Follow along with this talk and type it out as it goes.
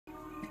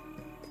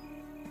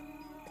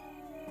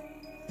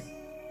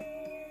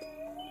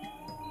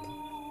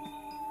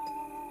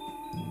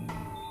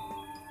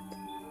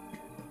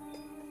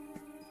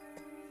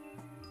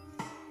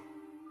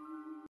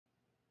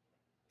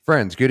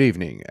Friends, good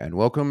evening and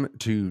welcome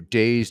to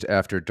Dazed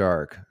After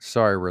Dark.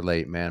 Sorry we're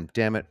late, man.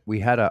 Damn it.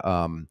 We had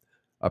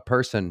a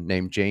person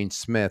named Jane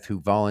Smith who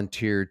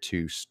volunteered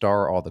to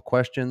star all the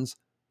questions.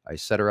 I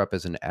set her up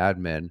as an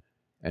admin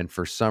and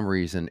for some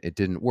reason it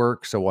didn't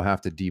work, so we'll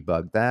have to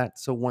debug that.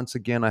 So once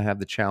again, I have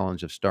the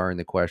challenge of starring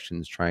the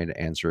questions, trying to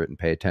answer it and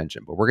pay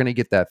attention. But we're going to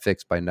get that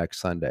fixed by next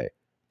Sunday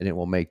and it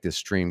will make this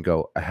stream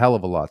go a hell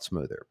of a lot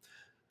smoother.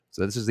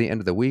 So this is the end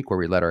of the week where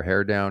we let our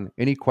hair down.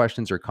 Any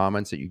questions or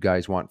comments that you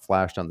guys want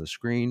flashed on the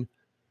screen,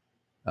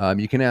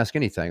 you can ask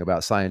anything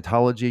about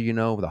Scientology,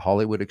 the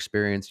Hollywood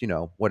experience,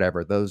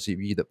 whatever. Those of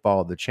you that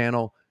follow the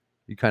channel,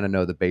 you kind of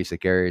know the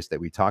basic areas that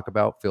we talk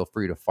about. Feel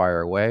free to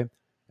fire away.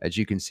 As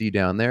you can see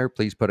down there,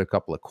 please put a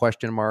couple of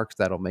question marks.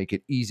 That'll make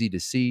it easy to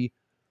see.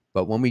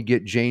 But when we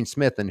get Jane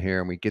Smith in here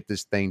and we get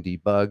this thing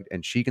debugged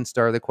and she can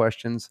start the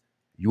questions,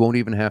 you won't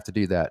even have to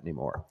do that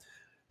anymore.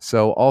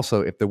 So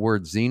also, if the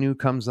word Xenu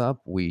comes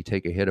up, we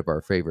take a hit of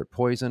our favorite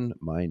poison,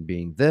 mine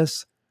being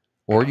this,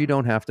 or you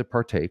don't have to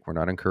partake. We're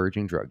not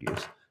encouraging drug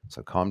use.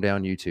 So calm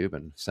down, YouTube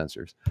and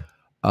censors.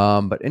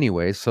 But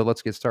anyways, so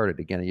let's get started.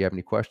 Again, if you have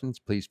any questions,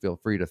 please feel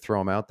free to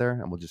throw them out there,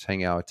 and we'll just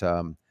hang out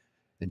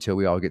until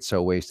we all get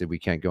so wasted we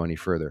can't go any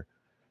further.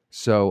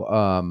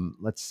 So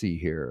let's see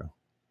here.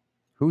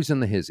 Who's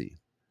in the hizzy?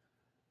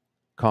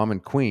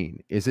 Common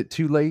Queen. Is it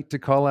too late to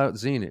call out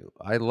Xenu?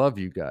 I love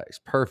you guys.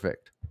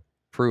 Perfect.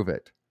 Prove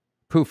it.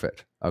 Poof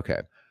it. Okay.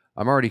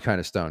 I'm already kind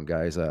of stoned,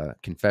 guys.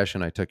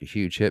 Confession, I took a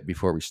huge hit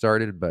before we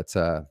started, but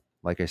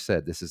like I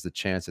said, this is the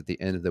chance at the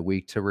end of the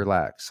week to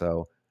relax.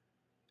 So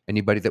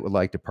anybody that would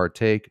like to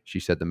partake, she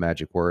said the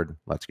magic word.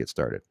 Let's get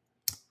started.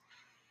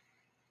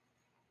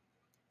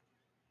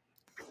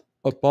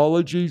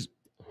 Apologies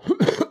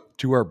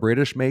to our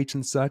British mates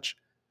and such,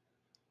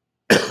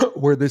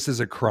 where this is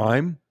a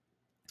crime.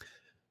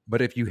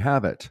 But if you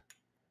have it,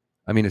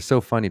 I mean, it's so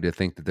funny to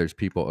think that there's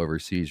people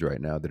overseas right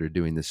now that are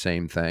doing the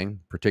same thing,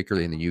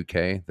 particularly in the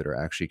UK, that are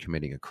actually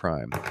committing a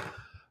crime.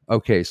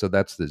 Okay, so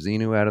that's the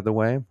Xenu out of the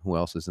way. Who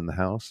else is in the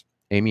house?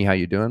 Amy, how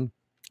you doing?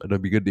 It'll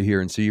be good to hear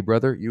and see you,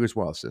 brother. You as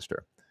well,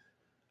 sister.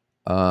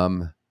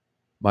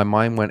 My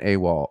mind went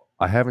AWOL.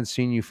 I haven't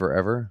seen you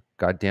forever.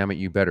 God damn it,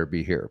 you better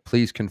be here.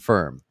 Please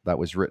confirm. That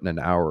was written an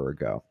hour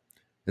ago.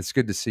 It's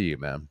good to see you,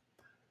 man.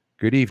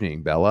 Good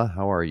evening, Bella.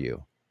 How are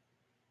you?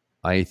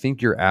 I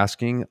think you're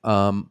asking,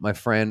 my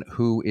friend,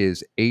 who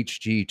is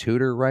HG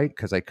Tutor, right?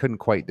 Because I couldn't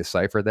quite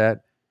decipher that.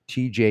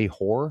 TJ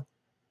Hoare?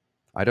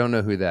 I don't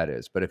know who that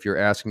is, but if you're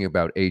asking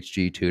about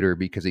HG Tutor,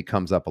 because he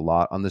comes up a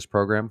lot on this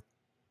program,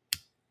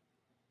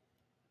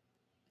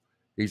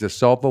 he's a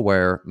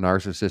self-aware,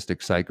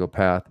 narcissistic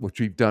psychopath, which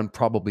we've done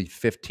probably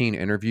 15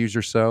 interviews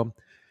or so.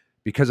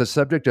 Because the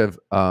subject of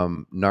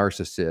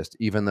narcissist,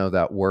 even though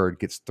that word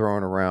gets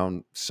thrown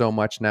around so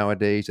much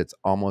nowadays, it's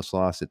almost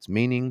lost its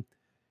meaning.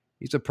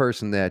 He's a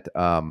person that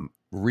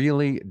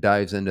really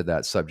dives into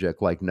that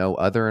subject like no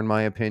other, in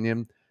my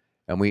opinion.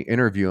 And we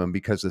interview him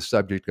because the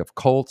subject of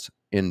cults,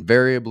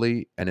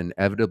 invariably and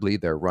inevitably,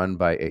 they're run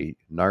by a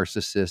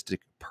narcissistic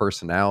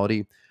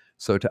personality.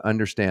 So to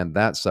understand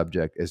that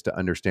subject is to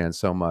understand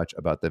so much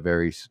about the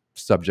very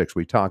subjects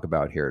we talk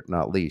about here,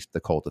 not least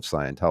the cult of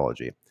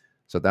Scientology.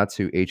 So that's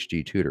who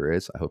HG Tutor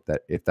is. I hope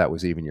that if that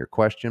was even your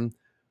question.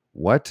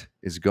 What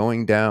is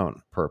going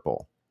down,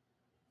 Purple?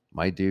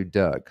 My dude,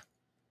 Doug.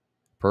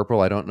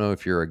 Purple, I don't know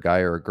if you're a guy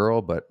or a girl,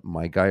 but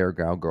my guy or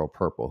gal girl,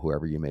 Purple,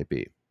 whoever you may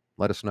be,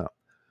 let us know.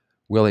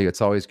 Willie,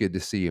 it's always good to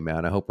see you,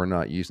 man. I hope we're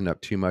not using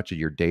up too much of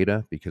your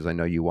data because I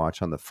know you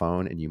watch on the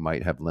phone and you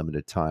might have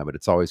limited time, but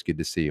it's always good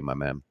to see you, my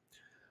man.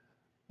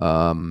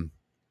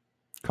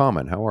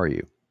 Common, how are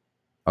you?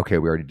 Okay,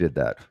 we already did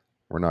that.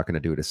 We're not going to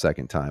do it a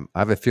second time. I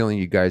have a feeling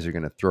you guys are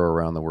going to throw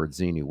around the word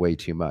Xenu way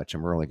too much,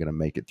 and we're only going to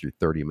make it through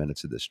 30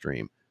 minutes of this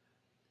stream.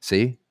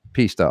 See?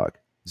 Peace, dog.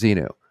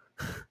 Xenu.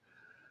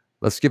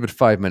 Let's give it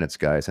 5 minutes,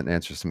 guys, and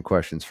answer some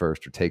questions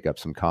first or take up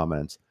some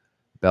comments.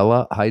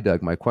 Bella, hi,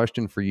 Doug. My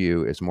question for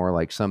you is more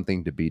like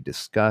something to be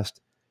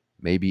discussed,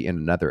 maybe in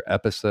another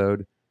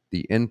episode.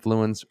 The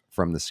influence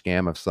from the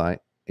scam of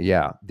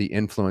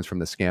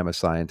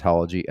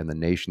Scientology and the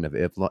Nation of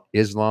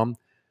Islam.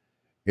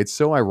 It's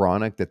so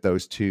ironic that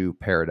those two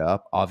paired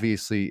up.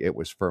 Obviously, it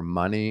was for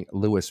money.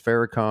 Louis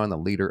Farrakhan, the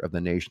leader of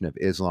the Nation of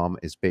Islam,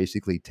 is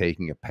basically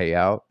taking a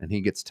payout, and he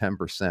gets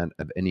 10%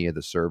 of any of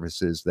the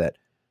services that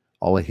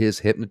all of his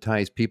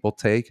hypnotized people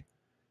take.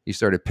 He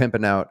started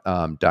pimping out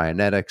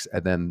Dianetics,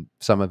 and then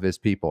some of his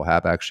people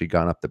have actually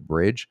gone up the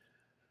bridge.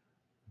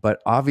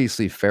 But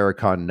obviously,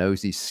 Farrakhan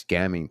knows he's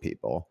scamming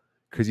people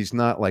because he's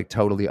not like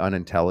totally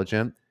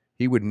unintelligent.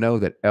 He would know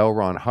that L.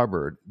 Ron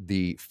Hubbard,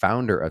 the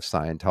founder of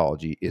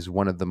Scientology, is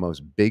one of the most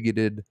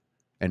bigoted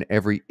and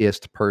every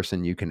ist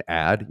person you can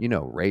add,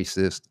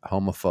 racist,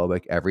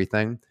 homophobic,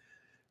 everything.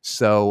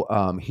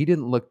 So he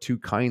didn't look too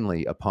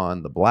kindly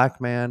upon the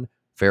black man.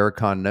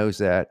 Farrakhan knows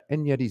that,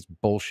 and yet he's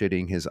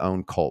bullshitting his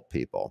own cult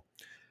people.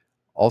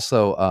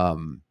 Also,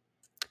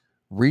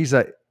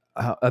 Riza,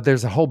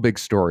 there's a whole big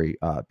story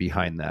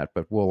behind that,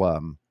 but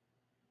we'll,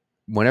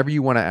 whenever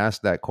you want to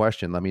ask that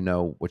question, let me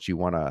know what you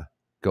want to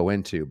go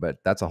into, but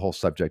that's a whole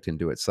subject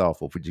into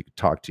itself. If we could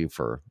talk to you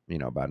for,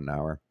 about an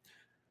hour.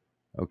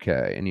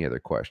 Okay. Any other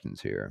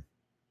questions here?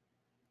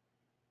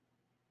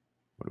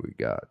 What do we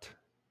got?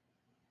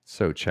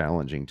 So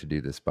challenging to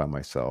do this by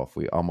myself.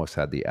 We almost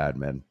had the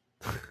admin.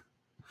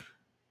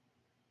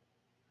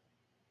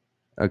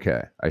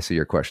 Okay. I see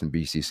your question,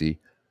 BCC.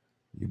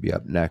 You'll be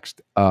up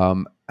next.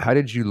 How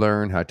did you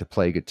learn how to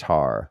play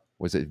guitar?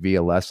 Was it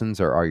via lessons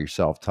or are you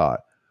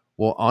self-taught?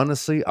 Well,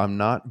 honestly,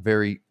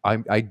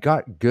 I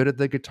got good at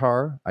the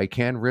guitar. I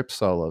can rip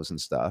solos and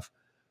stuff,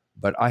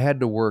 but I had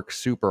to work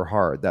super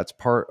hard. That's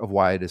part of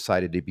why I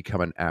decided to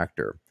become an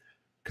actor,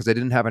 because I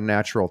didn't have a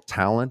natural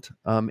talent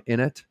in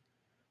it.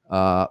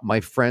 My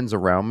friends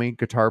around me,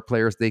 guitar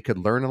players, they could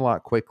learn a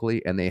lot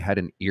quickly and they had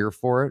an ear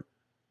for it.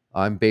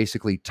 I'm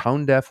basically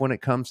tone deaf when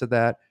it comes to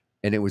that.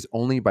 And it was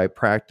only by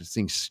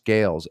practicing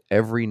scales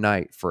every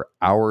night for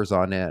hours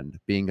on end,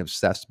 being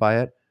obsessed by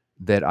it,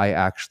 that I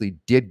actually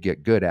did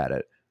get good at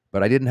it.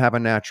 But I didn't have a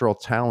natural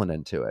talent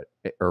into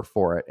it or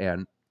for it.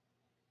 And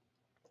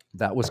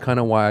that was kind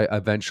of why I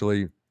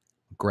eventually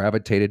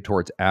gravitated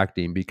towards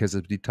acting, because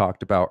as we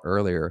talked about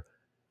earlier,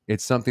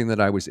 it's something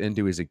that I was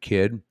into as a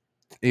kid.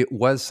 It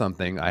was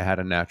something I had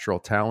a natural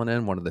talent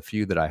in, one of the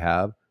few that I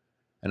have.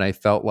 And I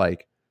felt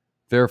like,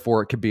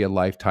 therefore, it could be a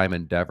lifetime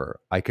endeavor.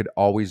 I could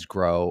always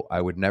grow. I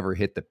would never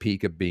hit the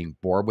peak of being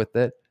bored with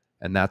it.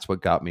 And that's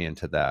what got me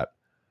into that.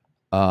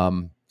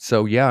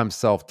 So yeah, I'm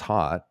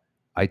self-taught.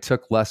 I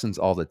took lessons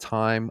all the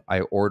time. I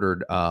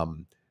ordered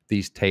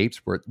these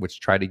tapes which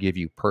try to give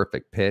you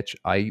perfect pitch.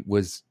 I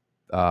was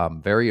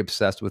very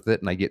obsessed with it,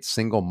 and I get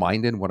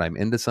single-minded when I'm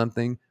into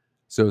something.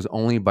 So it was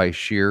only by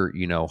sheer,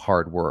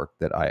 hard work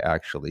that I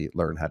actually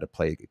learned how to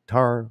play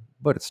guitar,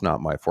 but it's not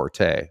my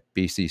forte.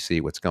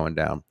 BCC, what's going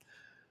down?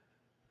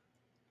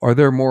 Are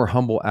there more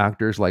humble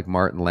actors like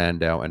Martin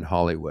Landau in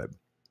Hollywood?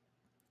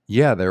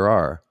 Yeah, there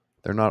are.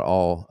 They're not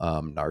all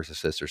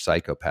narcissists or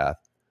psychopath.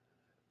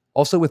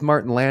 Also, with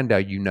Martin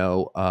Landau,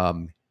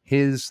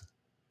 his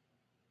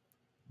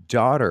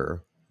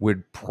daughter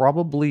would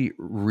probably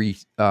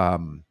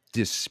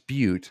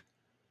dispute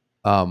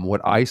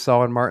what I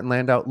saw in Martin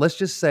Landau. Let's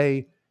just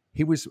say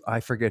I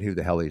forget who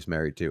the hell he's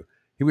married to.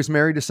 He was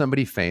married to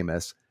somebody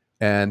famous,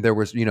 and there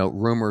was,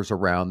 rumors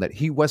around that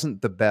he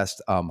wasn't the best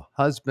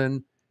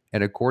husband.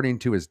 And according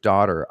to his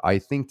daughter, I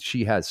think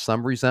she has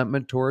some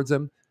resentment towards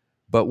him.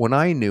 But when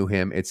I knew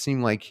him, it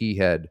seemed like he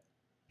had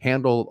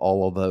handled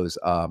all of those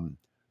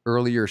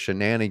earlier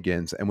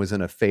shenanigans and was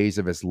in a phase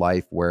of his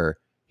life where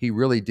he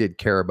really did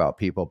care about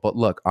people. But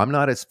look, I'm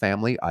not his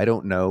family. I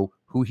don't know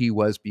who he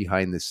was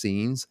behind the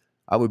scenes.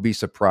 I would be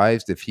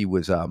surprised if he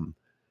was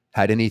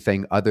had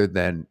anything other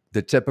than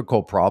the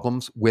typical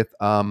problems with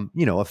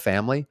a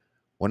family.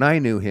 When I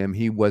knew him,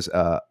 he was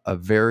a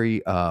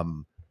very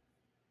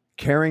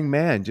caring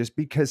man, just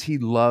because he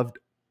loved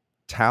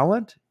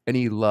talent and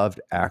he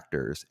loved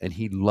actors and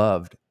he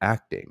loved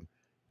acting.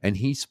 And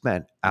he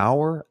spent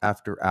hour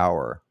after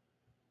hour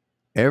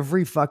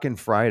every fucking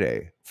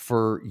Friday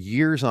for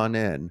years on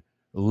end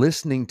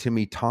listening to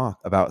me talk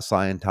about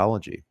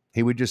Scientology.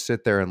 He would just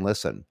sit there and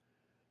listen.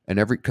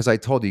 And because I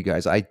told you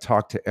guys, I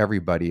talked to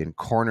everybody and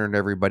cornered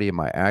everybody in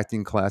my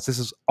acting class. This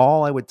is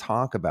all I would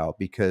talk about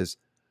because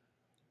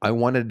I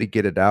wanted to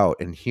get it out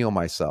and heal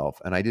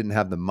myself. And I didn't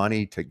have the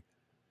money to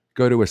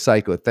go to a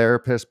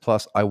psychotherapist.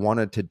 Plus, I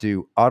wanted to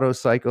do auto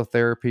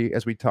psychotherapy,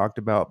 as we talked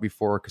about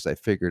before, because I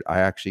figured I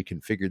actually can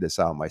figure this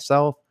out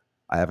myself.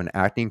 I have an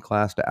acting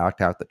class to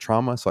act out the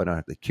trauma so I don't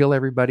have to kill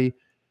everybody.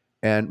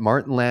 And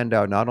Martin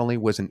Landau not only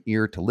was an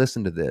ear to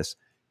listen to this,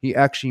 he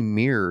actually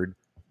mirrored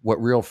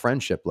what real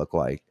friendship looked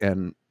like.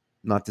 And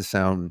not to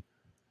sound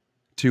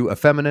too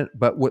effeminate,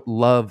 but what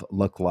love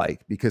looked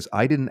like, because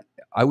I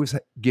was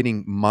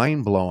getting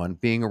mind blown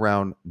being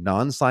around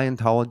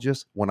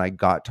non-Scientologists when I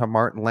got to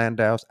Martin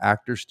Landau's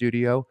actor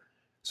studio.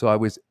 So I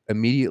was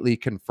immediately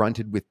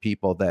confronted with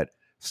people that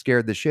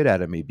scared the shit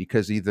out of me,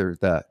 because either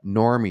the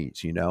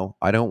normies,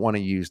 I don't want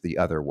to use the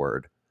other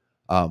word,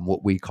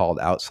 what we called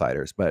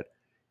outsiders, but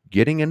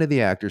getting into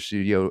the actor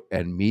studio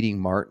and meeting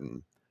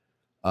Martin,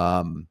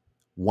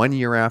 1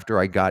 year after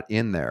I got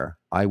in there,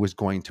 I was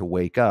going to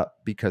wake up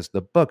because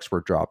the books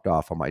were dropped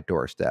off on my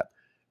doorstep.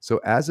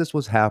 So as this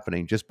was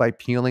happening, just by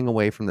peeling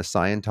away from the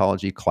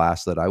Scientology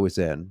class that I was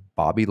in,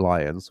 Bobby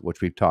Lyons,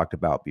 which we've talked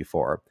about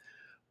before,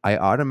 I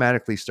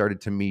automatically started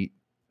to meet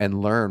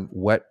and learn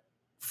what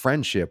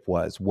friendship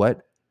was,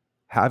 what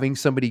having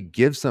somebody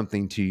give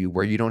something to you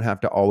where you don't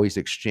have to always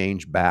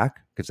exchange back,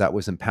 because that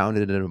was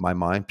impounded into my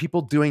mind.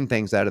 People doing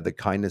things out of the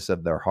kindness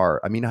of their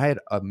heart. I mean, I had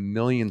a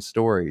million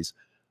stories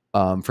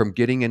from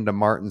getting into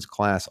Martin's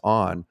class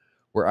on,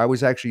 where I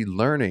was actually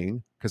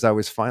learning, because I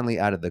was finally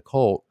out of the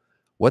cult,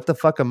 what the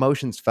fuck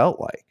emotions felt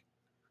like.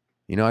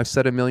 I've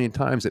said a million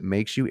times, it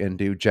makes you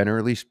into,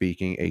 generally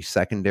speaking, a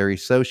secondary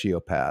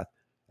sociopath.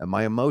 And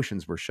my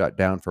emotions were shut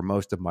down for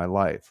most of my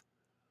life.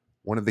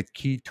 One of the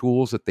key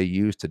tools that they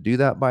use to do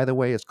that, by the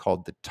way, is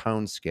called the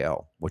tone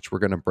scale, which we're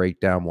going to break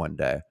down one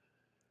day.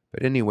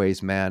 But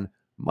anyways, man,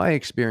 my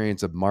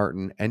experience of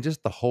Martin and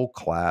just the whole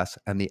class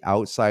and the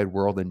outside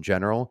world in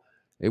general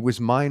It was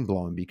mind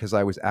blowing because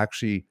I was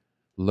actually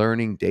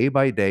learning day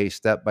by day,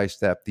 step by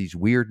step, these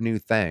weird new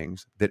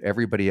things that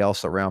everybody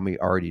else around me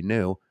already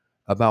knew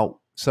about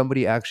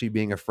somebody actually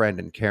being a friend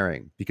and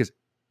caring, because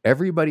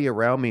everybody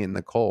around me in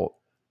the cult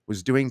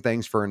was doing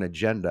things for an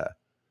agenda.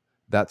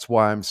 That's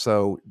why I'm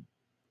so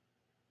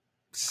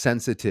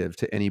sensitive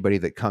to anybody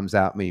that comes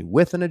at me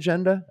with an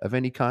agenda of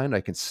any kind.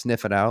 I can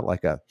sniff it out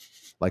like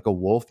a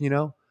wolf,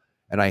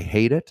 and I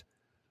hate it.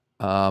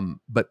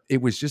 But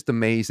it was just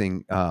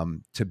amazing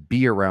to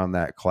be around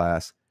that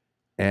class,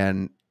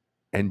 and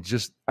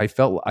just I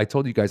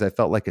told you guys I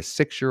felt like a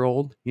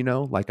 6-year-old,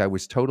 like I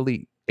was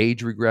totally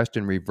age regressed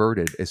and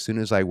reverted as soon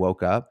as I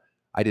woke up.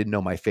 I didn't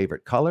know my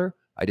favorite color.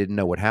 I didn't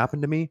know what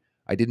happened to me.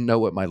 I didn't know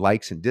what my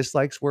likes and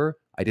dislikes were.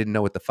 I didn't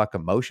know what the fuck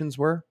emotions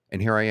were.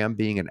 And here I am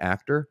being an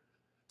actor.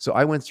 So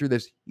I went through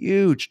this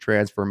huge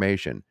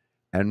transformation.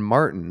 And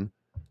Martin,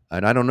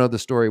 and I don't know the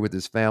story with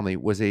his family,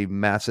 was a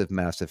massive,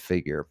 massive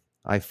figure.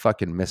 I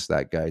fucking miss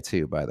that guy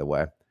too, by the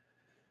way.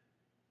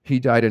 He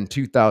died in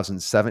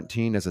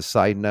 2017 as a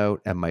side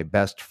note, and my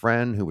best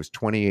friend, who was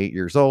 28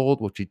 years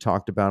old, which he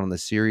talked about on the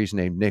series,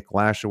 named Nick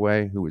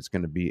Lashaway, who was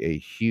going to be a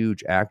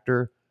huge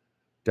actor,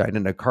 died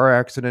in a car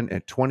accident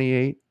at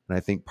 28. And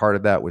I think part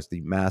of that was the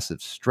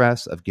massive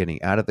stress of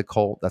getting out of the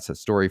cult. That's a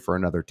story for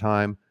another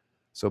time.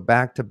 So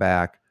back to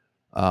back,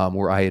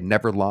 where I had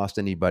never lost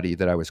anybody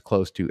that I was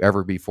close to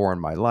ever before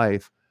in my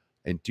life.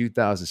 In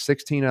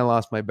 2016, I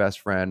lost my best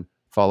friend,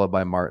 followed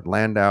by Martin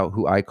Landau,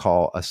 who I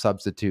call a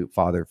substitute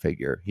father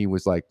figure. He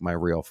was like my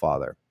real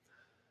father.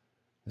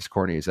 As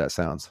corny as that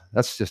sounds.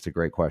 That's just a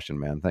great question,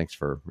 man. Thanks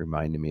for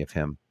reminding me of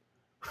him.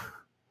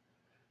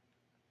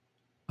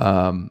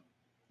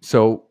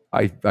 So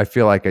I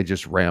feel like I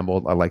just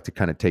rambled. I like to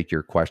kind of take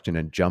your question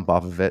and jump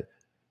off of it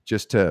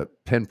just to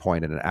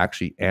pinpoint it and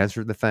actually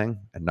answer the thing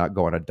and not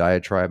go on a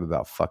diatribe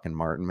about fucking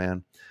Martin,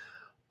 man.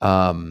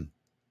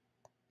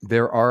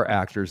 There are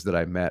actors that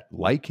I met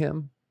like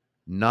him.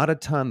 Not a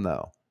ton,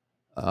 though.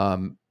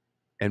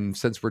 And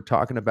since we're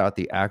talking about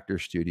the actor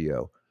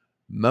studio,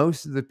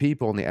 most of the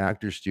people in the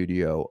actor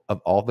studio,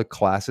 of all the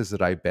classes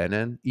that I've been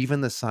in,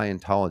 even the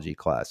Scientology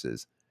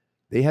classes,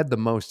 they had the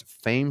most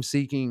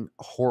fame-seeking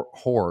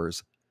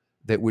whores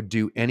that would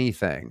do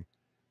anything.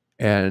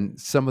 And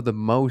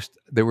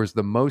there was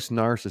the most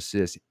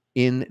narcissists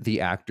in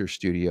the actor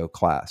studio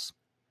class.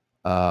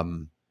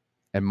 And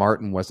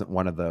Martin wasn't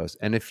one of those.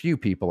 And a few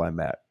people I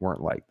met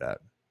weren't like that,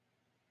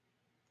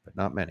 but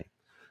not many.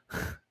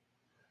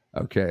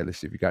 Okay, let's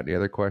see if you got any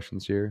other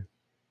questions here.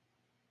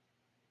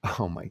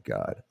 Oh my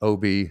God.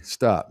 OB,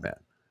 stop, man.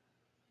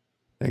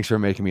 Thanks for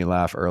making me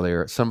laugh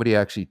earlier. Somebody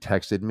actually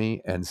texted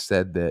me and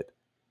said that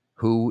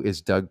who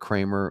is Doug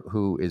Kramer,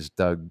 who is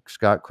Doug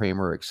Scott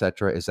Kramer,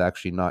 etc., is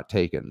actually not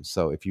taken.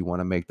 So if you want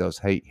to make those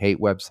hate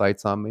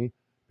websites on me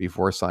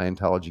before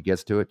Scientology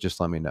gets to it, just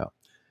let me know.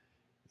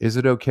 Is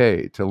it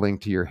okay to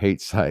link to your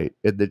hate site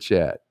in the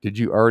chat? Did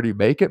you already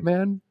make it,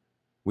 man?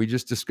 We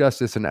just discussed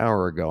this an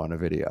hour ago on a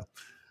video.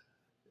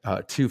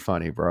 Too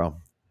funny, bro.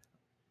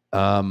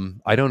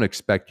 I don't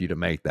expect you to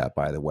make that,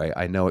 by the way.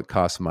 I know it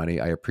costs money.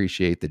 I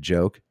appreciate the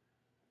joke.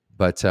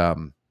 But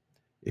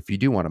if you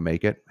do want to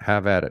make it,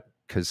 have at it.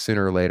 Because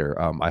sooner or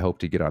later, I hope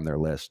to get on their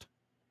list.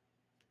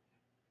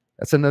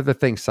 That's another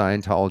thing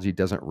Scientology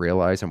doesn't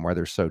realize, and why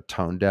they're so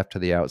tone deaf to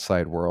the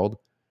outside world.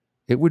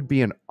 It would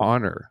be an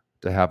honor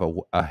to have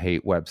a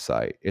hate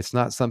website. It's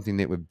not something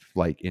that would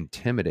like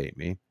intimidate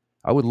me.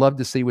 I would love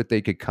to see what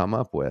they could come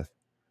up with,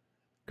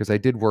 because I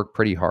did work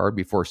pretty hard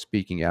before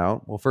speaking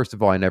out. Well, first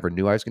of all, I never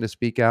knew I was going to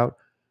speak out,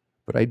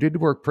 but I did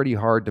work pretty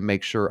hard to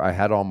make sure I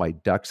had all my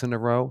ducks in a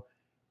row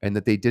and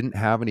that they didn't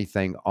have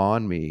anything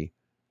on me.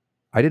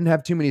 I didn't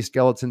have too many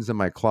skeletons in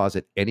my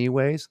closet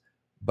anyways,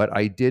 but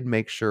I did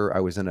make sure I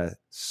was in a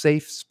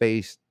safe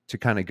space to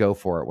kind of go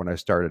for it when I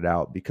started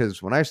out.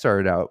 Because when I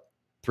started out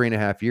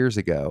 3.5 years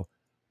ago,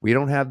 we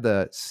don't have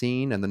the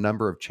scene and the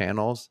number of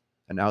channels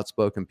and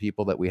outspoken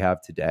people that we have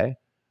today.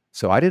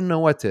 So I didn't know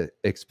what to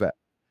expect.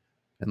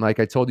 And like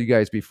I told you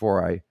guys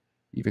before, I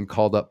even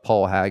called up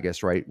Paul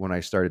Haggis right when I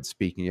started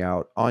speaking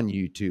out on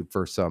YouTube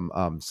for some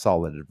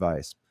solid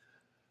advice.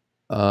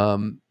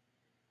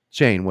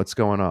 Shane, what's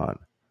going on?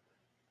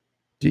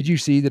 Did you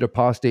see that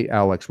Apostate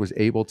Alex was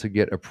able to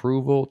get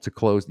approval to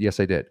close? Yes,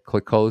 I did.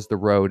 Close the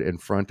road in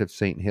front of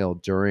St. Hill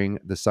during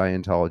the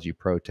Scientology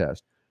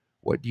protest.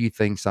 What do you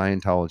think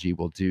Scientology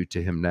will do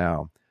to him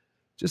now?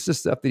 Just the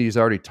stuff that he's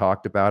already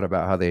talked about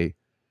how they,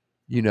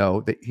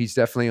 that he's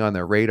definitely on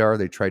their radar.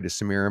 They tried to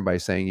smear him by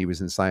saying he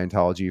was in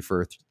Scientology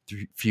for a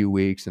few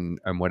weeks and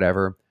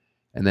whatever.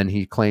 And then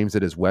he claims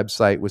that his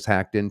website was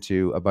hacked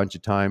into a bunch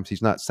of times.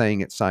 He's not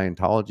saying it's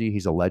Scientology.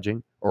 He's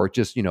alleging, or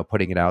just,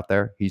 putting it out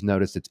there. He's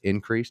noticed it's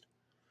increased.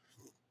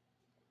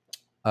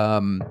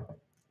 I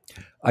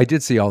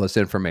did see all this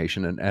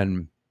information,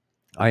 and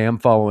I am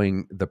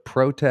following the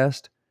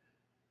protest.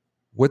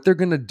 What they're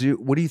going to do,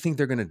 what do you think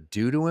they're going to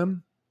do to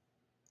him?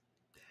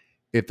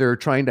 If they're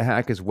trying to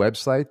hack his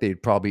website,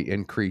 they'd probably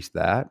increase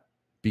that.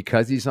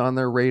 Because he's on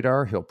their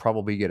radar, he'll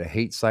probably get a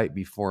hate site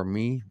before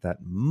me. That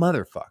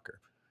motherfucker.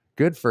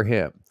 Good for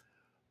him.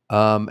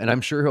 And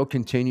I'm sure he'll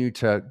continue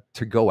to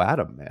go at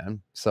him,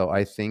 man. So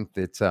I think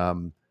that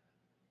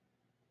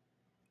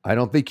I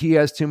don't think he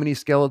has too many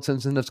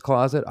skeletons in his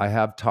closet. I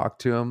have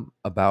talked to him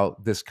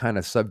about this kind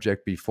of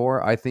subject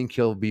before. I think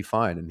he'll be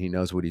fine, and he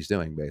knows what he's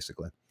doing,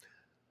 basically.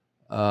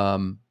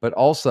 But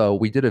also,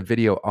 we did a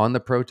video on the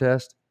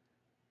protest.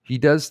 He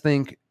does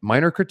think,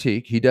 minor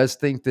critique, he does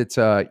think that,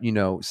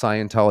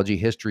 Scientology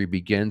history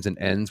begins and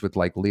ends with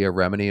like Leah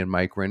Remini and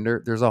Mike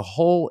Rinder. There's a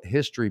whole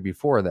history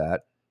before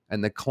that,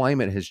 and the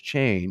climate has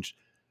changed.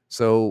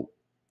 So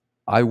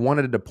I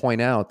wanted to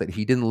point out that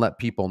he didn't let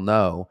people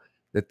know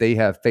that they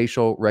have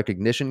facial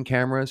recognition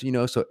cameras,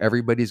 so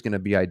everybody's going to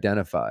be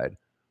identified.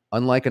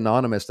 Unlike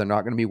Anonymous, they're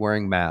not going to be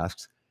wearing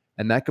masks.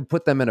 And that could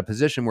put them in a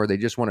position where they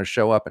just want to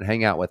show up and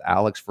hang out with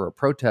Alex for a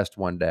protest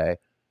one day.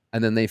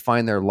 And then they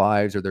find their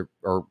lives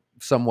or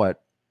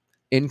somewhat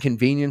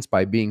inconvenienced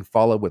by being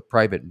followed with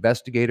private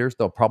investigators.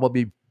 They'll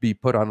probably be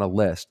put on a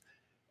list.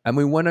 And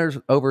we went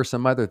over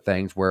some other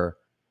things where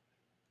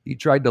he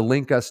tried to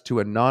link us to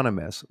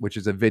Anonymous, which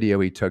is a video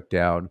he took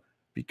down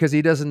because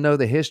he doesn't know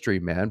the history,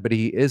 man. But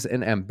he is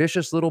an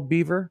ambitious little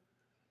beaver.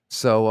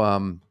 So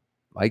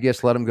I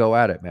guess let him go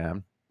at it,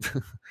 man.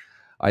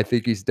 I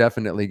think he's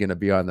definitely going to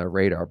be on their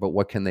radar. But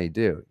what can they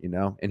do,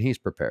 And he's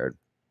prepared.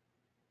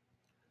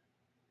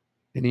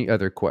 Any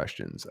other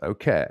questions?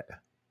 Okay.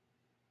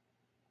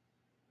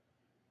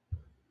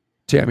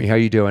 Tammy, how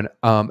you doing?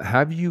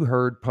 Have you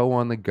heard Poe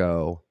on the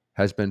Go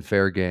has been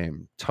fair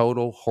game?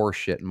 Total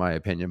horseshit, in my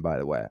opinion, by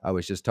the way. I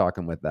was just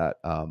talking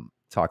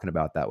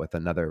about that with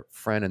another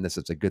friend, and this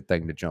is a good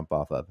thing to jump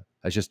off of.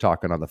 I was just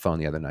talking on the phone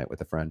the other night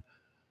with a friend,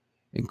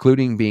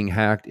 including being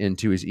hacked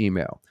into his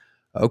email.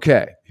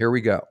 Okay, here we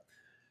go.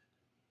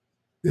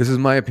 This is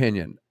my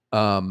opinion.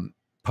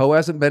 Poe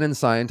hasn't been in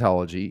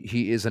Scientology.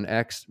 He is an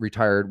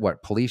ex-retired,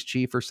 police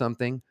chief or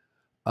something.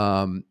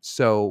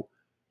 So,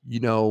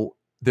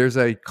 there's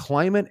a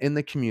climate in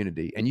the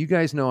community, and you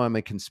guys know I'm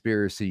a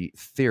conspiracy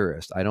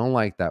theorist. I don't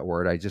like that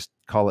word. I just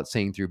call it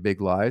seeing through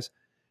big lies.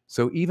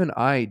 So even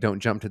I don't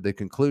jump to the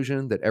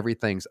conclusion that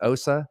everything's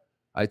OSA.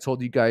 I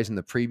told you guys in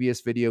the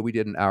previous video we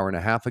did an hour and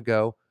a half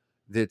ago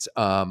that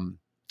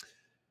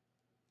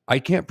I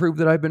can't prove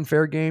that I've been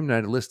fair game, and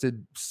I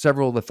listed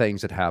several of the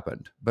things that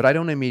happened, but I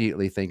don't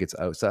immediately think it's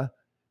OSA.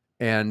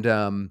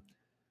 And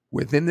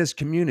within this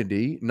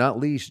community, not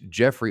least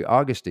Jeffrey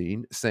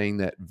Augustine, saying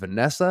that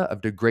Vanessa of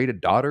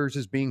Degraded Daughters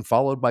is being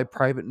followed by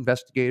private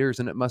investigators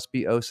and it must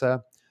be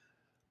OSA.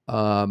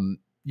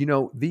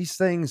 These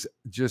things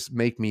just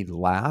make me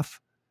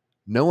laugh.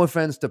 No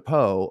offense to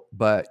Poe,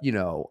 but,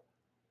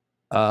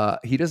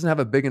 he doesn't have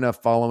a big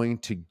enough following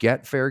to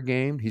get fair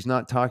game. He's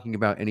not talking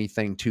about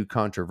anything too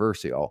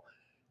controversial.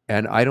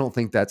 And I don't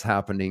think that's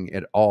happening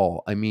at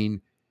all. I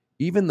mean,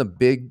 even the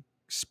big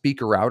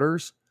speaker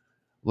outers,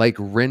 like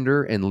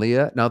Rinder and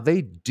Leah, now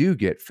they do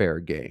get fair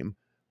game,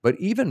 but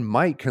even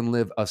Mike can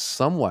live a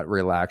somewhat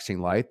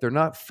relaxing life. They're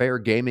not fair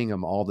gaming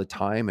him all the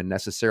time and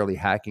necessarily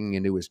hacking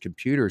into his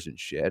computers and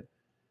shit.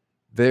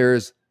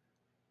 There's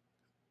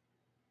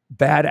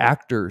bad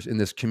actors in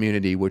this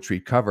community, which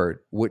we covered,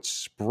 which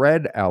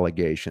spread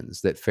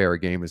allegations that fair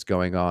game is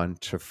going on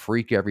to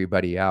freak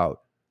everybody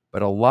out,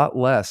 but a lot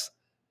less.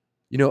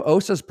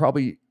 OSA's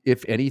probably,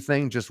 if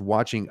anything, just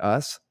watching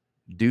us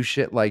do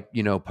shit like,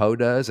 Poe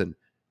does and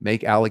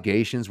make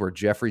allegations where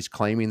Jeffrey's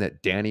claiming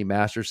that Danny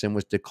Masterson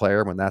was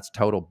declared when that's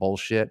total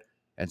bullshit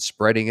and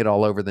spreading it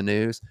all over the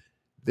news.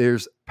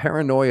 There's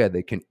paranoia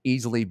that can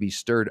easily be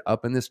stirred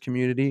up in this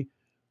community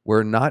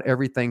where not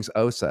everything's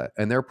OSA.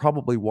 And they're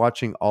probably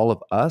watching all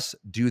of us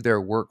do their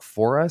work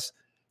for us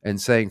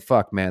and saying,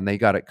 fuck, man, they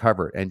got it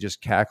covered, and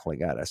just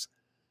cackling at us.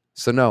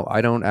 So no,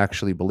 I don't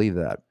actually believe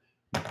that.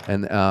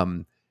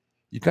 And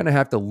you kind of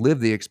have to live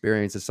the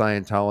experience of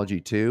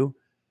Scientology too,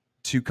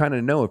 to kind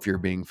of know if you're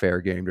being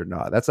fair gamed or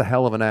not. That's a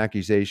hell of an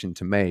accusation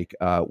to make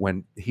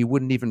when he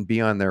wouldn't even be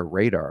on their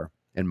radar,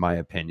 in my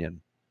opinion.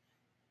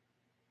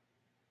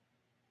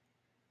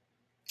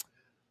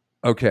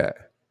 Okay.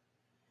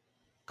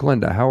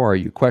 Glenda, how are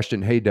you?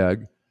 Question, hey,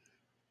 Doug.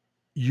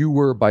 You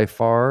were by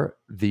far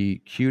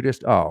the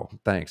cutest,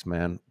 thanks,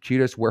 man.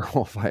 Cutest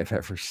werewolf I've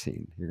ever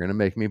seen. You're going to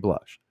make me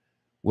blush.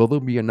 Will there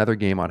be another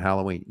game on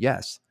Halloween?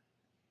 Yes.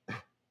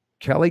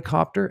 Kelli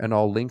Copter, and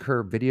I'll link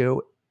her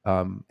video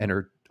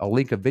I'll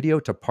link a video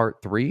to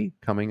part 3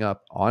 coming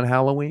up on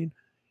Halloween,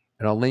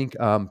 and I'll link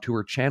to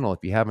her channel if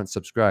you haven't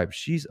subscribed.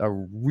 She's a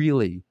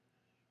really,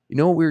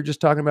 what we were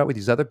just talking about with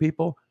these other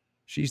people?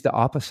 She's the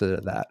opposite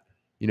of that.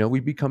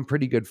 We've become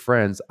pretty good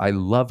friends. I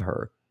love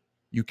her.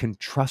 You can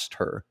trust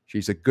her.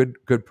 She's a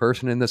good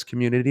person in this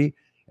community,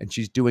 and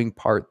she's doing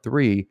part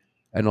 3,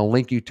 and I'll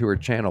link you to her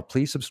channel.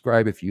 Please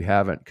subscribe if you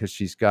haven't, because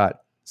she's got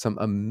some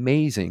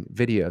amazing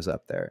videos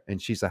up there, and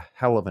she's a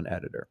hell of an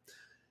editor.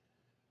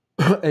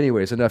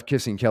 Anyways, enough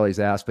kissing Kelly's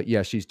ass, but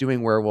yeah, she's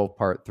doing Werewolf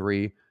Part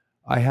 3.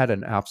 I had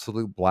an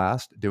absolute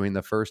blast doing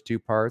the first 2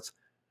 parts.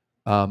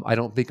 I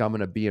don't think I'm going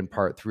to be in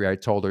Part 3. I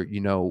told her,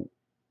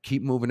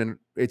 keep moving, and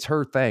it's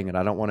her thing, and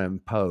I don't want to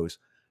impose.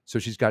 So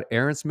she's got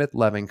Aaron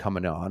Smith-Levin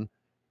coming on.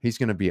 He's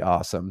going to be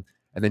awesome.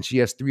 And then she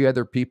has 3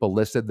 other people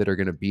listed that are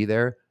going to be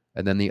there.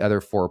 And then the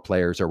other 4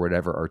 players or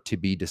whatever are to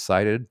be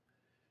decided.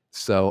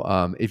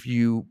 So if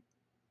you,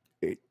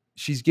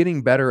 she's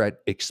getting better at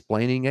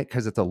explaining it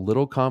because it's a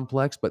little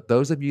complex. But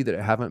those of you that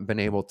haven't been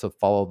able to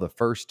follow the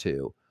first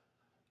 2,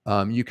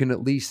 you can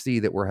at least see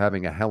that we're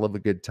having a hell of a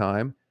good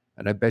time.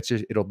 And I bet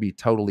you it'll be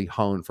totally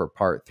honed for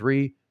part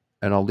 3.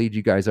 And I'll lead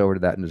you guys over to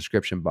that in the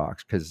description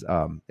box because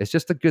it's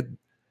just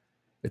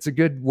it's a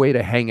good way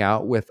to hang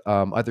out with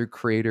other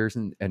creators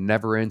and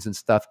never ends and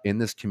stuff in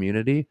this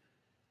community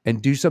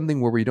and do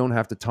something where we don't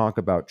have to talk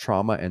about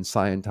trauma and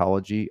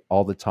Scientology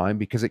all the time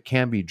because it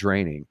can be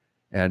draining.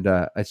 And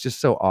it's just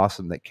so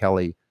awesome that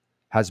Kelli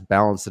has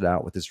balanced it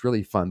out with this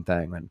really fun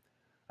thing. And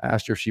I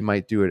asked her if she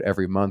might do it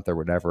every month or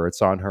whatever.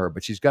 It's on her,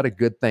 but she's got a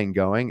good thing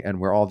going and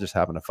we're all just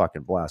having a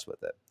fucking blast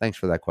with it. Thanks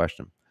for that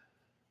question.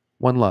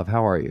 One Love,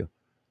 how are you?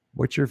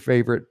 What's your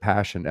favorite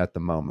passion at the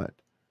moment?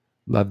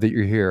 Love that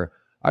you're here.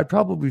 I'd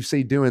probably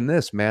say doing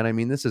this, man. I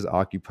mean, this has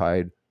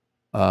occupied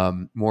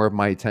more of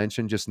my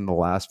attention just in the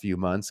last few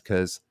months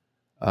because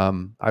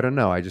I don't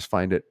know. I just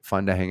find it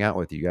fun to hang out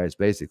with you guys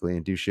basically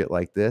and do shit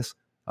like this.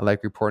 I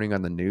like reporting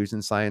on the news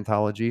in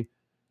Scientology.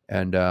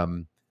 And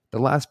the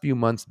last few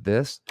months,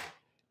 this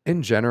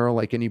in general,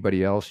 like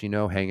anybody else, you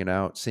know, hanging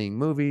out, seeing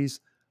movies,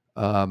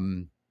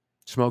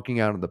 smoking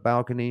out on the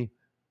balcony.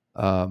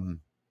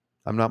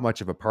 I'm not much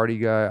of a party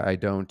guy. I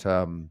don't,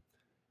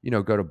 you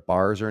know, go to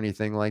bars or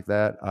anything like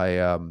that.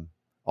 I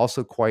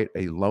also quite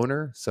a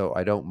loner, so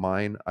I don't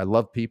mind. I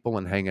love people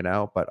and hanging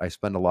out, but I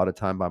spend a lot of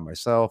time by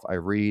myself. I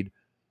read,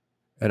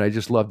 and I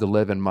just love to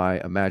live in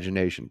my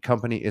imagination.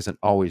 Company isn't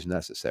always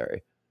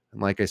necessary.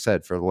 And like I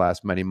said, for the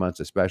last many months,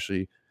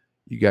 especially,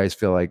 you guys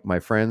feel like my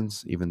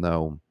friends, even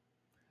though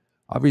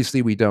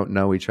obviously we don't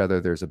know each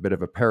other. There's a bit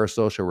of a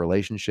parasocial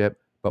relationship.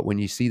 But when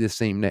you see the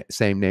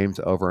same names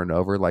over and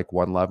over, like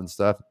One Love and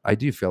stuff, I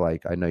do feel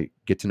like I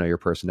get to know your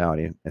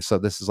personality. And so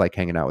this is like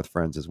hanging out with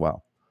friends as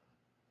well.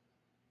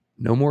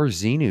 No more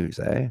Z News,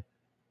 eh?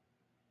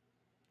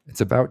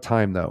 It's about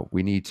time, though.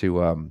 We need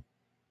to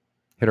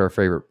hit our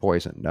favorite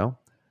poison, no?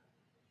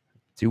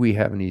 Do we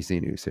have any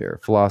Z News here?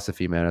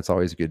 Philosophy, man, it's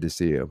always good to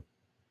see you.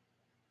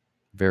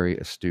 Very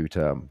astute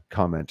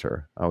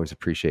commenter. I always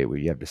appreciate what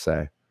you have to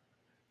say.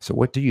 So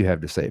what do you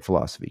have to say,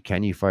 Philosophy?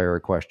 Can you fire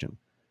a question?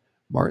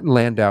 Martin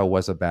Landau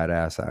was a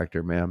badass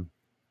actor, man.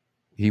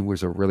 He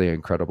was a really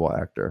incredible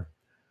actor.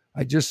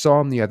 I just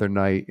saw him the other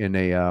night in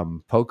a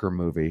poker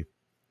movie.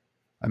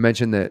 I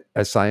mentioned that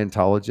as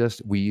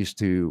Scientologists, we used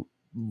to,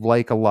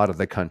 like a lot of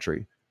the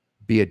country,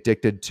 be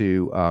addicted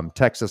to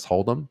Texas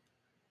Hold'em.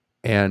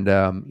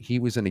 And he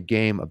was in a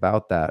game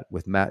about that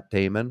with Matt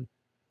Damon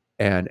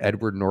and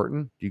Edward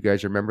Norton. Do you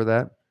guys remember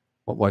that?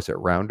 What was it,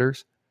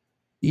 Rounders?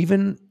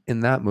 Even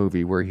in that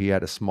movie where he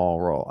had a small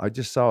role, I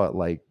just saw it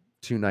like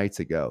 2 nights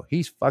ago.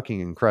 He's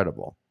fucking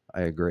incredible.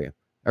 I agree.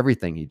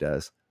 Everything he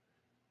does.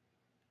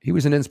 He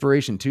was an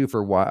inspiration too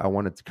for why I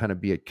wanted to kind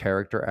of be a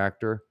character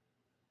actor.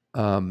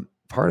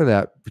 Part of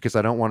that because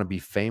I don't want to be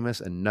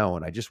famous and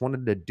known. I just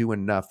wanted to do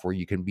enough where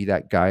you can be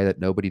that guy that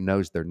nobody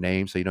knows their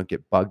name, so you don't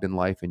get bugged in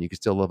life and you can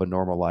still live a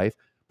normal life,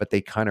 but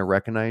they kind of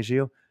recognize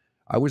you.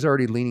 I was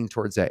already leaning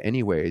towards that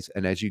anyways.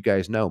 And as you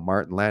guys know,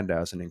 Martin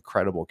Landau is an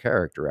incredible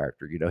character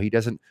actor. You know, he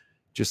doesn't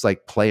just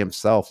like play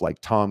himself like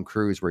Tom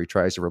Cruise, where he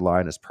tries to rely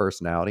on his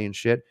personality and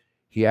shit.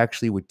 He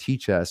actually would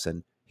teach us,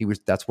 and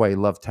that's why he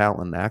loved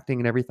talent and acting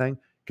and everything,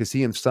 because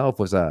he himself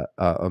was a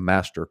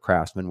master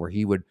craftsman where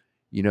he would,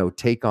 you know,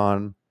 take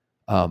on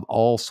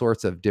all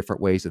sorts of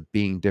different ways of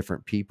being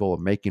different people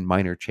and making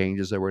minor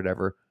changes or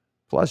whatever.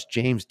 Plus,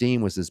 James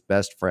Dean was his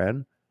best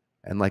friend.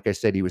 And like I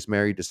said, he was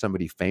married to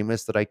somebody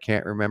famous that I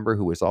can't remember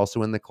who was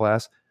also in the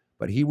class.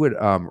 But he would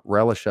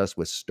relish us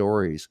with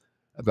stories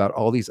about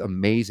all these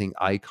amazing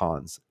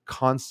icons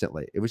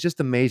constantly. It was just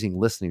amazing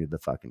listening to the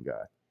fucking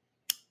guy.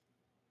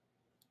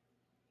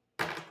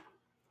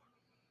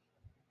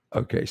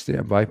 Okay,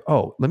 stand by.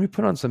 Oh, let me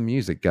put on some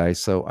music, guys,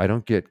 so I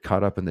don't get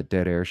caught up in the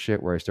dead air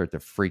shit where I start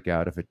to freak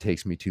out if it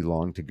takes me too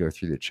long to go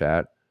through the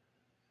chat.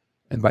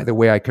 And by the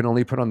way, I can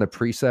only put on the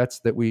presets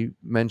that we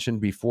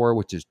mentioned before,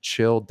 which is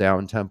chill,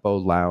 down-tempo,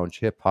 lounge,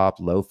 hip-hop,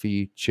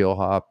 lo-fi, chill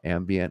hop,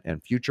 ambient,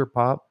 and future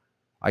pop.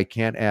 I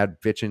can't add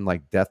bitching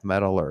like death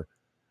metal or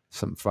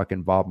some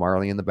fucking Bob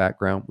Marley in the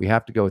background. We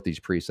have to go with these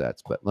presets,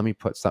 but let me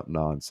put something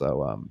on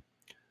so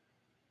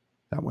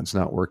that one's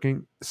not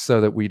working, so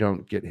that we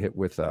don't get hit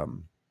with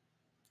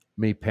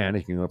me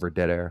panicking over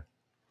dead air.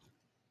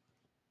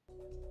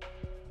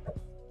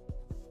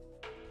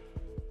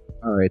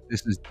 All right,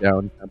 this is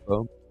down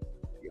tempo.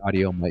 The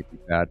audio might be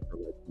bad for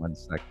like 1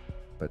 second,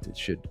 but it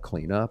should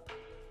clean up.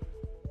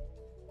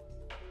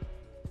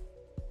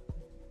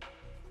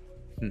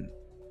 Can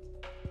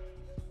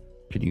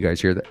you guys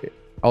hear that?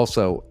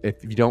 Also,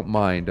 if you don't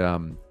mind,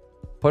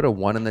 put a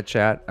 1 in the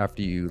chat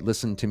after you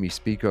listen to me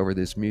speak over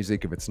this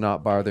music if it's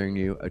not bothering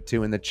you. A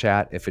 2 in the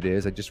chat if it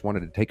is. I just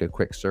wanted to take a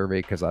quick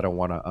survey because I don't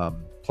want to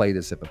play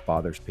this if it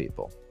bothers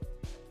people.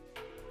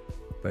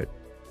 But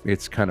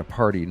it's kind of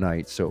party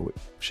night, so it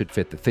should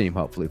fit the theme,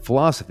 hopefully.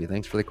 Philosophy,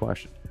 thanks for the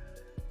question.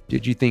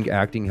 Did you think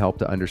acting helped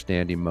to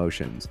understand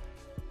emotions,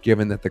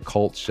 given that the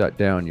cult shut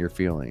down your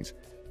feelings?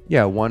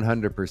 Yeah,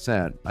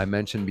 100%. I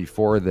mentioned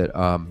before that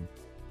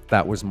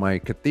that was my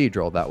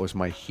cathedral. That was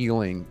my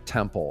healing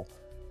temple.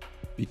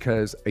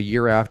 Because a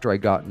year after I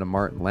got into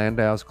Martin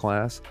Landau's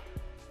class,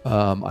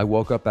 I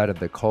woke up out of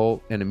the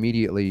cult, and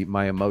immediately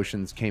my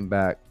emotions came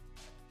back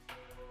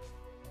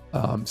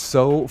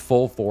so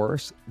full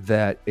force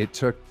that it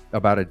took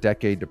about a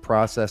decade to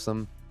process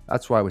them.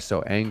 That's why I was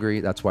so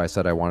angry. That's why I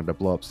said I wanted to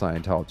blow up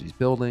Scientology's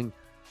building.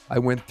 I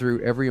went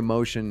through every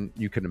emotion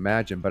you can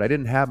imagine, but I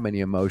didn't have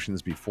many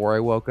emotions before I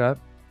woke up.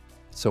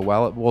 So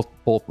while it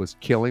both was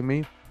killing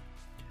me,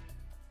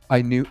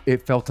 I knew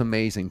it felt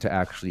amazing to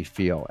actually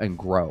feel and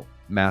grow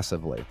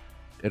massively.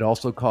 It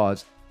also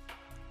caused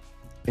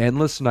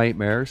endless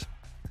nightmares.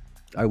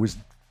 I was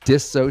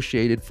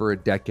dissociated for a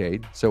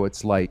decade. So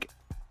it's like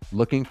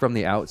looking from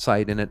the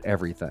outside in at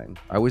everything.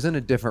 I was in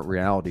a different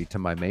reality to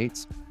my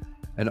mates.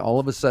 And all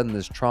of a sudden,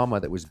 this trauma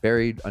that was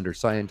buried under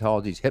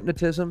Scientology's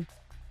hypnotism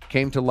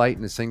came to light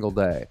in a single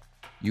day.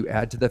 You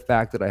add to the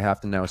fact that I have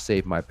to now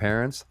save my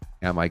parents.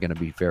 Am I going to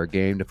be fair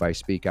gamed if I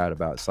speak out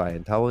about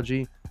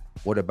Scientology?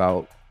 What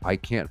about I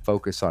can't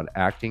focus on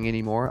acting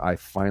anymore? I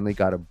finally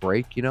got a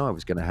break. You know, I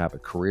was going to have a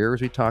career,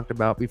 as we talked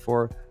about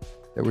before.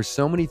 There were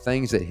so many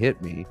things that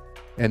hit me,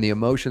 and the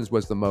emotions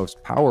was the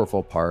most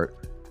powerful part.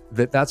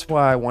 That's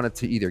why I wanted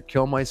to either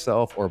kill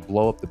myself or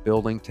blow up the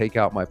building, take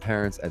out my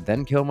parents, and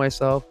then kill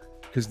myself,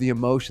 because the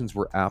emotions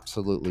were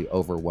absolutely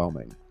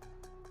overwhelming.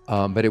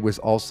 But it was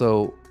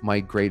also my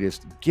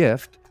greatest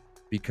gift,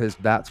 because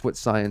that's what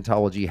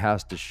Scientology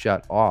has to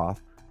shut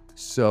off.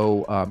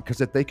 So, because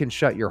if they can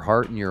shut your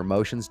heart and your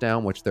emotions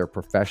down, which they're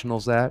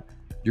professionals at,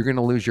 you're going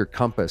to lose your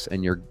compass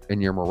and your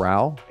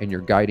morale and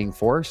your guiding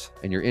force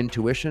and your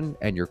intuition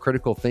and your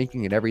critical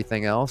thinking and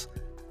everything else.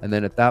 And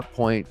then at that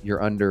point,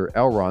 you're under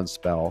Elrond's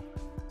spell.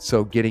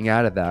 So getting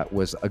out of that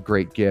was a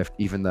great gift,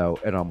 even though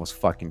it almost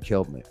fucking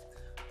killed me.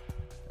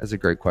 That's a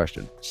great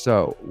question.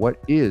 So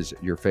what is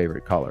your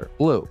favorite color?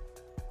 Blue.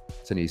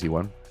 It's an easy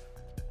one.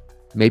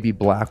 Maybe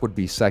black would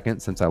be second,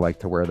 since I like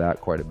to wear that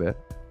quite a bit.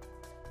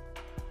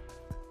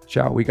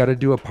 Chow, we got to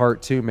do a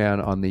part 2, man,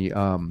 on the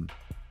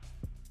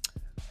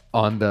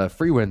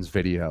Freewinds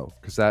video,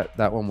 because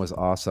that one was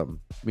awesome.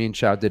 Me and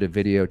Chow did a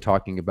video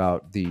talking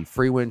about the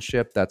Freewind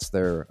ship. That's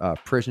their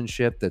prison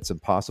ship that's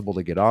impossible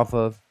to get off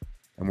of,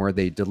 and where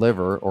they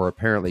deliver, or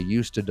apparently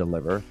used to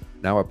deliver.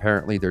 Now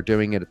apparently they're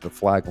doing it at the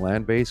Flag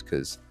land base,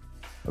 because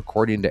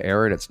according to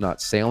Aaron, it's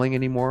not sailing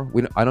anymore.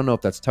 I don't know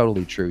if that's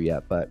totally true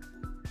yet, but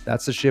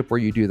that's the ship where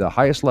you do the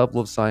highest level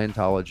of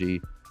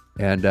Scientology.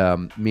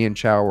 And me and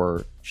Chow,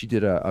 she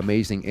did an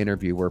amazing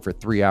interview where for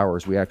 3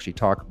 hours we actually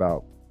talk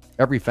about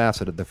every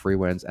facet of the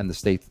Freewinds and the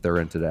state that they're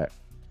in today.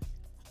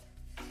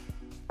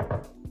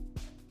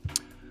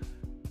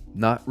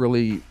 Not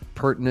really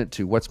pertinent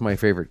to what's my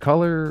favorite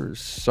color.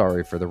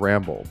 Sorry for the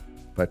ramble,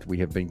 but we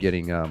have been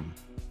getting a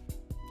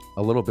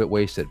little bit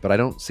wasted. But I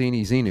don't see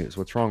any Xenus.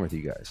 What's wrong with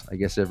you guys? I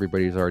guess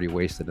everybody's already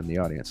wasted in the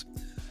audience.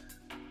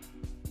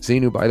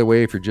 Xenu, by the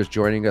way, if you're just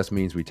joining us,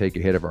 means we take a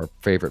hit of our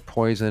favorite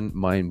poison,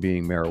 mine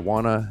being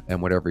marijuana,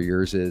 and whatever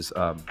yours is.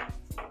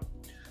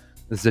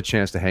 This is a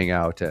chance to hang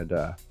out and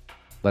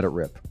let it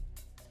rip.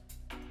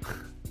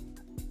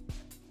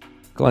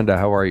 Glenda,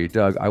 how are you?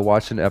 Doug, I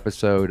watched an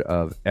episode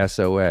of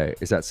SOA.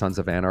 Is that Sons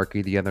of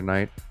Anarchy the other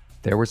night?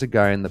 There was a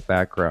guy in the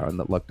background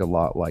that looked a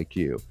lot like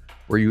you.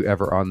 Were you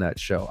ever on that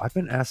show? I've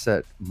been asked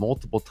that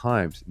multiple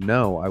times.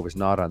 No, I was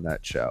not on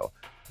that show.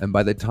 And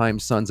by the time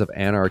Sons of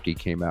Anarchy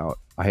came out,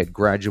 I had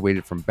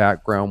graduated from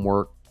background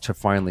work to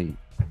finally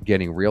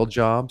getting real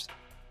jobs.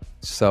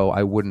 So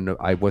I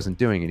wasn't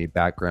doing any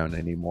background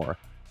anymore.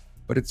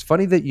 But it's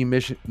funny that you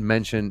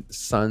mentioned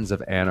Sons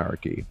of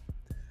Anarchy.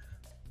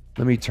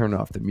 Let me turn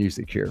off the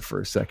music here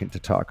for a second to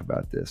talk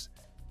about this,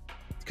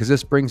 because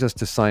this brings us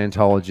to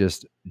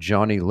Scientologist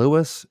Johnny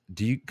Lewis.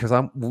 Because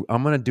I'm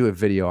going to do a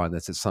video on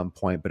this at some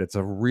point, but it's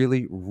a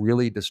really,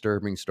 really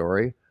disturbing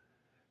story.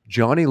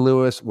 Johnny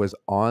Lewis was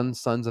on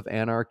Sons of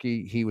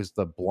Anarchy. He was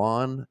the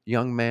blonde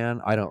young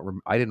man. I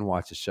didn't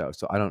watch the show,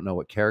 so I don't know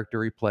what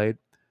character he played.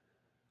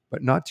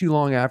 But not too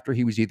long after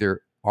he was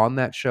either on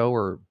that show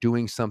or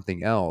doing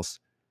something else,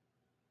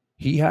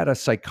 he had a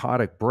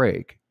psychotic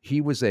break. He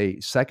was a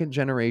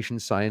second-generation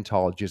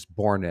Scientologist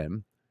born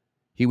in.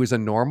 He was a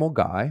normal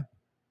guy,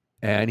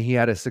 and he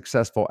had a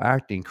successful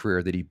acting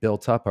career that he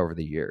built up over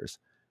the years.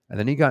 And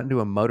then he got into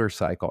a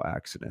motorcycle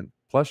accident.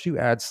 Plus, you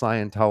add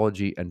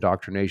Scientology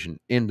indoctrination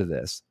into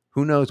this.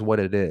 Who knows what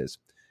it is?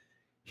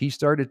 He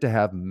started to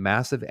have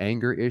massive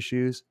anger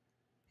issues.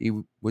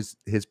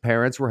 His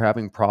parents were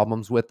having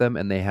problems with him,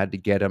 and they had to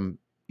get him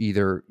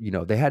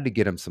they had to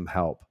get him some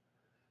help.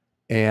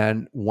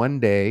 And one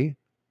day,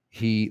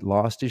 he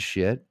lost his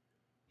shit.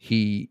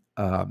 He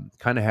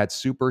kind of had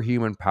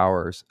superhuman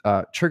powers.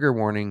 Trigger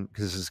warning,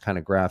 because this is kind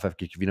of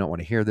graphic if you don't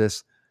want to hear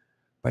this.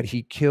 But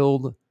he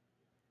killed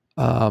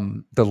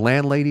the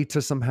landlady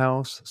to some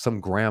house, some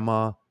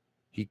grandma.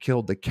 He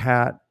killed the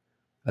cat.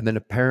 And then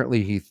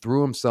apparently he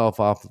threw himself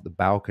off the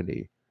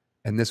balcony.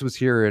 And this was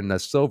here in the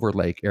Silver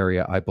Lake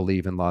area, I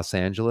believe, in Los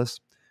Angeles.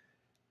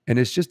 And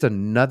it's just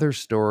another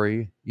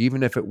story,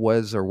 even if it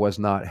was or was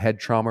not head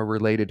trauma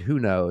related, who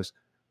knows?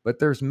 But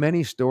there's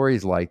many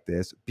stories like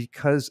this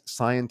because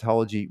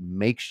Scientology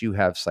makes you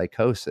have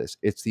psychosis.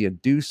 It's the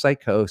induced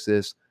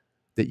psychosis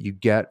that you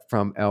get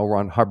from L.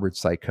 Ron Hubbard's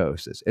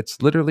psychosis.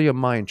 It's literally a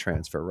mind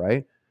transfer,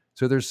 right?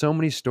 So there's so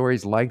many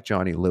stories like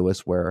Johnny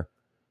Lewis where,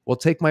 well,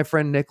 take my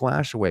friend Nick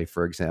Lashaway,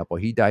 for example.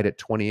 He died at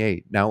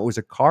 28. Now, it was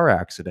a car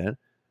accident,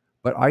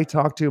 but I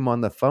talked to him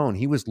on the phone.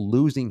 He was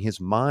losing his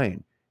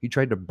mind. He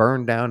tried to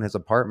burn down his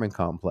apartment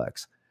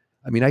complex.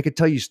 I mean, I could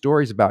tell you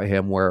stories about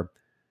him where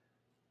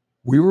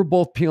we were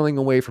both peeling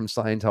away from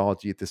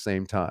Scientology at the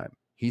same time.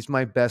 He's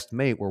my best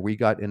mate where we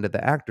got into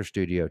the actor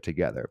studio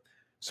together.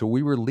 So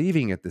we were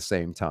leaving at the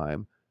same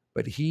time,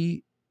 but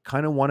he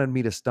kind of wanted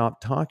me to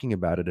stop talking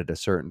about it at a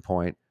certain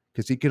point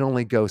because he could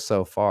only go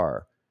so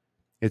far.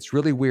 It's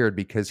really weird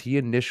because he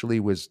initially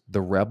was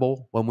the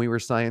rebel when we were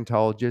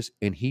Scientologists,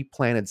 and he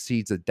planted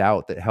seeds of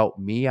doubt that helped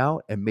me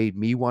out and made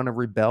me want to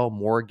rebel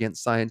more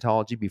against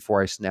Scientology before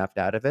I snapped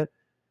out of it.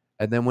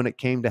 And then when it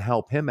came to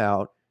help him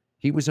out,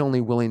 he was only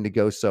willing to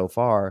go so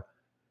far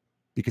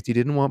because he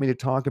didn't want me to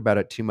talk about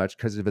it too much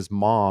because of his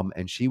mom,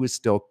 and she was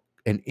still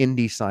an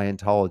indie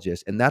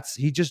Scientologist. And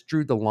he just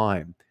drew the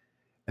line.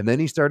 And then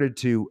he started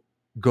to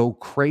go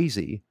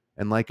crazy.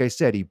 And like I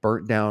said, he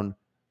burnt down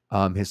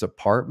his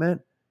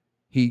apartment.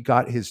 He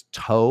got his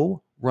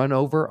toe run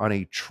over on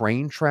a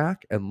train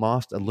track and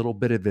lost a little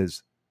bit of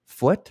his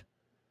foot.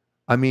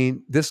 I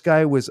mean, this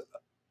guy was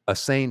a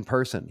sane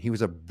person. He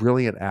was a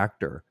brilliant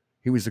actor.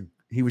 He was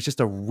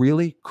just a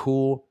really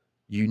cool,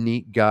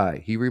 unique guy.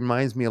 He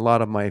reminds me a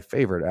lot of my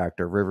favorite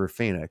actor, River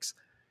Phoenix.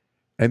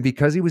 And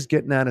because he was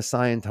getting out of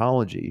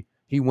Scientology,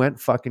 he went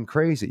fucking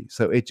crazy.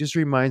 So it just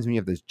reminds me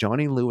of this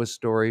Johnny Lewis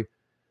story,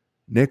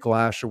 Nick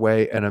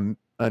Lashaway,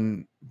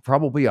 and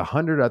probably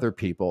 100 other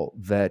people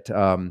that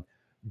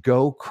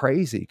go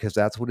crazy because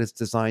that's what it's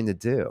designed to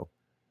do.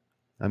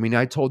 I mean,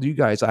 I told you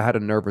guys I had a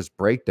nervous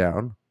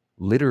breakdown,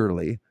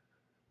 literally,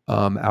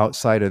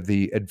 outside of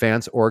the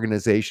advanced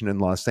organization in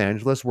Los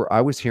Angeles where I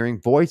was hearing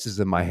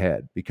voices in my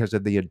head because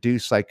of the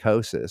induced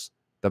psychosis,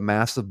 the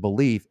massive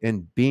belief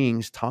in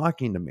beings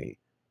talking to me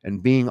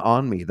and being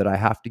on me that I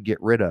have to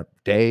get rid of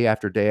day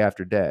after day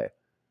after day.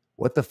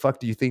 What the fuck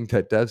do you think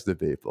that does to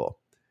people?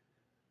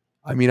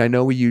 I mean, I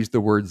know we use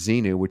the word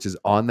Xenu, which is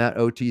on that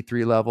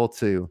OT3 level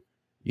to,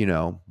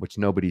 which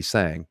nobody's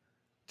saying,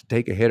 to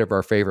take a hit of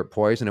our favorite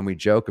poison, and we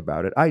joke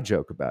about it. I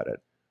joke about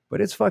it.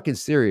 But it's fucking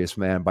serious,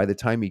 man. By the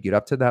time you get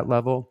up to that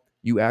level,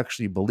 you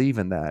actually believe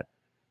in that.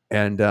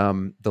 And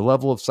the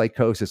level of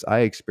psychosis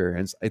I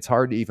experience, it's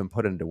hard to even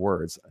put into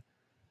words.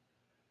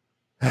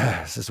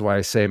 This is why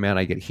I say, man,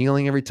 I get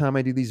healing every time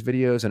I do these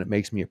videos, and it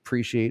makes me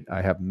appreciate.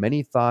 I have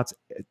many thoughts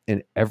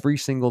in every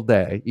single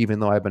day, even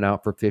though I've been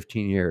out for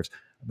 15 years,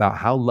 about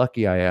how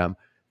lucky I am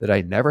that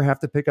I never have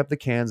to pick up the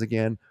cans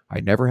again.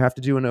 I never have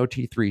to do an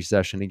OT3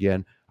 session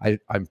again.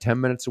 I'm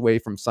 10 minutes away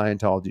from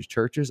Scientology's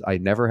churches. I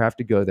never have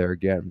to go there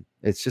again.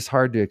 It's just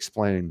hard to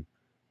explain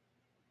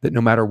that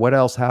no matter what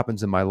else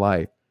happens in my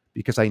life,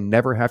 because I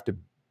never have to,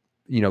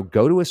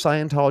 go to a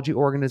Scientology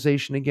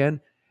organization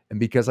again. And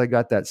because I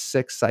got that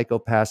sick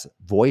psychopath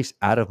voice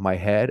out of my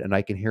head and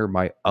I can hear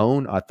my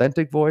own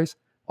authentic voice,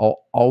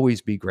 I'll always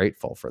be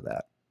grateful for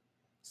that.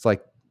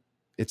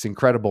 It's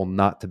incredible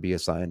not to be a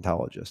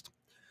Scientologist.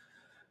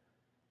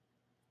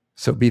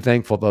 So be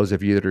thankful, those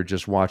of you that are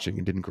just watching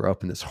and didn't grow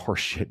up in this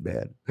horseshit,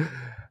 man.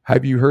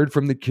 Have you heard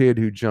from the kid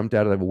who jumped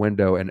out of the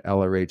window in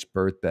LRH's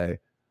birthday?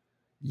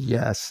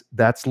 Yes,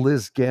 that's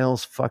Liz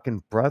Gale's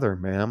fucking brother,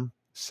 ma'am.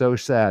 So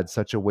sad,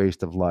 such a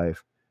waste of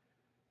life.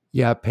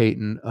 Yeah,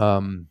 Peyton,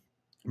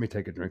 let me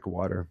take a drink of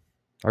water.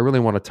 I really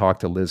want to talk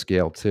to Liz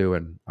Gale too,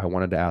 and I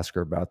wanted to ask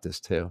her about this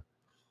too.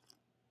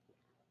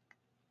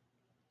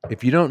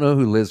 If you don't know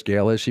who Liz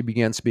Gale is, she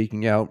began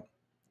speaking out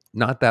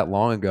not that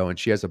long ago, and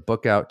she has a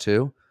book out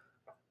too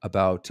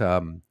about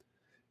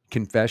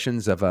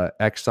confessions of a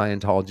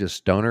ex-Scientologist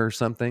stoner or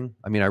something.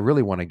 I mean, I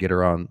really want to get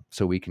her on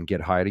so we can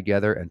get high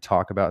together and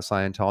talk about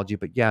Scientology.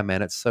 But yeah,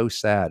 man, it's so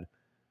sad.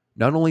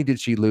 Not only did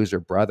she lose her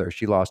brother,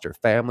 she lost her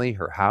family,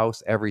 her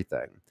house,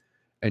 everything.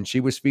 And she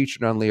was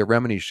featured on Leah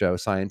Remini's show,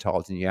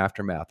 Scientology in the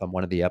Aftermath, on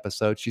one of the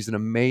episodes. She's an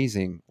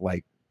amazing,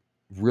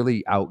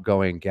 really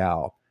outgoing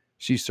gal.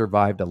 She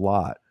survived a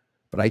lot,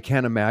 but I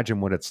can't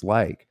imagine what it's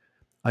like.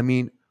 I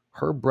mean,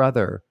 her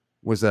brother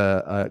was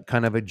a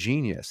kind of a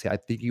genius. I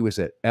think he was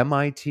at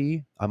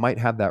MIT. I might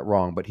have that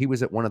wrong, but he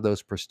was at one of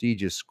those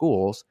prestigious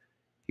schools.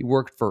 He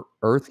worked for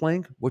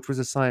Earthlink, which was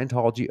a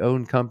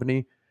Scientology-owned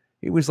company.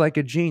 He was like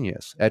a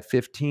genius. At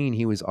 15,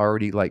 he was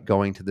already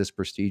going to this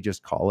prestigious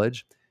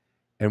college.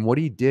 And what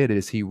he did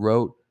is he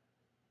wrote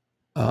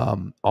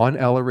on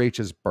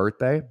LRH's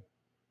birthday,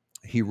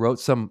 he wrote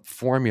some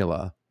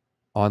formula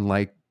on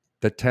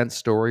the 10th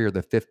story or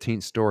the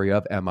 15th story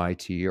of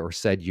MIT or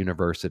said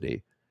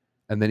university.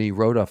 And then he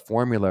wrote a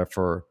formula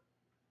for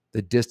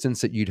the distance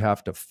that you'd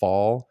have to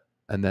fall.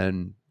 And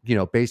then,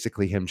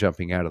 basically him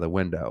jumping out of the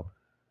window.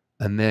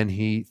 And then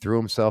he threw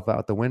himself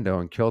out the window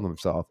and killed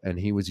himself. And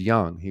he was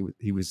young.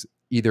 He was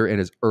either in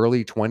his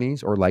early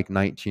 20s or like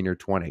 19 or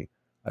 20.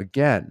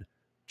 Again,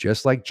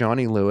 just like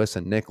Johnny Lewis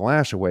and Nick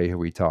Lashaway, who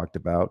we talked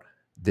about,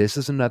 this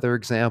is another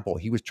example.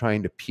 He was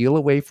trying to peel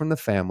away from the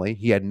family.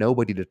 He had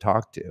nobody to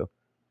talk to.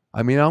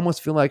 I mean, I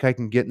almost feel like I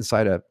can get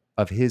inside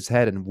of his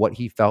head and what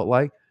he felt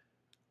like.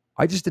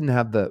 I just didn't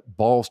have the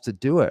balls to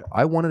do it.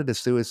 I wanted to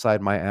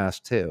suicide my ass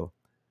too.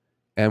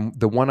 And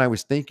the one I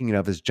was thinking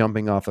of is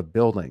jumping off a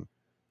building.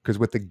 Because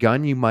with the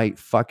gun, you might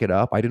fuck it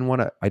up. I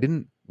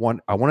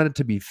wanted it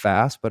to be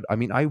fast, but I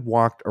mean, I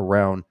walked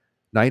around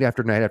night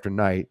after night after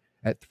night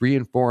at 3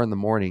 and 4 in the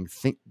morning,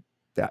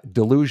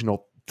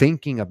 delusional,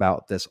 thinking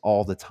about this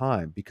all the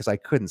time because I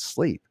couldn't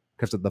sleep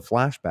because of the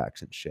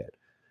flashbacks and shit.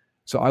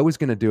 So I was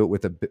going to do it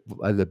with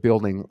the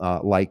building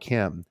like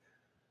him.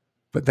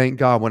 But thank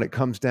God when it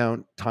comes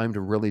down time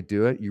to really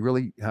do it, you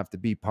really have to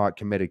be pot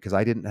committed because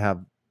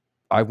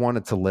I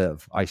wanted to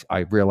live. I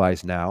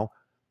realize now,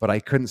 but I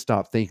couldn't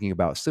stop thinking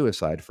about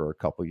suicide for a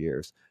couple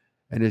years.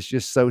 And it's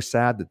just so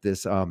sad that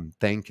this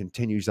thing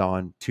continues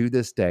on to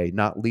this day,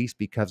 not least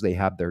because they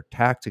have their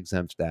tax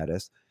exempt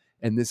status.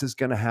 And this is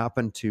going to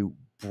happen to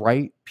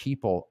bright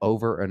people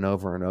over and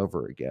over and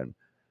over again.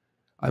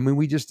 I mean,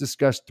 we just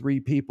discussed 3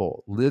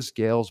 people. Liz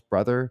Gale's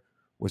brother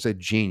was a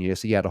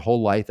genius. He had a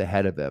whole life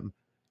ahead of him.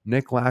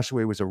 Nick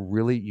Lashaway was a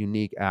really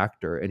unique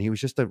actor, and he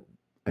was just an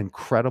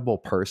incredible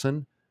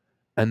person.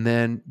 And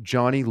then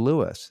Johnny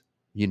Lewis,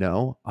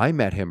 I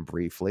met him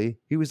briefly.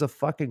 He was a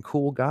fucking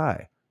cool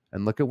guy.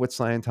 And look at what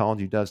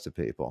Scientology does to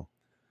people.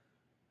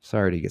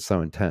 Sorry to get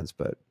so intense,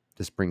 but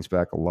this brings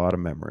back a lot of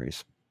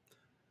memories.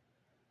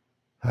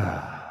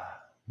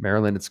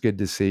 Marilyn, it's good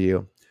to see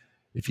you.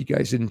 If you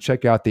guys didn't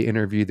check out the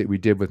interview that we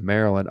did with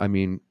Marilyn, I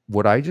mean,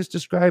 what I just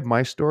described,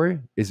 my story,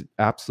 is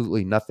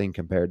absolutely nothing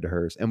compared to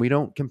hers. And we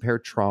don't compare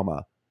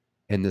trauma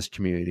in this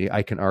community.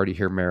 I can already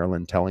hear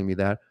Marilyn telling me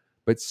that.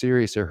 But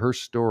seriously, her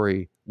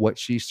story, what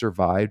she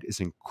survived, is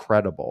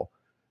incredible.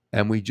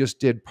 And we just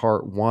did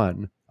part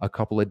 1 a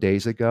couple of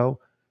days ago,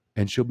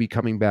 and she'll be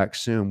coming back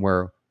soon,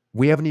 where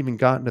we haven't even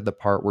gotten to the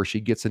part where she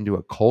gets into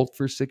a cult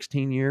for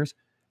 16 years.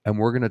 And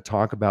we're going to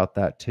talk about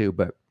that too.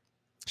 But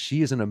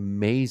she is an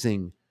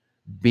amazing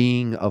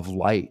being of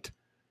light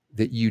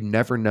that you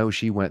never know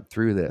she went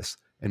through this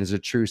and is a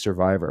true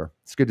survivor.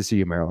 It's good to see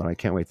you, Marilyn. I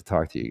can't wait to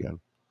talk to you again.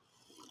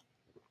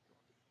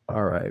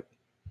 All right.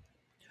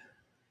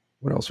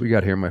 What else we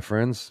got here, my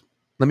friends?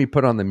 Let me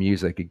put on the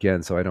music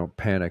again so I don't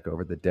panic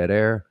over the dead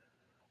air.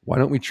 Why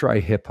don't we try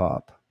hip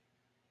hop?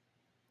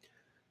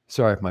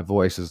 Sorry if my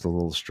voice is a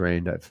little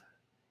strained. I've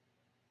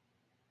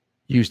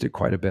used it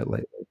quite a bit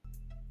lately.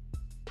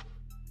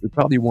 We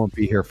probably won't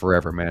be here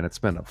forever, man. It's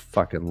been a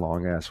fucking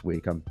long ass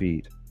week. I'm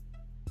beat.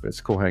 But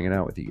it's cool hanging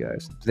out with you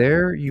guys.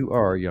 There you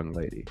are, young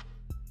lady.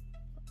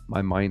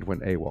 My mind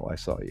went AWOL. I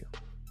saw you.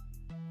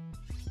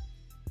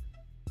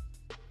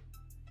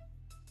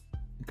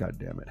 God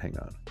damn it. Hang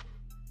on.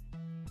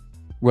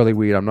 Willie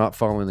Weed, I'm not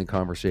following the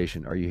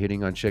conversation. Are you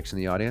hitting on chicks in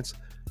the audience?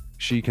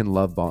 She can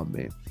love bomb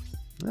me.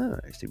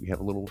 I see we have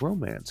a little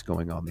romance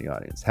going on in the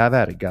audience. Have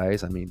at it,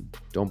 guys. I mean,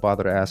 don't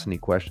bother to ask any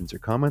questions or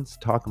comments.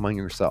 Talk among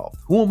yourself.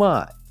 Who am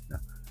I?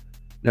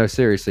 No,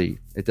 seriously,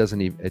 it doesn't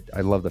even...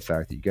 I love the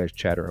fact that you guys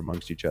chatter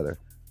amongst each other.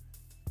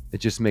 It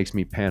just makes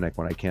me panic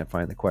when I can't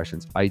find the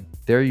questions.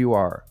 There you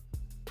are.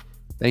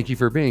 Thank you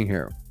for being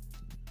here.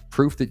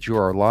 Proof that you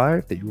are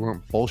alive, that you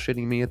weren't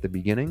bullshitting me at the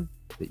beginning,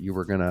 that you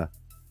were going to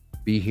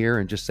be here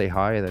and just say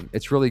hi. Then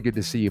it's really good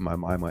to see you, my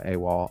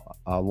AWOL.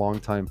 A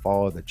long-time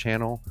follower of the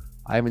channel.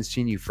 I haven't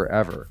seen you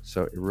forever,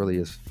 so it really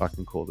is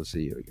fucking cool to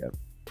see you again.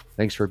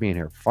 Thanks for being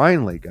here.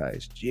 Finally,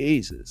 guys.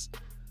 Jesus.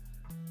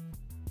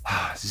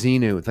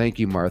 Xenu, thank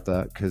you,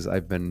 Martha, because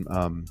I've been,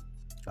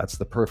 that's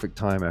the perfect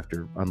time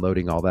after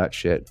unloading all that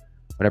shit.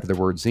 Whenever the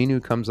word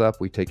Xenu comes up,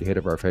 we take a hit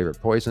of our favorite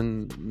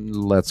poison.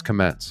 Let's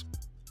commence.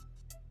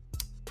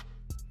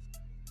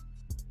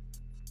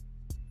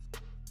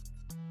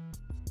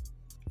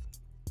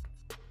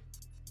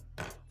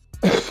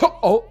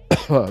 Oh.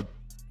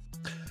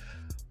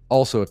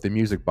 Also, if the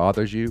music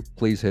bothers you,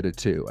 please hit it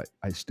too.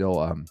 I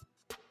still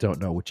don't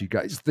know what you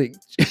guys think.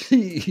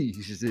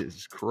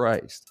 Jesus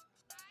Christ.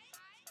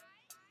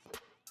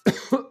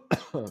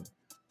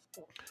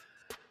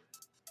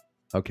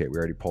 Okay, we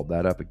already pulled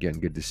that up again.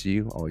 Good to see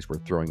you. Always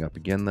worth throwing up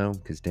again, though,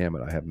 because damn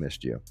it, I have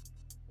missed you.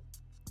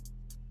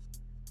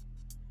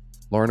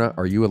 Lorna,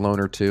 are you a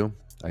loner too?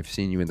 I've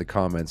seen you in the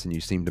comments, and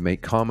you seem to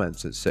make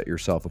comments that set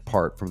yourself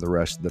apart from the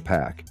rest of the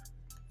pack.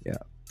 Yeah.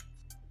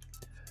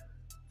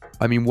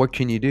 I mean, what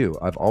can you do?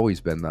 I've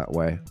always been that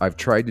way. I've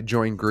tried to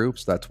join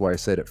groups. That's why I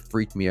said it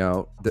freaked me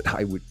out that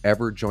I would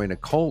ever join a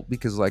cult,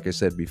 because like I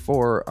said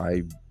before,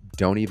 I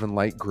don't even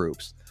like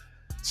groups.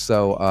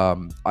 So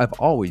I've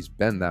always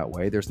been that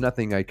way. There's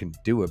nothing I can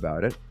do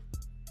about it.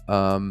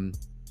 I'm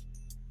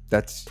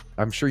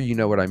sure you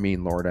know what I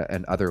mean, Lorna,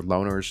 and other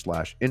loners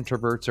 /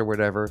 introverts or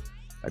whatever.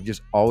 I've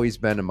just always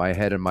been in my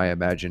head and my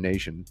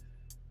imagination.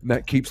 And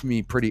that keeps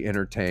me pretty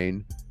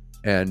entertained.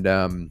 and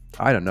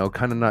I don't know,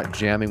 kind of not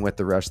jamming with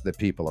the rest of the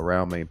people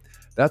around me.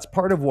 That's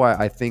part of why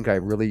I think I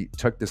really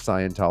took to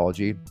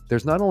Scientology.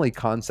 There's not only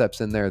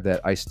concepts in there that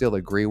I still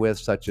agree with,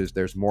 such as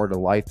there's more to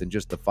life than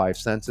just the five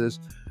senses.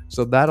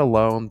 So that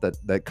alone,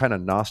 that kind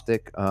of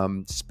Gnostic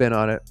spin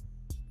on it,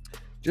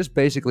 just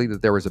basically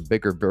that there was a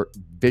bigger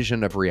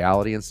vision of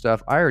reality and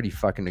stuff. I already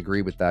fucking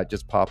agree with that,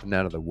 just popping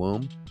out of the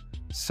womb.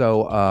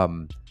 So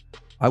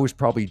I was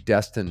probably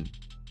destined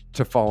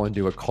to fall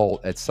into a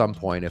cult at some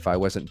point if I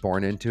wasn't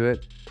born into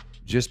it,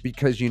 just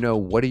because,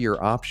 what are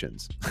your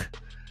options?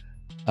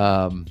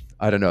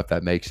 I don't know if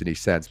that makes any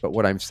sense, but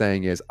what I'm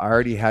saying is I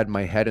already had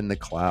my head in the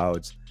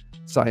clouds.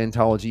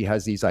 Scientology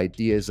has these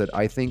ideas that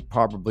I think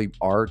probably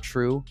are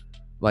true.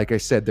 Like I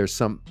said,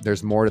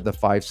 there's more to the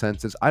five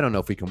senses. I don't know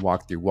if we can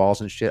walk through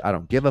walls and shit. I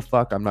don't give a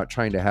fuck. I'm not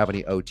trying to have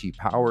any OT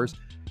powers.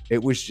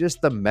 It was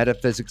just the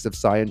metaphysics of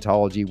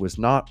Scientology was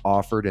not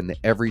offered in the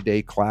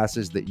everyday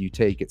classes that you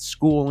take at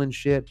school and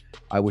shit.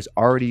 I was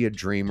already a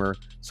dreamer,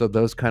 so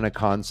those kind of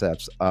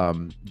concepts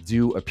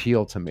do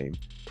appeal to me.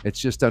 It's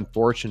just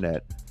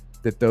unfortunate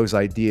that those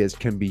ideas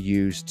can be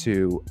used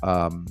to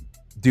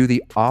do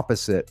the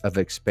opposite of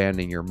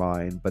expanding your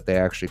mind, but they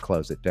actually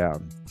close it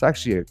down. It's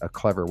actually a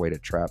clever way to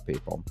trap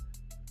people.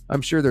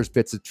 I'm sure there's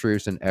bits of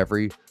truth in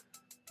every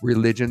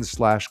religion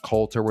 /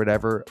 cult or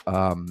whatever,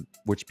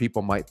 which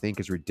people might think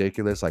is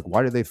ridiculous. Like,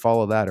 why do they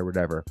follow that or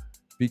whatever?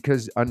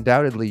 Because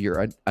undoubtedly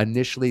you're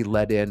initially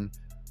let in,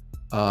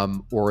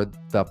 or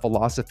the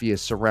philosophy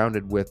is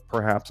surrounded with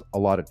perhaps a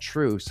lot of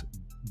truths,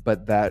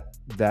 but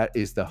that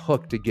is the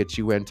hook to get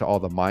you into all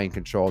the mind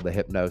control, the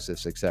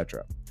hypnosis,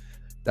 etc.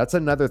 That's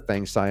another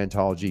thing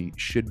Scientology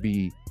should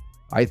be,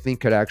 I think,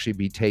 could actually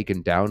be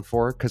taken down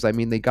for, because I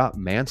mean, they got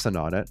Manson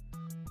on it.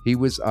 He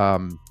was,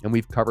 and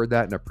we've covered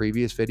that in a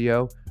previous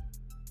video.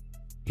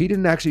 He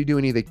didn't actually do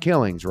any of the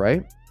killings,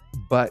 right?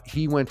 But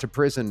he went to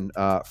prison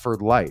for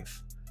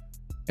life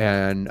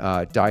and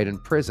died in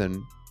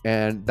prison.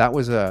 And that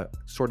was a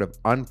sort of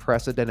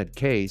unprecedented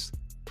case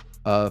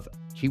of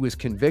he was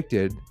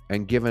convicted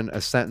and given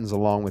a sentence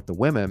along with the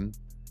women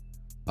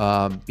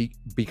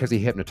because he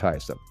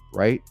hypnotized them,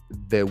 right?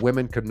 The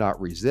women could not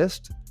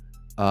resist.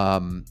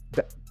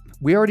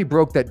 We already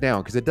broke that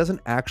down because it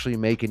doesn't actually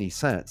make any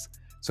sense.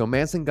 So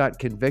Manson got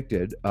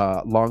convicted,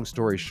 long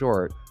story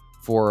short,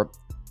 for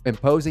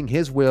imposing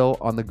his will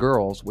on the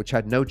girls, which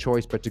had no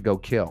choice but to go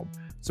kill.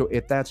 So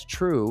if that's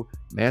true,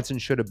 Manson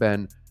should have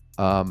been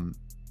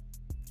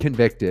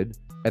convicted,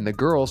 and the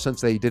girls,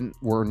 since they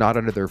were not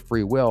under their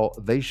free will,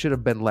 they should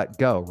have been let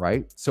go,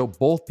 right? So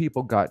both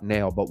people got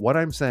nailed. But what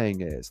I'm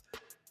saying is,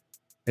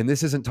 and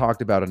this isn't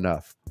talked about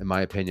enough, in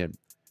my opinion,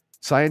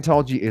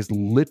 Scientology is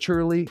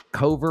literally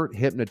covert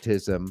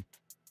hypnotism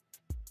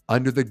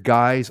under the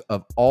guise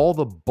of all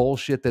the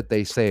bullshit that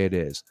they say it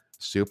is.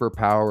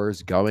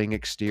 Superpowers, going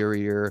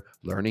exterior,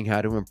 learning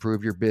how to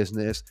improve your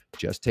business,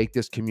 just take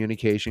this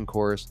communication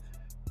course.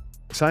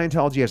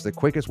 Scientology has the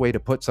quickest way to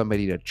put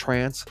somebody to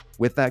trance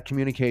with that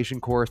communication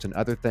course and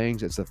other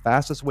things. It's the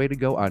fastest way to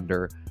go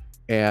under.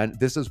 And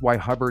this is why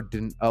Hubbard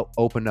didn't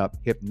open up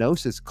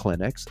hypnosis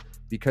clinics,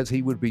 because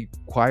he would be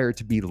required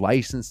to be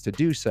licensed to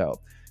do so.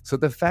 So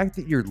the fact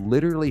that you're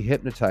literally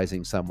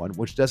hypnotizing someone,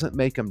 which doesn't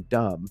make them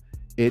dumb,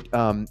 it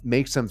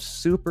makes them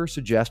super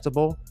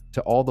suggestible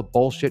to all the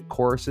bullshit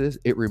courses.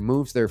 It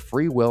removes their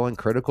free will and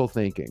critical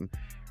thinking,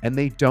 and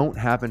they don't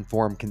have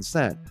informed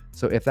consent.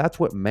 So if that's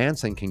what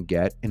Manson can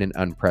get in an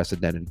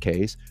unprecedented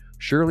case,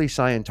 surely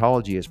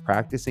Scientology is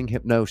practicing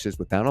hypnosis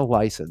without a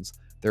license.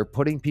 They're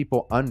putting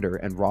people under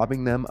and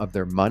robbing them of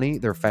their money,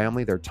 their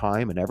family, their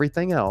time, and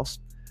everything else.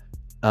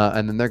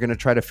 And then they're going to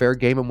try to fair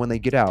game them when they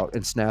get out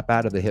and snap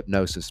out of the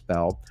hypnosis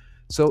spell.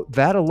 So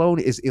that alone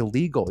is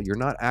illegal. You're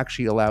not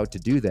actually allowed to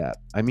do that.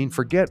 I mean,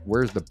 forget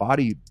where's the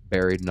body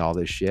buried and all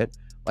this shit.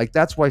 Like,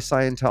 that's why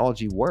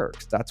Scientology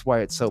works. That's why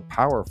it's so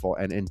powerful,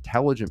 and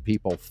intelligent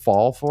people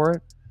fall for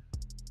it.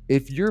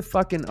 If you're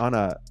fucking on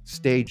a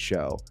stage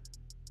show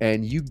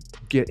and you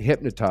get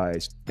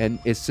hypnotized and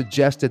it's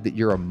suggested that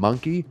you're a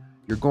monkey,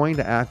 you're going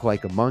to act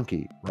like a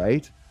monkey,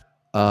 right?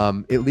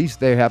 At least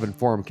they have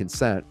informed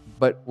consent.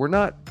 But we're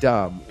not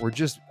dumb. We're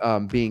just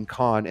being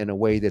conned in a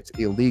way that's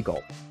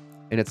illegal.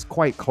 And it's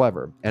quite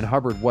clever. And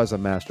Hubbard was a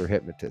master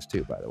hypnotist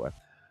too, by the way.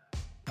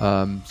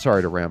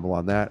 Sorry to ramble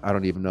on that. I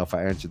don't even know if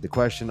I answered the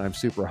question. I'm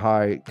super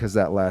high because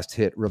that last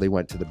hit really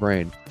went to the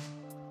brain.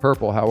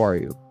 Purple, how are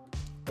you?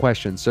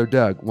 Question. So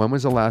Doug, when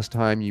was the last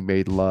time you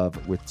made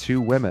love with two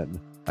women?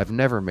 I've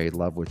never made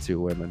love with two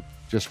women.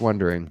 Just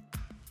wondering,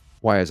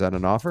 why is that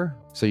an offer?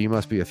 So you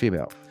must be a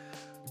female.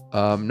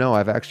 No,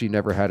 I've actually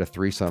never had a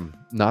threesome.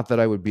 Not that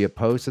I would be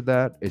opposed to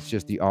that. It's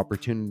just the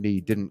opportunity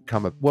didn't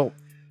come up. Well,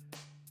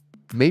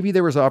 maybe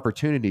there was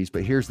opportunities,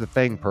 but here's the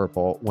thing,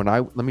 Purple.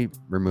 Let me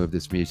remove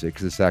this music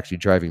because it's actually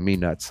driving me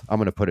nuts. I'm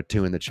going to put a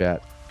 2 in the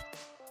chat.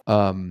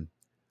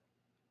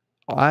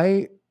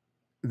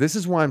 This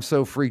is why I'm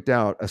so freaked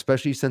out,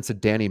 especially since the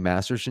Danny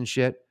Masterson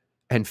shit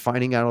and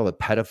finding out all the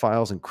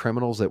pedophiles and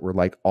criminals that were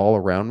like all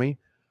around me.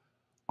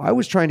 I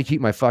was trying to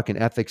keep my fucking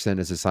ethics in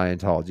as a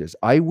Scientologist.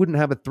 I wouldn't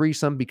have a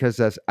threesome because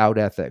that's out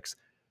ethics.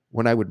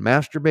 When I would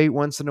masturbate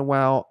once in a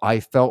while, I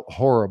felt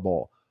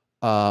horrible.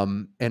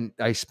 And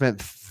I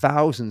spent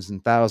thousands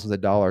and thousands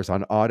of dollars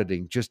on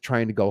auditing, just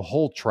trying to go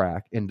whole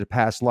track into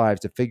past lives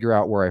to figure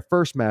out where I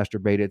first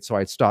masturbated so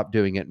I'd stop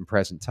doing it in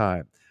present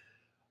time.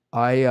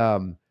 I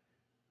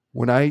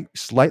When I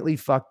slightly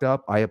fucked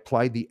up, I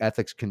applied the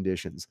ethics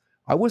conditions.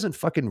 I wasn't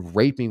fucking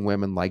raping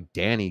women like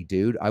Danny,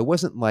 dude. I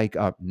wasn't like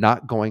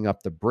not going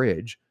up the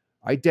bridge.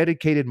 I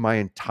dedicated my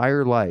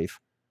entire life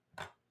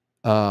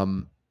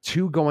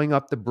to going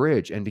up the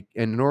bridge. And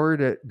in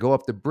order to go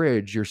up the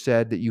bridge, you're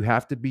said that you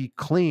have to be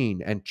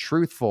clean and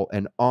truthful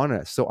and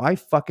honest. So I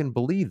fucking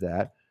believe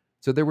that.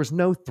 So there was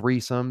no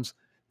threesomes.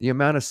 The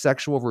amount of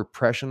sexual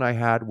repression I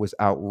had was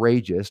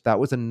outrageous. That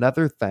was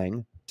another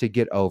thing to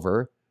get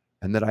over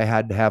and that I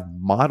had to have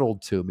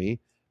modeled to me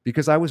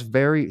because I was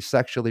very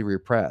sexually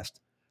repressed.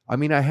 I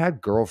mean, I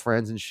had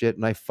girlfriends and shit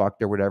and I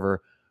fucked or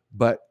whatever.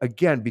 But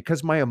again,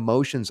 because my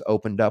emotions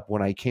opened up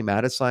when I came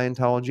out of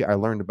Scientology, I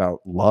learned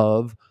about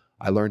love.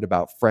 I learned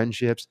about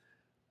friendships.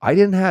 I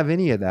didn't have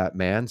any of that,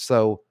 man.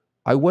 So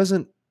I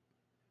wasn't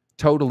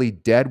totally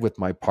dead with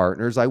my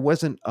partners. I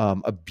wasn't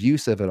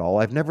abusive at all.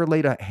 I've never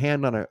laid a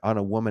hand on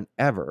a woman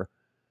ever,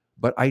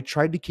 but I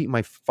tried to keep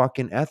my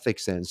fucking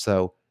ethics in.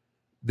 So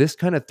this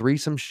kind of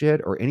threesome shit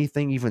or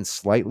anything even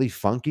slightly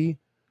funky,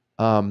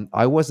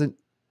 I wasn't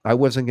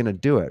gonna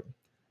do it.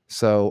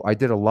 So I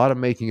did a lot of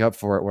making up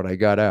for it when I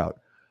got out.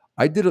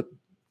 I did a,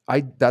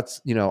 I that's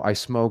I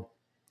smoked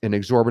an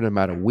exorbitant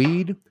amount of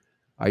weed.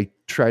 I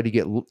tried to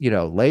get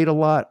laid a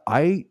lot.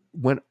 I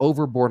went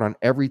overboard on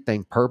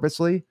everything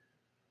purposely.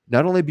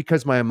 Not only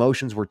because my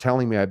emotions were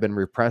telling me I've been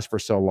repressed for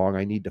so long,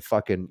 I need to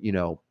fucking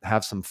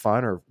have some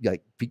fun or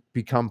like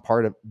become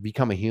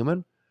a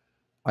human.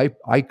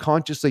 I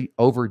consciously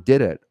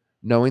overdid it,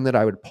 knowing that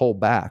I would pull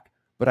back,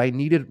 but I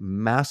needed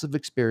massive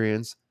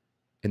experience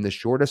in the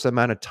shortest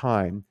amount of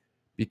time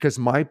because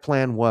my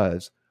plan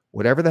was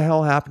whatever the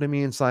hell happened to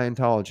me in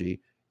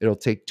Scientology, it'll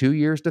take 2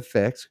 years to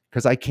fix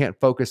because I can't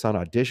focus on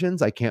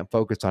auditions. I can't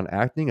focus on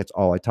acting. It's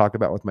all I talk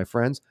about with my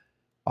friends.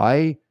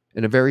 I,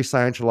 in a very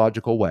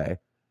Scientological way,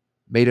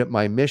 made it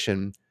my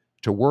mission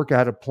to work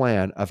out a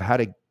plan of how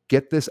to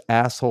get this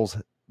asshole's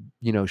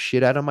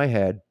shit out of my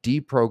head,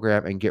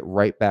 deprogram, and get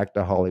right back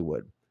to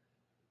Hollywood.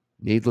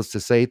 Needless to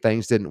say,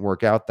 things didn't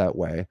work out that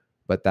way,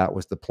 but that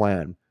was the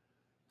plan.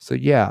 So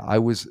yeah, I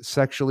was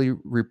sexually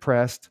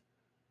repressed,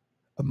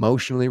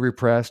 emotionally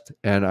repressed,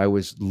 and I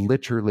was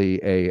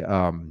literally a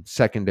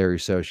secondary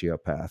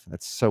sociopath.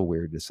 That's so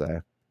weird to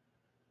say.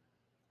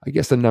 I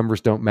guess the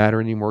numbers don't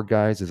matter anymore,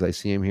 guys, as I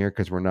see them here,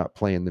 because we're not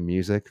playing the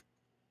music.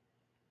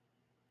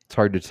 It's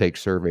hard to take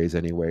surveys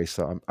anyway,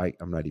 so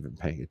I'm not even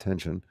paying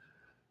attention.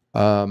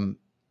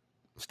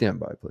 Stand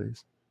by,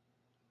 please.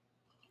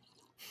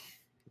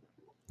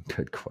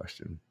 Good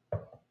question.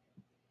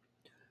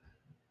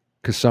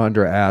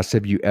 Cassandra asks,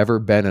 have you ever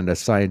been in a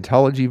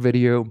Scientology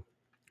video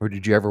or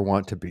did you ever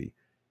want to be?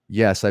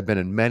 Yes, I've been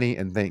in many,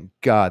 and thank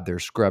God they're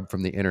scrubbed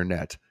from the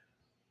internet.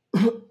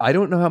 I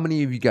don't know how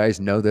many of you guys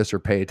know this or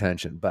pay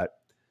attention, but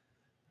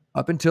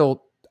up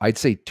until I'd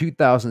say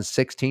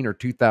 2016 or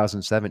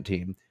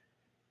 2017,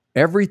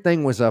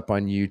 everything was up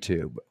on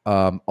YouTube.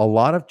 A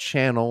lot of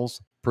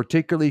channels,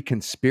 particularly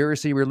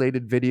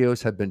conspiracy-related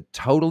videos, have been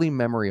totally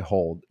memory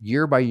holed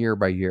year by year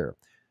by year.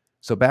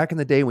 So back in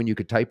the day when you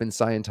could type in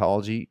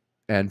Scientology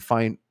and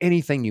find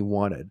anything you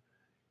wanted,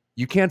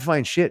 you can't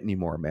find shit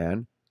anymore,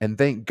 man. And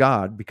thank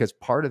God, because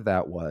part of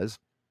that was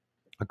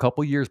a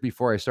couple years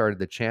before I started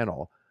the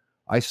channel,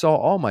 I saw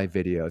all my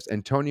videos.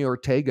 Antonio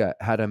Ortega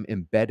had them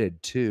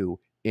embedded too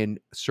in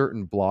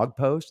certain blog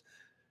posts.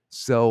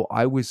 So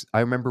I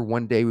remember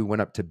one day we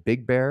went up to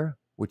Big Bear,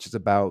 which is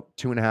about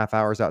 2.5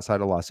 hours outside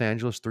of Los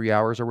Angeles, 3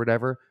 hours or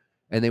whatever.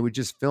 And they would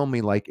just film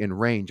me like in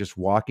rain, just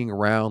walking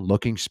around,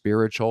 looking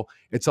spiritual.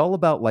 It's all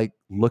about like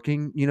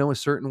looking, a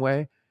certain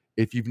way.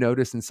 If you've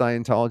noticed in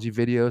Scientology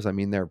videos, I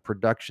mean, their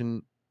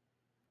production,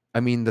 I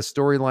mean, the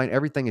storyline,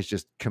 everything is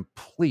just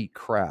complete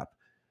crap.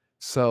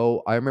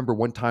 So I remember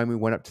one time we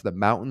went up to the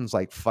mountains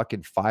like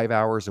fucking 5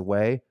 hours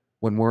away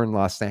when we're in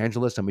Los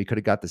Angeles and we could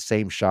have got the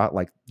same shot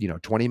like,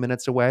 20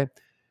 minutes away.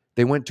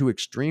 They went to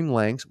extreme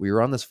lengths. We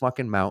were on this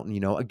fucking mountain,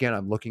 again,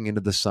 I'm looking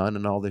into the sun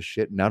and all this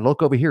shit. Now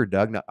look over here,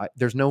 Doug. Now,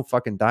 there's no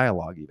fucking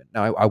dialogue even.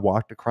 Now I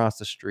walked across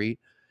the street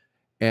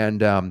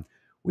and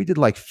we did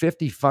like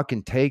 50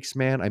 fucking takes,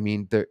 man. I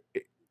mean,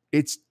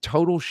 it's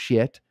total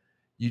shit.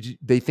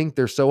 They think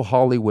they're so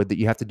Hollywood that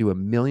you have to do a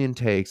million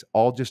takes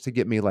all just to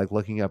get me like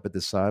looking up at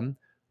the sun.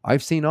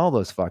 I've seen all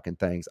those fucking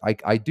things.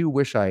 I do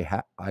wish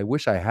I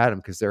wish I had them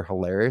because they're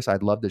hilarious.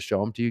 I'd love to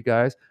show them to you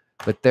guys,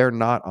 but they're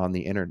not on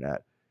the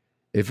internet.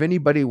 If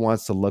anybody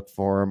wants to look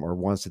for them or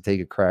wants to take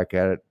a crack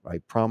at it, I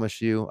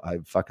promise you,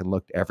 I've fucking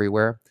looked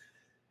everywhere.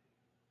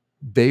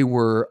 They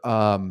were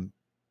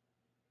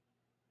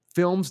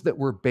films that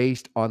were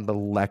based on the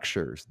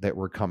lectures that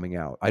were coming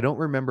out. I don't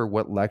remember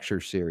what lecture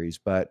series,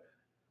 but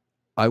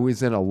I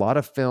was in a lot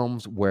of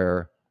films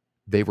where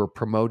they were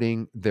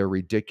promoting their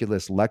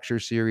ridiculous lecture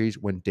series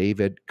when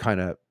David kind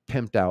of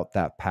pimped out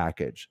that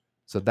package.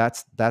 So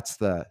that's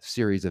the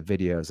series of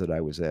videos that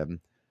I was in.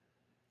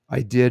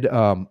 I did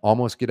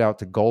almost get out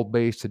to Gold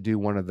Base to do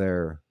one of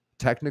their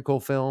technical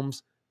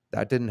films.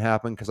 That didn't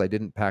happen because I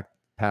didn't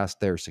pass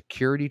their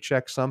security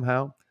check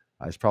somehow.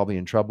 I was probably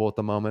in trouble at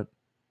the moment.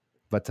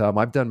 But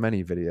I've done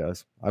many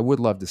videos. I would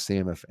love to see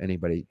them if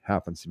anybody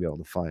happens to be able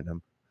to find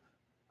them.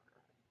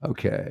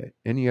 Okay.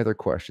 Any other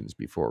questions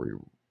before we...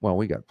 Well,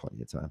 we got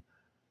plenty of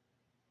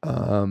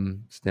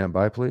time. Stand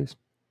by, please.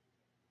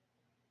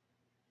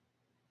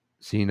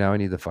 See, now I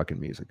need the fucking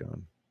music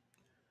on.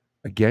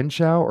 Again,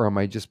 Chow, or am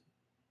I just...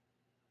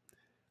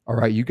 All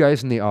right, you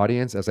guys in the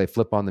audience, as I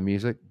flip on the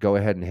music, go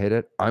ahead and hit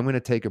it. I'm going to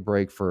take a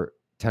break for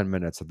 10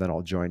 minutes and then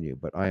I'll join you.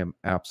 But I am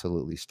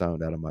absolutely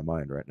stoned out of my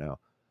mind right now.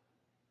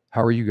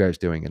 How are you guys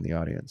doing in the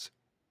audience?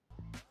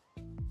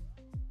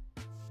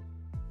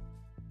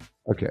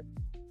 Okay.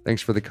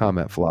 Thanks for the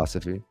comment,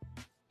 Philosophy.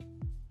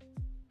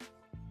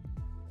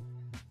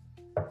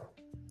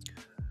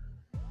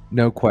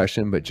 No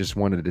question, but just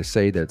wanted to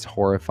say that it's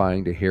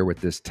horrifying to hear what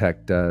this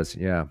tech does.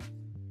 Yeah.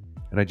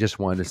 And I just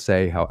wanted to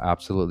say how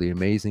absolutely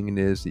amazing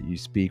it is that you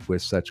speak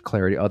with such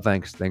clarity. Oh,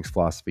 thanks,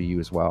 Philosophy, you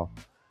as well.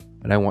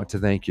 And I want to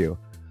thank you.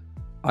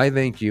 I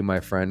thank you, my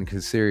friend,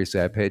 because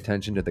seriously, I pay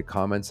attention to the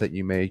comments that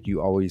you make.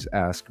 You always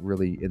ask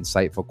really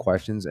insightful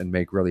questions and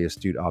make really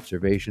astute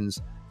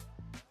observations.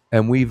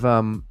 And we've,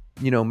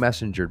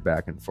 messengered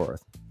back and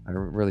forth. I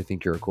really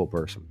think you're a cool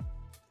person.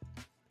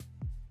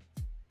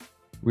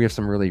 We have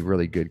some really,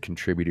 really good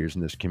contributors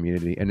in this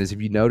community. And as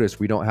if you notice,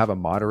 we don't have a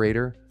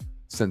moderator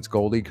since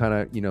Goldie kind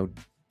of,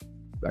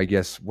 I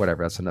guess,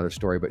 whatever, that's another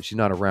story, but she's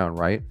not around,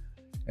 right?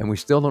 And we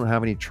still don't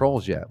have any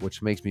trolls yet,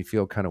 which makes me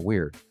feel kind of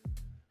weird.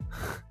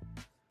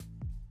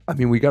 I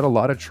mean, we got a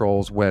lot of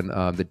trolls when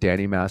the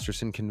Danny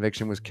Masterson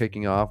conviction was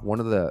kicking off. One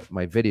of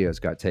my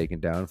videos got taken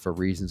down for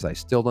reasons I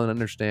still don't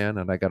understand,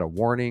 and I got a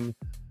warning.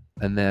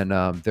 And then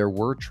there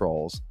were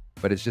trolls,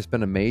 but it's just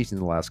been amazing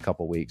the last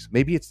couple weeks.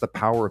 Maybe it's the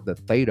power of the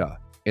theta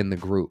in the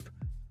group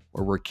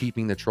where we're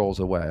keeping the trolls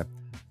away.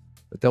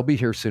 But they'll be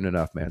here soon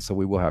enough, man, so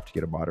we will have to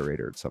get a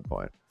moderator at some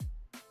point.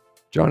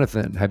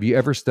 Jonathan, have you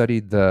ever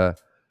studied the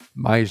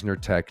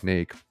Meisner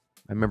technique?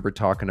 I remember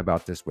talking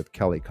about this with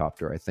Kelli,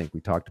 Copter. I think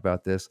we talked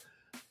about this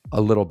a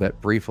little bit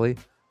briefly.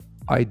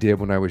 I did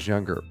when I was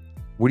younger.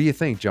 What do you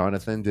think,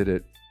 Jonathan? Did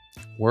it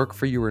work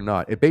for you or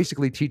not? It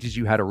basically teaches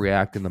you how to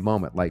react in the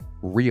moment, like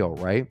real,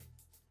 right?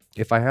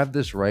 If I have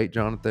this right,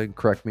 Jonathan,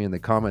 correct me in the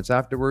comments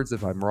afterwards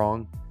if I'm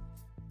wrong.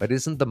 But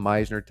isn't the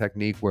Meisner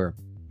technique where...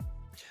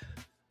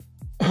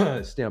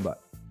 Stand by.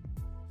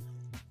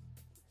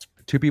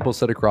 Two people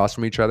sit across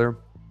from each other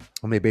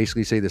and they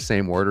basically say the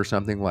same word or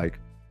something like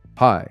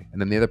hi, and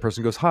then the other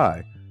person goes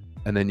hi,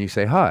 and then you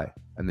say hi,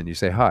 and then you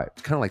say hi.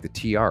 It's kind of like the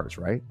TRs,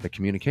 right? The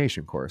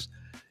communication course.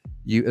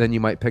 Then you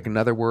might pick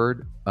another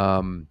word.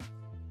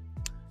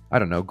 I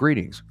don't know,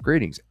 greetings.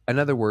 In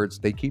other words,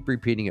 they keep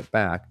repeating it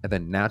back, and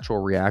then natural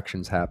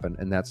reactions happen,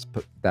 and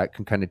that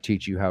can kind of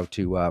teach you how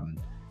to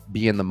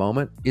be in the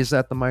moment. Is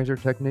that the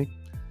Meisner technique?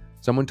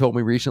 Someone told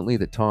me recently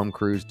that Tom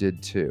Cruise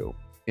did too.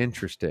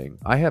 Interesting.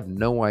 I have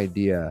no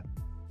idea.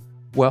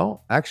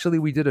 Well, actually,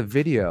 we did a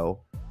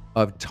video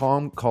of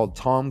called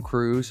Tom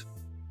Cruise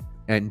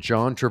and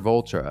John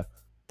Travolta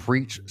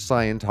preach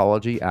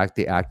Scientology at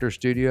the Actor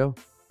Studio.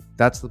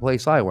 That's the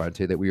place I went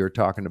to that we were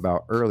talking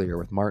about earlier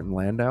with Martin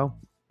Landau.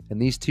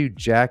 And these two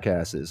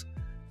jackasses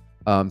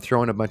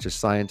throwing a bunch of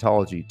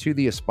Scientology to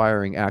the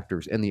aspiring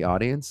actors in the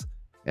audience.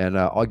 And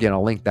again,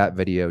 I'll link that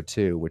video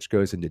too, which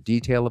goes into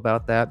detail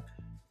about that.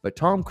 But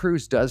Tom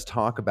Cruise does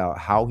talk about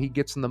how he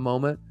gets in the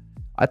moment.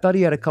 I thought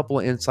he had a couple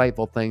of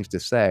insightful things to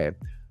say.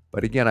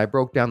 But again, I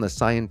broke down the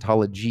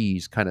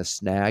Scientology's kind of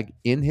snag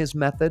in his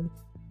method.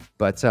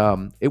 But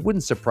it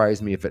wouldn't surprise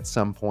me if at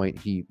some point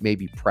he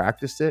maybe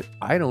practiced it.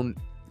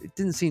 It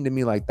didn't seem to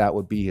me like that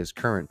would be his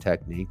current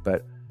technique.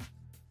 But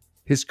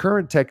his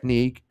current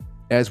technique,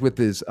 as with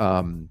his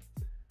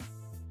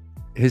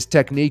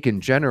technique in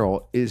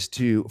general, is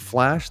to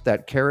flash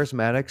that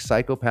charismatic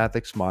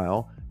psychopathic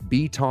smile,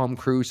 be Tom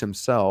Cruise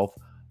himself,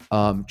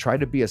 try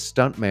to be a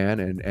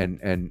stuntman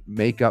and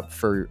make up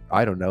for,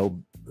 I don't know,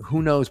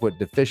 who knows what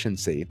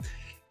deficiency.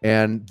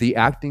 And the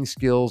acting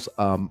skills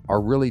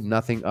are really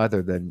nothing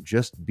other than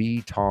just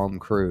be Tom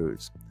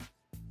Cruise.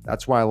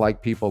 That's why I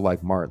like people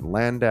like Martin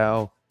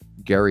Landau,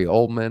 Gary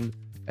Oldman,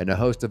 and a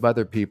host of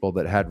other people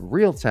that had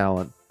real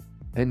talent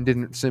and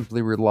didn't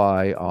simply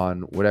rely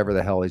on whatever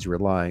the hell he's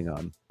relying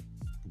on.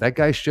 That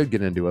guy should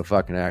get into a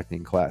fucking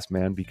acting class,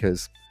 man,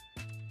 because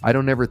I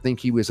don't ever think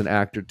he was an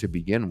actor to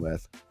begin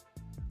with.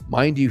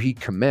 Mind you, he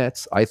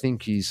commits. I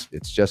think it's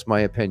just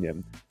my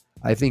opinion.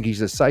 I think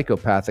he's a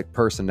psychopathic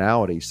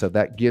personality, so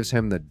that gives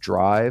him the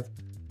drive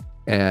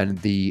and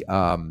the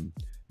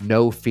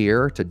no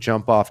fear to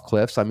jump off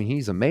cliffs. I mean,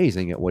 he's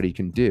amazing at what he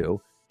can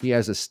do. He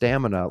has a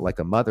stamina like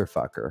a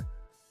motherfucker.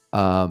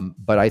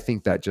 But I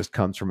think that just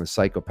comes from his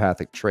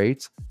psychopathic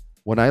traits.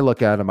 When I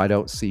look at him, I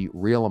don't see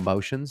real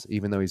emotions,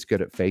 even though he's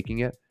good at faking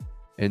it.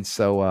 And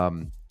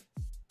so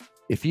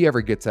if he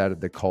ever gets out of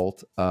the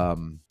cult,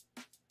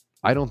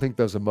 I don't think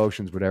those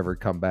emotions would ever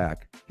come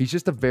back. He's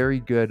just a very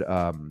good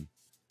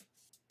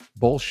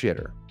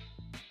bullshitter.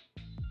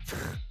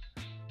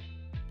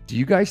 Do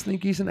you guys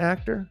think he's an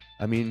actor?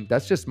 I mean,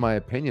 that's just my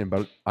opinion,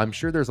 but I'm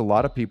sure there's a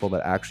lot of people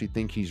that actually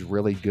think he's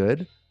really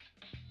good.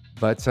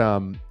 But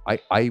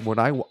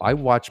I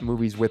watch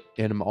movies with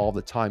him all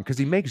the time because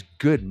he makes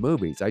good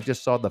movies. I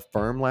just saw The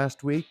Firm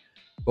last week,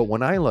 but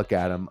when I look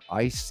at him,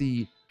 I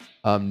see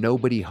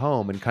Nobody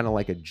Home and kind of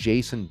like a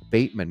Jason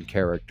Bateman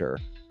character.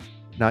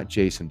 Not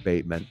Jason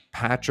Bateman,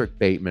 Patrick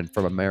Bateman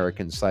from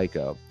American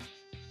Psycho.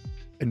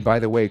 And by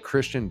the way,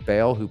 Christian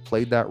Bale, who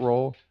played that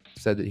role,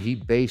 said that he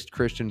based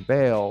Christian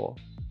Bale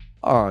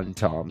on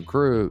Tom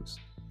Cruise.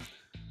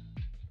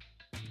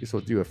 Guess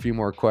we'll do a few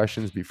more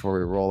questions before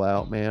we roll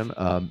out, man.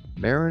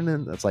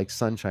 Marilyn, that's like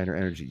sunshine or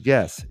energy.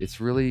 Yes, it's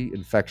really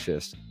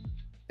infectious.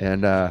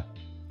 And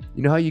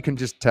you know how you can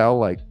just tell,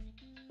 like,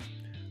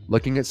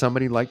 looking at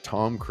somebody like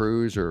Tom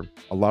Cruise or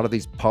a lot of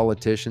these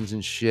politicians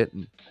and shit,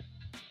 and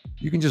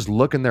you can just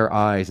look in their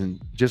eyes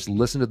and just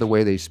listen to the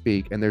way they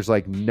speak, and there's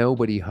like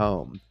nobody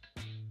home.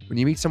 When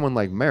you meet someone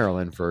like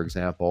Marilyn, for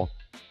example,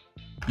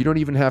 you don't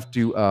even have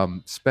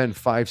to spend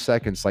 5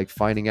 seconds like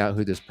finding out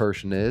who this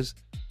person is.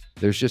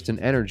 There's just an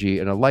energy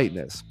and a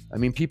lightness. I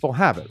mean, people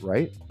have it,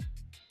 right?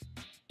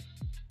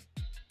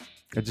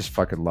 I just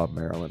fucking love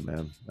Marilyn,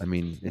 man. I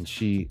mean, and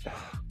she,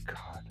 oh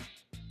God.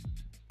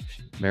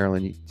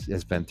 Marilyn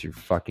has been through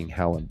fucking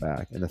hell and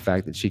back. And the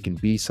fact that she can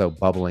be so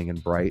bubbling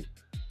and bright.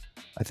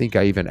 I think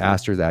I even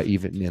asked her that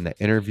even in the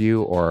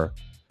interview or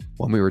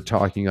when we were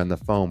talking on the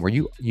phone, where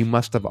you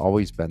must have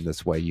always been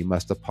this way. You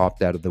must have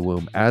popped out of the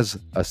womb as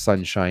a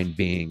sunshine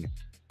being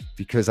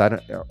because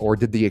or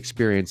did the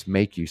experience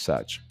make you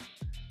such?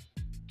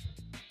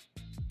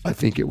 I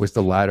think it was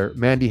the latter.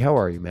 Mandy, how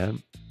are you,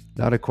 man?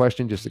 Not a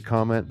question, just a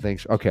comment.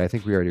 Thanks. Okay, I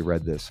think we already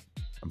read this.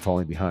 I'm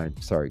falling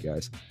behind. Sorry,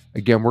 guys.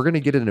 Again, we're going to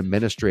get an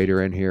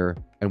administrator in here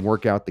and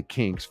work out the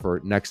kinks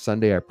for next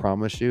Sunday. I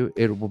promise you,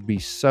 it will be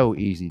so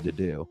easy to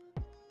do.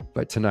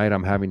 But tonight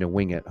I'm having to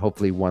wing it,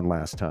 hopefully one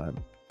last time.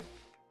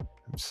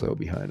 I'm so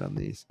behind on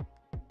these.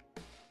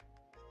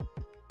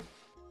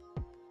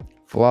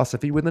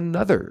 Philosophy with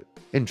another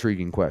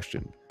intriguing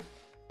question.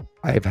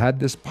 I have had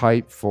this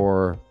pipe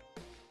for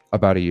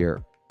about a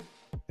year,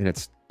 and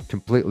it's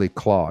completely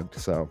clogged,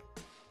 so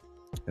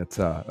it's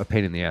a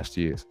pain in the ass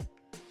to use.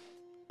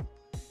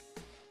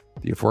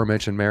 The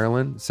aforementioned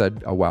Marilyn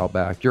said a while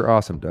back, "You're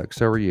awesome, Doug.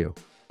 So are you.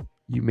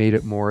 You made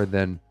it more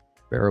than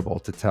bearable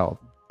to tell."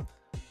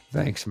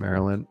 Thanks,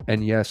 Marilyn.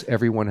 And yes,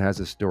 everyone has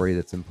a story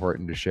that's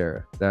important to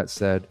share. That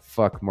said,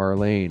 fuck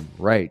Marlene.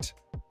 Right.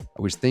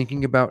 I was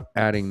thinking about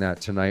adding that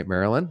tonight,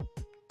 Marilyn.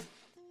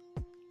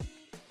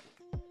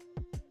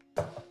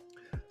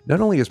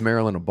 Not only is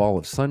Marilyn a ball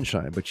of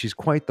sunshine, but she's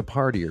quite the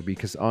partier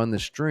because on the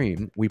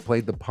stream, we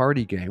played the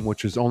party game,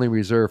 which was only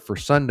reserved for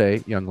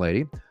Sunday, young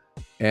lady.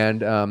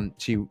 And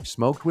she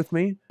smoked with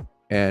me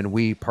and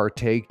we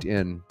partaked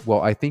in,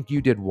 well, I think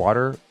you did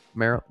water,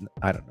 Marilyn.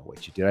 I don't know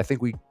what you did. I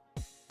think we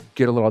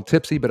get a little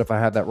tipsy, but if I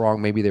had that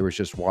wrong, maybe there was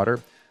just water.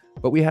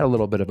 But we had a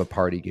little bit of a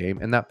party game,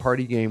 and that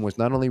party game was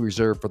not only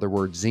reserved for the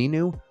word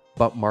Xenu,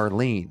 but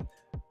Marlene,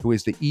 who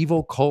is the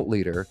evil cult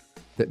leader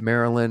that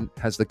Marilyn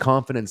has the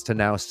confidence to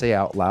now say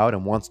out loud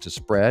and wants to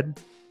spread.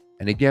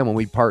 And again, when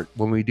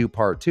we do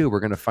part 2,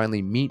 we're going to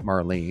finally meet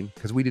Marlene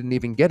because we didn't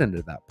even get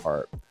into that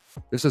part.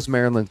 This is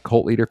Marilyn's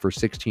cult leader for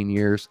 16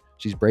 years.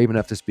 She's brave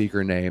enough to speak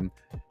her name.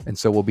 And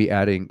so we'll be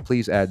adding,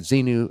 please add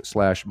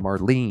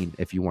Xenu/Marlene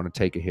if you want to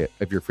take a hit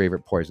of your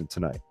favorite poison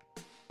tonight.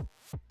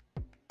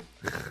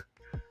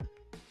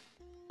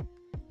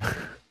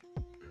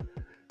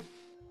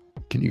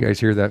 Can you guys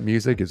hear that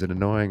music? Is it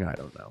annoying? I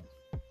don't know.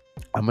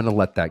 I'm going to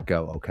let that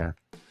go, okay?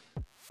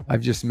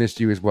 I've just missed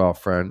you as well,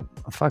 friend.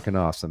 Fucking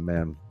awesome,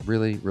 man.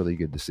 Really, really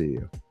good to see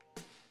you.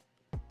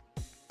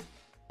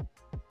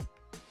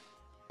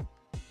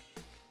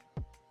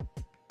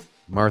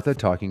 Martha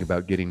talking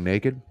about getting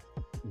naked.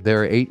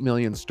 There are 8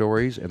 million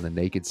stories in the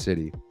naked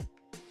city.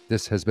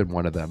 This has been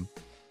one of them.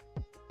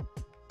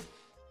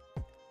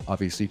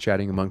 Obviously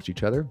chatting amongst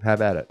each other.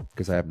 Have at it,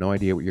 because I have no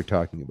idea what you're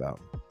talking about.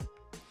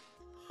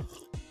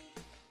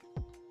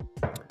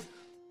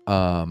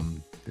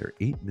 There are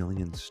 8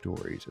 million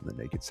stories in the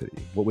naked city.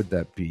 What would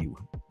that be? You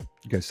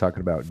guys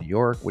talking about New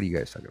York? What are you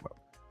guys talking about?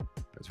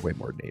 That's way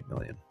more than 8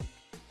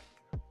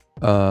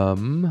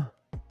 million.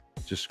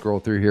 Just scroll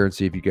through here and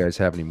see if you guys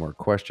have any more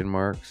question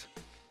marks.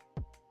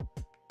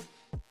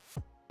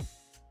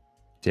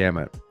 Damn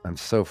it. I'm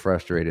so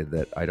frustrated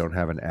that I don't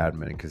have an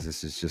admin because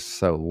this is just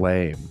so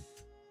lame.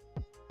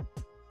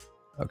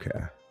 Okay.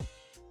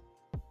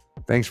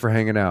 Thanks for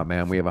hanging out,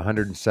 man. We have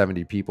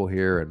 170 people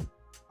here and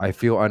I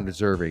feel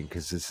undeserving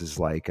because this is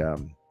like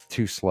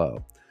too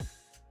slow.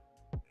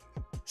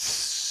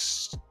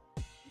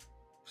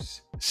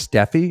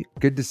 Steffi,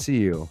 good to see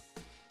you.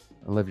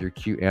 I love your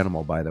cute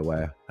animal, by the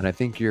way. And I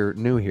think you're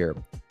new here.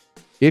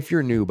 If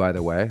you're new, by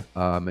the way,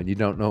 and you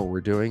don't know what we're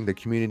doing, the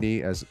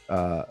community, as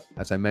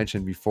I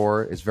mentioned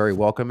before, is very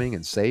welcoming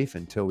and safe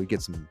until we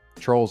get some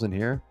trolls in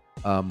here.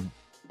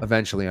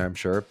 Eventually, I'm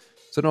sure.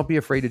 So don't be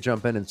afraid to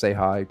jump in and say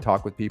hi,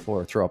 talk with people,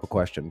 or throw up a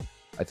question.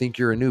 I think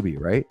you're a newbie,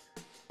 right?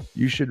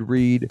 You should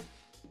read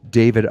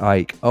David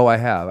Icke. Oh, I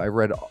have. I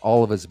read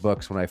all of his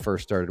books when I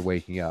first started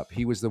waking up.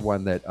 He was the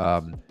one that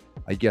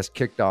I guess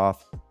kicked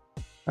off.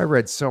 I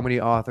read so many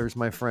authors,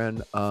 my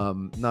friend.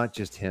 Not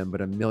just him, but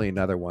a million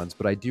other ones.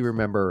 But I do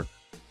remember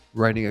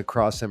running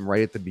across him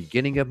right at the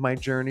beginning of my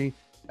journey.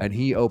 And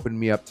he opened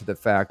me up to the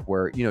fact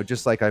where,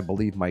 just like I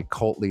believe my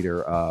cult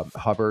leader,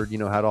 Hubbard,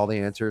 had all the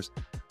answers.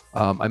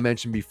 I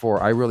mentioned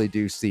before, I really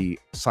do see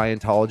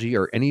Scientology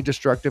or any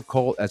destructive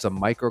cult as a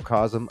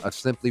microcosm of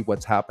simply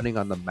what's happening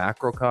on the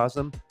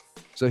macrocosm.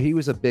 So he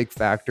was a big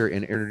factor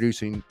in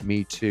introducing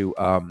me to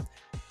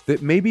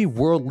that maybe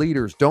world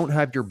leaders don't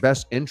have your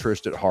best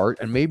interest at heart,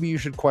 and maybe you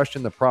should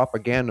question the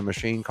propaganda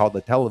machine called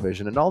the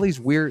television and all these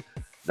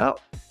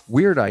not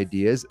weird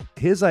ideas.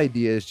 His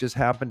ideas just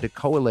happened to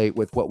correlate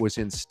with what was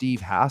in Steve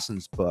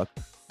Hassan's book,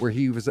 where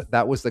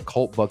that was the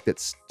cult book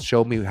that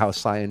showed me how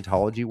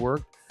Scientology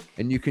worked.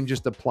 And you can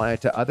just apply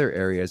it to other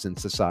areas in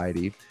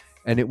society.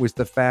 And it was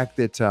the fact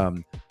that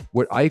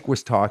what Icke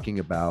was talking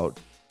about,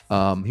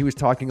 he was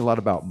talking a lot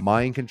about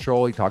mind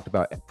control. He talked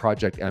about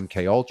Project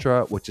MK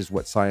Ultra, which is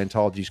what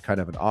Scientology is kind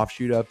of an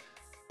offshoot of.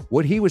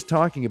 What he was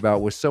talking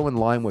about was so in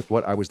line with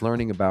what I was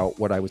learning about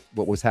what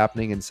was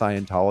happening in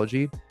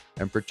Scientology,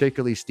 and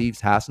particularly Steve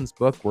Hassan's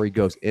book, where he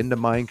goes into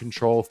mind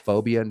control,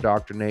 phobia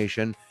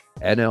indoctrination,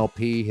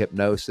 NLP,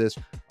 hypnosis,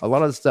 a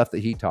lot of the stuff that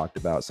he talked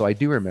about. So I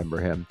do remember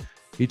him.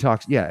 He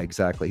talks, yeah,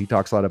 exactly. He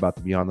talks a lot about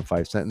the Beyond the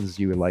Five Sentences.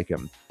 You would like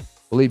him.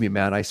 Believe me,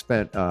 man, I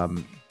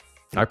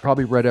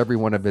probably read every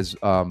one of his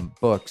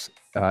books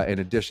in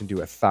addition to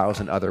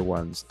 1,000 other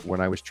ones when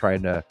I was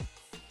trying to,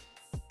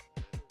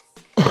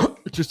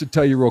 just to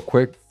tell you real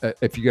quick,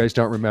 if you guys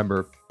don't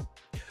remember,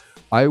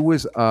 I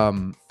was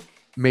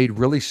made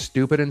really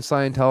stupid in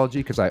Scientology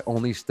because I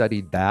only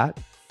studied that.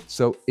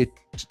 So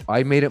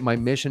I made it my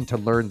mission to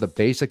learn the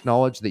basic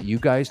knowledge that you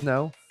guys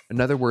know. In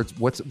other words,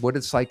 what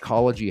does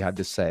psychology have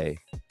to say?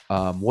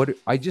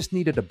 I just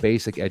needed a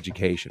basic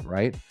education,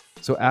 right?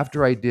 So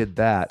after I did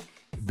that,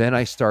 then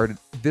I started,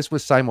 this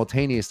was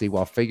simultaneously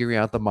while figuring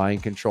out the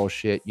mind control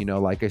shit.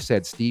 Like I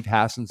said, Steve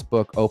Hassan's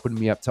book opened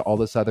me up to all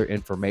this other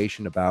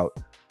information about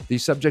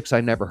these subjects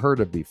I never heard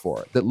of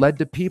before that led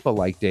to people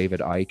like David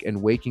Icke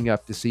and waking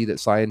up to see that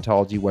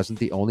Scientology wasn't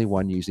the only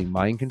one using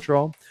mind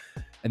control.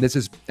 And that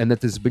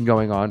this has been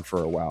going on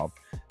for a while.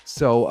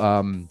 So,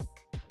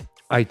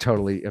 I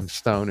totally am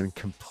stoned and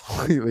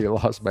completely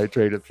lost my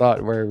train of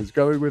thought where I was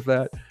going with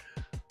that.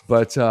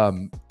 But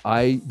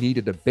I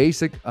needed a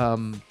basic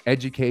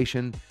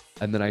education,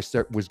 and then I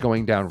was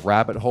going down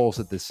rabbit holes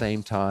at the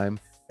same time.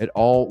 It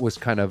all was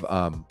kind of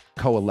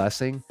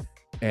coalescing,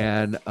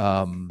 and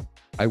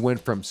I went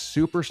from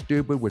super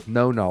stupid with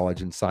no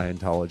knowledge in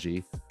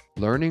Scientology,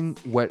 learning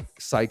what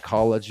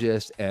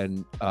psychologists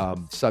and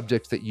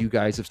subjects that you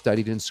guys have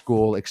studied in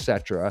school,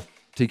 etc.,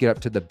 to get up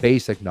to the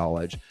basic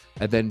knowledge.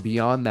 And then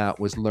beyond that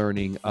was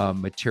learning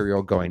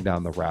material going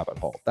down the rabbit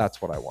hole.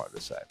 That's what I wanted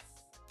to say.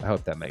 I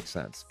hope that makes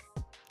sense.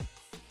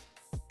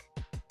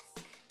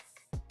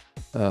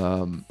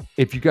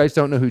 If you guys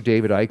don't know who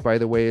David Icke, by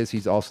the way, is,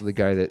 he's also the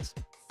guy that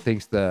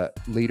thinks the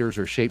leaders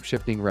are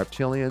shape-shifting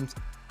reptilians.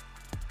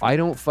 I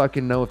don't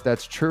fucking know if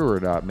that's true or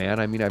not, man.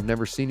 I mean, I've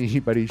never seen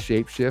anybody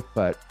shapeshift,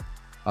 but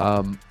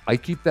I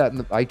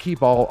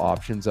keep all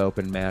options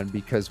open, man,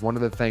 because one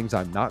of the things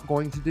I'm not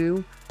going to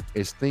do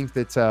is think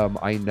that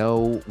I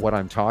know what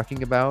I'm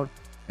talking about.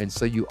 And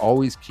so you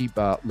always keep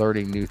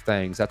learning new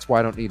things. That's why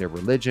I don't need a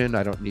religion.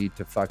 I don't need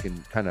to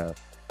fucking kind of,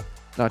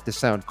 not to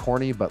sound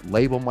corny, but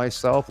label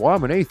myself. Well,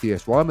 I'm an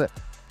atheist.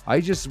 I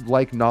just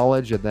like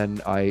knowledge, and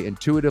then I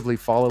intuitively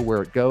follow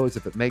where it goes.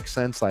 If it makes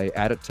sense, I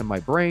add it to my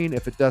brain.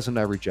 If it doesn't,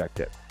 I reject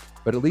it.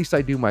 But at least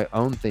I do my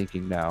own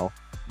thinking now.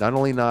 Not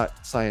only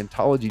not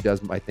Scientology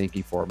does my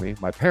thinking for me,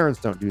 my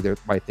parents don't do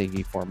my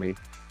thinking for me,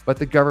 but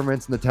the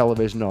governments and the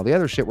television and all the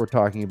other shit we're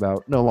talking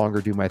about no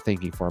longer do my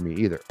thinking for me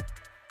either.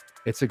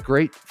 It's a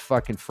great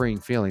fucking freeing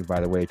feeling, by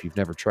the way, if you've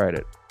never tried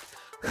it.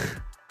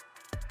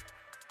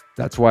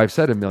 That's why I've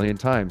said a million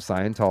times,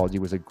 Scientology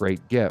was a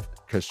great gift,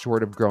 because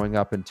short of growing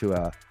up into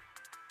a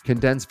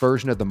condensed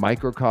version of the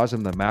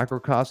microcosm, the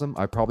macrocosm,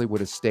 I probably would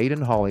have stayed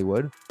in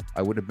Hollywood.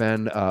 I would have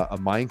been a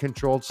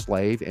mind-controlled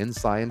slave in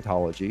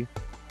Scientology,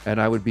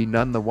 and I would be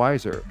none the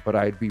wiser, but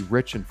I'd be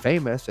rich and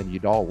famous, and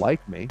you'd all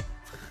like me.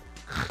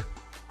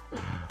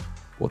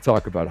 We'll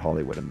talk about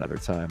Hollywood another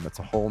time. That's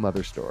a whole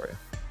nother story.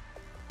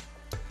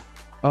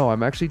 Oh,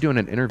 I'm actually doing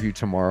an interview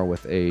tomorrow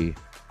with a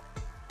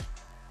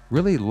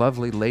really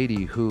lovely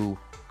lady who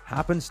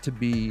happens to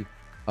be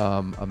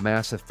a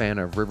massive fan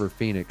of River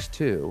Phoenix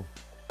too.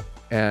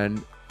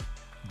 And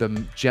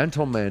the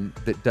gentleman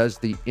that does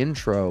the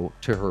intro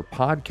to her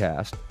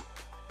podcast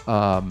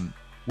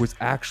was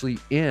actually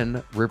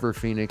in River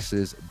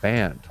Phoenix's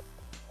band.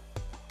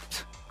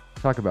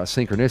 Talk about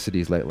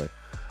synchronicities lately.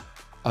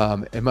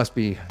 It must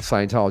be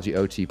Scientology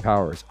OT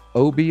powers.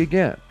 OB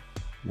again.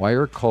 Why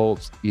are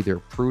cults either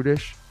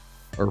prudish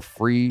or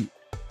free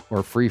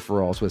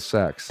for alls with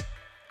sex?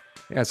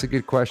 Yeah, it's a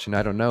good question.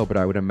 I don't know, but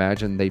I would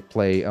imagine they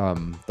play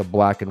the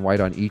black and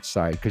white on each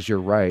side because you're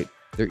right.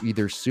 They're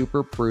either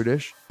super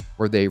prudish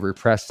or they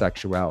repress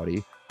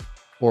sexuality,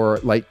 or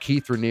like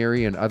Keith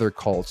Raniere and other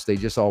cults, they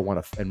just all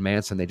want to, and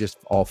Manson, they just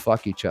all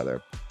fuck each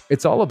other.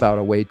 It's all about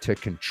a way to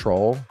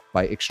control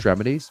by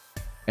extremities.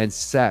 And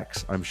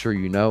sex, I'm sure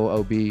you know,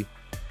 OB,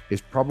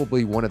 is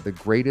probably one of the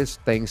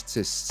greatest things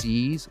to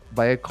seize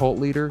by a cult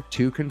leader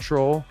to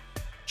control,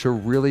 to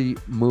really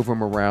move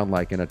them around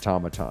like an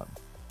automaton.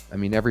 I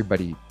mean,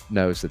 everybody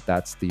knows that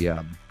that's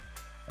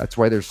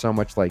why there's so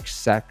much like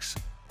sex.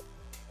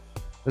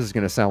 This is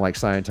going to sound like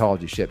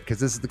Scientology shit because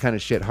this is the kind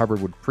of shit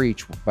Hubbard would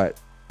preach, but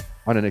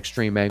on an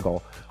extreme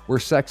angle, where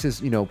sex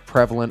is,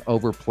 prevalent,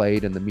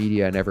 overplayed in the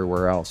media and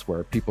everywhere else,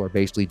 where people are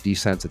basically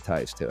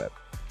desensitized to it.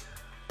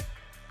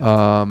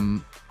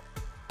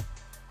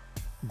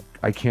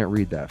 I can't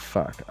read that.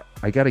 Fuck.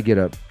 I got to get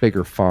a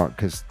bigger font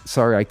because,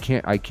 sorry, I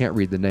can't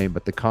read the name,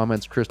 but the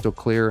comment's crystal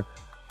clear.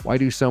 Why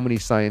do so many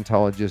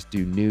Scientologists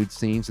do nude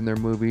scenes in their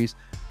movies?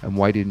 And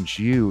why didn't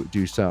you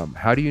do some?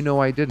 How do you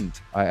know I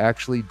didn't? I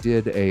actually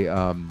did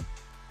a,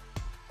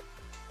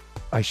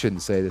 I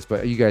shouldn't say this,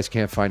 but you guys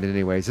can't find it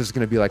anyways. This is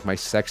going to be like my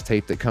sex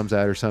tape that comes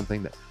out or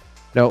something.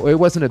 No, it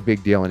wasn't a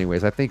big deal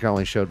anyways. I think I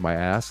only showed my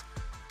ass.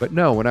 But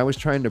no, when I was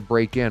trying to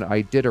break in, I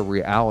did a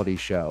reality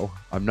show.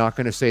 I'm not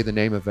going to say the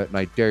name of it, and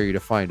I dare you to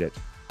find it.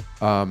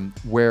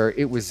 Where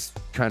it was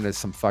kind of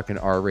some fucking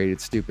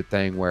R-rated stupid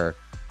thing where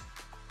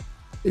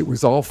it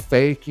was all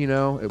fake,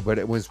 but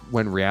it was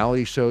when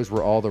reality shows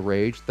were all the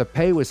rage. The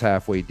pay was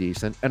halfway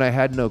decent, and I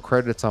had no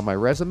credits on my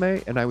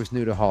resume, and I was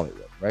new to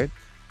Hollywood, right?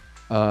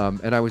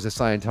 And I was a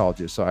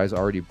Scientologist, so I was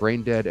already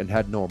brain dead and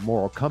had no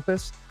moral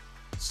compass.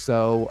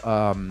 So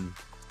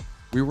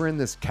we were in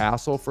this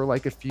castle for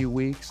like a few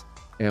weeks,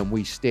 and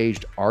we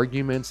staged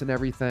arguments and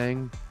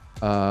everything.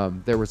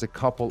 There was a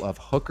couple of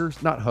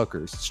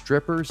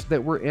strippers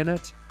that were in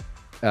it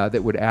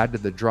that would add to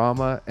the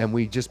drama, and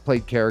we just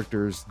played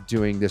characters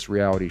doing this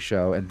reality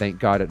show, and thank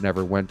God it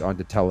never went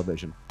onto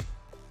television.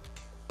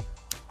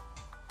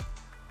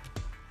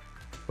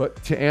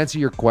 But to answer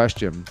your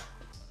question,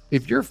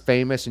 if you're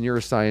famous and you're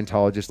a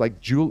Scientologist,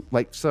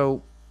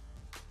 so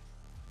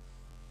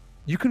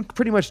you can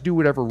pretty much do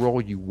whatever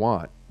role you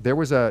want. There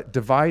was a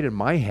divide in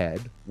my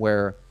head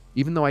where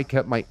even though I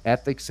kept my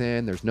ethics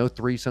in, there's no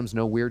threesomes,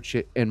 no weird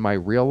shit in my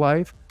real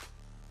life.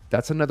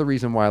 That's another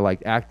reason why I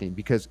liked acting,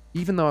 because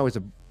even though I was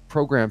a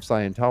programmed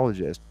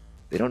Scientologist,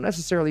 they don't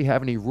necessarily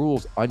have any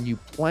rules on you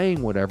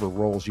playing whatever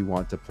roles you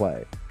want to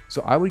play.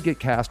 So I would get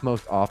cast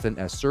most often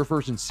as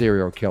surfers and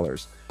serial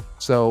killers.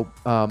 So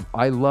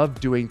I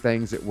love doing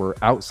things that were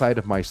outside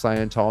of my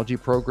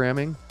Scientology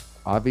programming.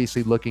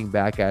 Obviously, looking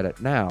back at it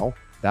now,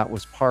 that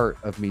was part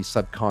of me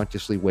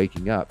subconsciously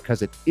waking up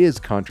because it is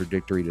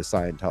contradictory to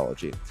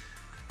Scientology.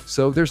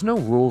 So there's no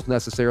rules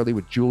necessarily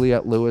with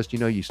Juliette Lewis.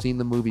 You've seen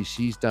the movies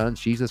she's done.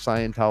 She's a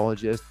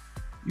Scientologist.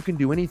 You can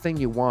do anything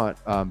you want.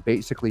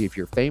 Basically, if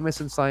you're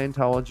famous in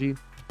Scientology,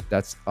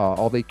 that's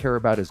all they care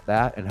about is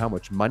that and how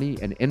much money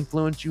and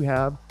influence you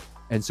have.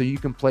 And so you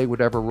can play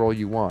whatever role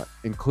you want,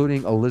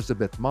 including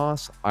Elizabeth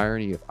Moss,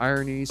 irony of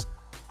ironies,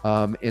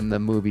 in the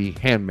movie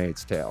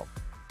Handmaid's Tale.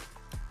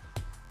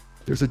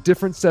 There's a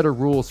different set of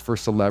rules for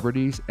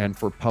celebrities and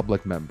for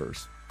public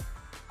members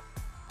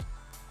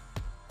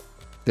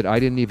that I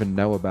didn't even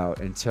know about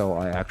until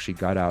I actually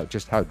got out,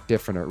 just how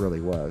different it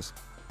really was.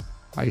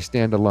 I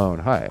stand alone.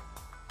 Hi.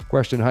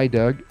 Question. Hi,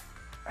 Doug.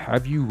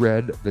 Have you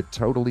read the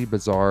totally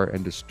bizarre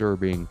and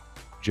disturbing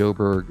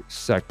Joburg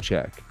Sec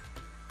Check?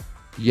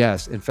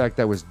 Yes. In fact,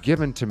 that was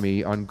given to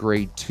me on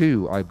grade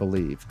 2, I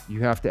believe.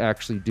 You have to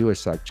actually do a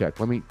sec check.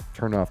 Let me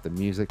turn off the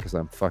music because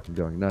I'm fucking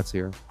going nuts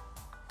here.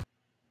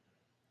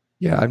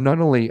 Yeah, I've not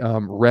only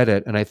read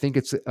it, and I think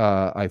it's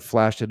I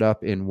flashed it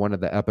up in one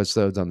of the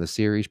episodes on the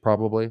series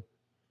probably.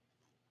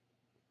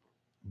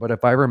 But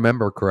if I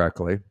remember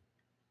correctly,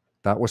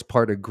 that was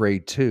part of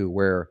grade 2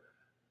 where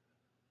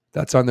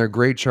that's on their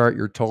grade chart.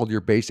 You're told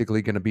you're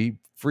basically going to be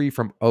free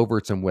from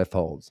overts and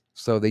withholds.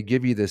 So they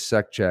give you this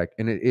sec check,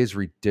 and it is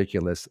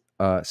ridiculous.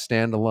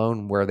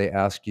 Standalone, where they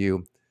ask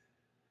you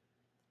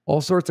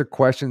all sorts of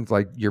questions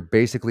like you're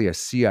basically a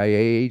CIA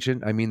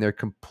agent. I mean, they're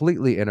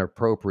completely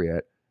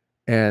inappropriate,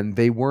 and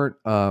they weren't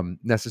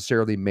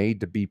necessarily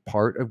made to be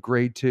part of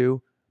grade 2,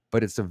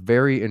 but it's a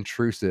very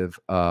intrusive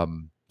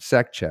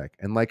sec check.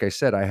 And like I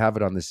said, I have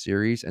it on the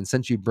series, and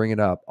since you bring it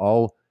up,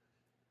 I'll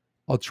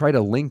try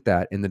to link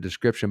that in the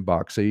description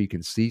box so you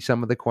can see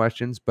some of the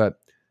questions. But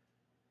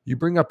you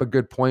bring up a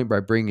good point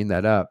by bringing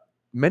that up.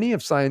 Many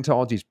of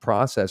Scientology's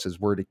processes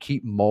were to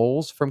keep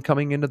moles from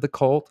coming into the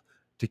cult,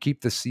 to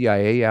keep the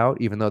CIA out,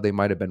 even though they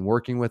might have been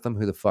working with them.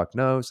 Who the fuck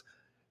knows?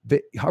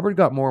 Hubbard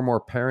got more and more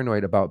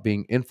paranoid about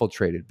being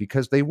infiltrated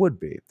because they would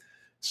be.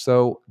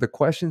 So the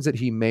questions that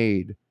he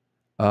made,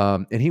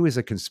 and he was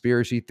a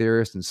conspiracy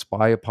theorist and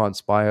spy upon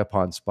spy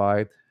upon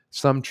spy,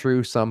 some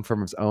true, some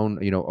from his own,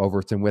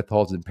 overts and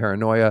withholds and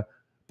paranoia.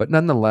 But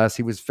nonetheless,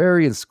 he was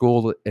very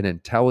schooled in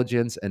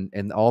intelligence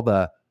and all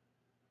the,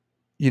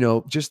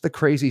 just the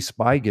crazy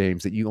spy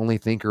games that you only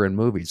think are in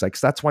movies. Like,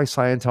 that's why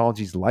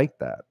Scientology's like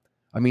that.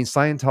 I mean,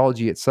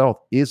 Scientology itself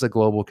is a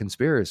global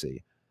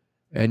conspiracy.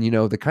 And,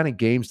 the kind of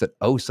games that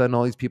OSA and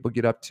all these people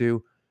get up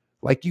to,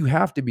 like, you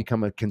have to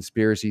become a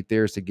conspiracy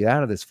theorist to get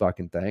out of this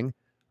fucking thing.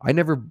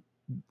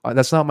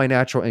 That's not my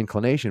natural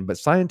inclination, but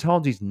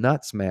Scientology's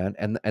nuts, man.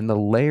 And the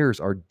layers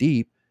are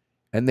deep,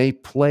 and they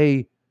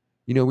play,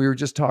 we were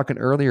just talking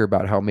earlier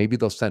about how maybe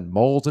they'll send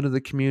moles into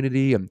the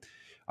community. And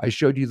I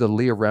showed you the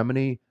Leah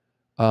Remini,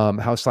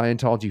 how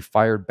Scientology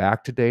fired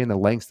back today and the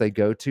lengths they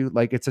go to.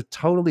 Like, it's a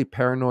totally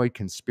paranoid,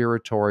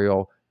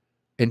 conspiratorial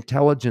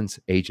intelligence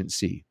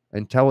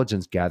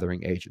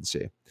gathering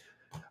agency.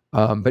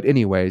 But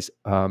anyways,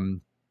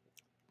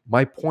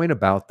 my point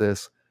about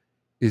this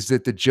is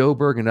that the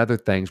Joburg and other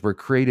things were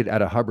created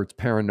out of Hubbard's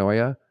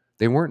paranoia.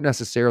 They weren't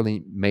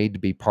necessarily made to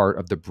be part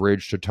of the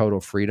bridge to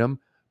total freedom,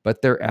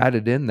 but they're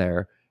added in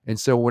there. And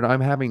so when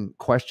I'm having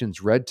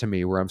questions read to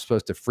me where I'm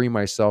supposed to free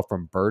myself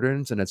from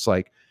burdens, and it's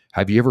like,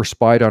 have you ever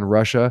spied on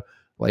Russia?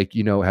 Like,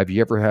 have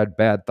you ever had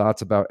bad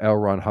thoughts about L.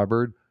 Ron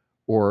Hubbard?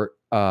 Or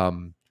I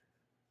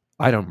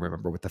don't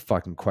remember what the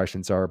fucking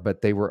questions are,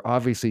 but they were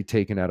obviously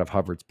taken out of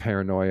Hubbard's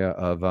paranoia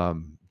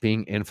of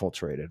being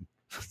infiltrated.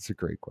 That's a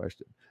great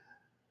question.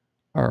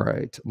 All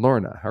right,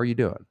 Lorna, how are you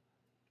doing?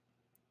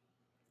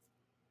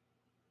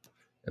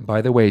 And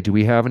by the way, do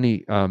we have any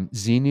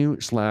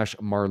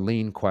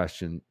Xenu/Marlene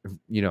question,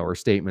 or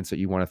statements that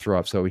you want to throw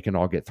up so we can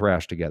all get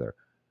thrashed together?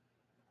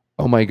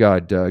 Oh my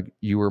God, Doug,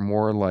 you were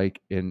more like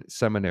in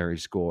seminary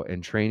school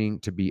and training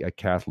to be a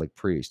Catholic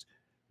priest.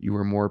 You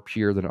were more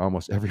pure than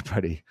almost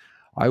everybody.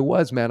 I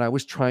was, man. I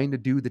was trying to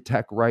do the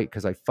tech right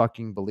because I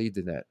fucking believed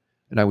in it.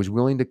 And I was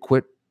willing to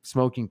quit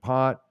smoking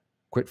pot,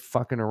 quit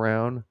fucking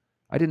around.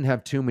 I didn't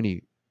have too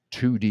many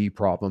 2D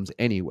problems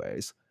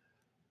anyways.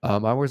 I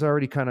was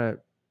already kind of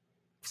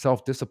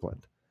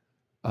self-disciplined,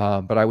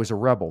 but I was a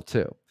rebel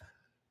too.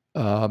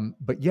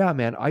 But yeah,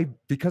 man,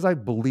 because I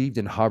believed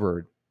in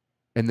Hubbard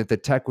and that the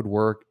tech would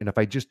work, and if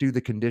I just do the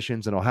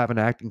conditions and I'll have an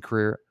acting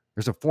career,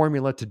 there's a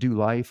formula to do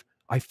life.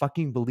 I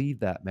fucking believe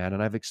that, man.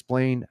 And I've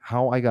explained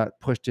how I got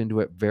pushed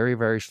into it very,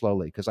 very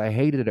slowly because I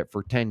hated it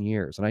for 10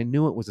 years and I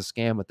knew it was a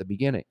scam at the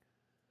beginning.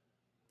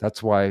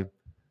 That's why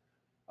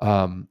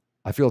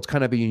I feel it's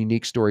kind of a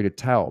unique story to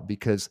tell,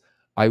 because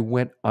I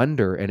went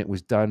under and it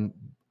was done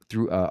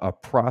through a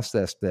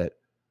process that,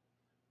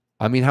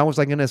 I mean, how was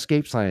I going to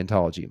escape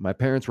Scientology? My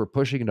parents were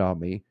pushing it on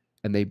me,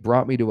 and they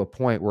brought me to a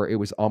point where it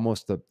was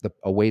almost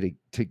a way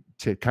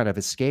to kind of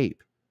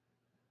escape.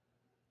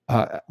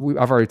 I've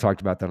already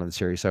talked about that on the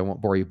series, so I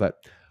won't bore you, but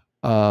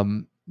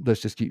let's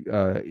just keep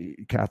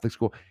Catholic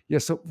school. Yeah,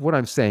 so what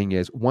I'm saying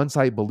is, once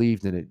I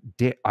believed in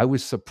it, I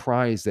was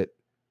surprised that,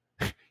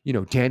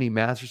 Danny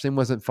Masterson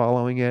wasn't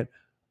following it.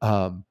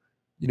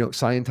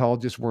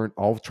 Scientologists weren't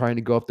all trying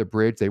to go up the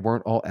bridge. They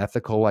weren't all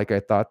ethical like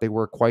I thought they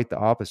were. Quite the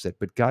opposite.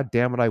 But God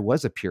damn it, I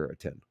was a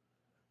Puritan.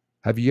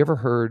 Have you ever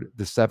heard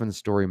The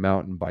 7-Story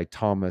Mountain by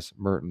Thomas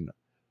Merton?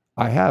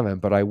 I haven't,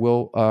 but I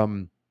will.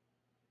 Am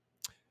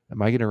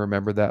I going to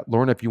remember that?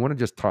 Lorna, if you want to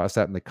just toss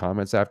that in the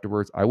comments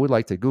afterwards, I would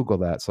like to Google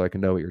that so I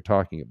can know what you're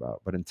talking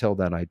about. But until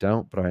then, I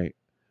don't. But I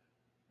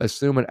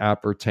assume it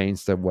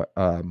appertains to what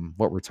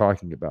we're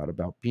talking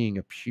about being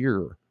a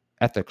pure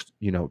ethics,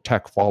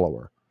 tech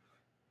follower.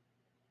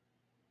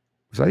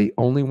 Was I the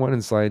only one in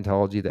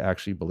Scientology that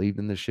actually believed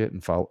in this shit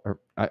and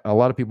a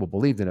lot of people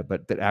believed in it,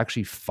 but that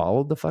actually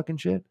followed the fucking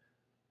shit?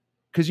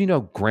 Because,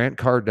 Grant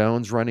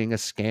Cardone's running a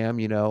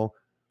scam,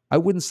 I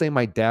wouldn't say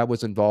my dad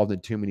was involved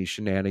in too many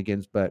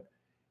shenanigans, but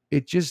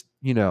it just,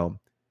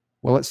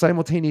 it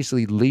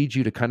simultaneously leads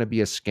you to kind of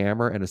be a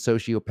scammer and a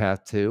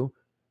sociopath too.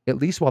 At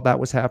least while that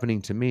was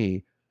happening to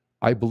me,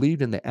 I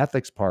believed in the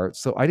ethics part.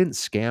 So I didn't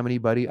scam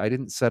anybody. I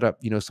didn't set up,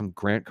 some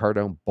Grant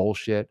Cardone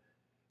bullshit.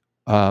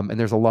 And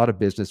there's a lot of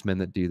businessmen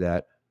that do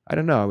that. I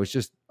don't know.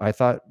 I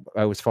thought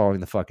I was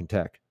following the fucking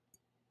tech.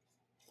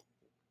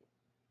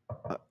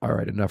 All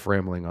right, enough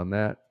rambling on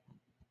that.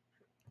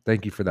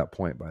 Thank you for that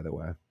point, by the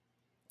way.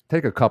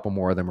 Take a couple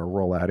more of them or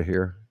roll out of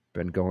here.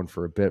 Been going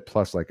for a bit.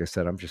 Plus, like I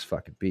said, I'm just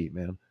fucking beat,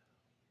 man.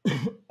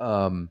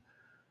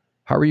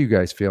 How are you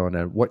guys feeling?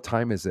 And what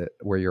time is it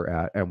where you're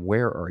at? And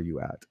where are you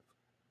at?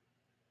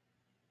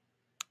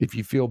 If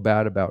you feel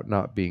bad about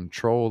not being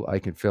trolled, I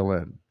can fill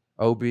in.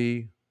 OB,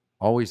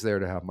 always there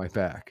to have my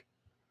back.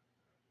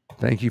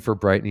 Thank you for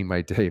brightening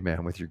my day,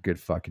 man, with your good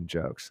fucking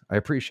jokes. I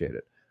appreciate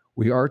it.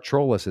 We are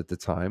trollless at the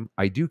time.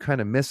 I do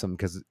kind of miss them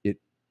because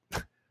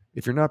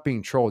if you're not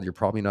being trolled, you're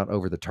probably not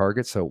over the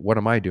target. So what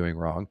am I doing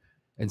wrong?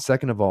 And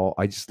second of all,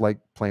 I just like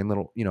playing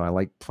I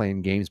like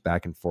playing games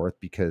back and forth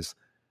because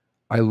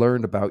I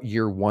learned about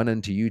year one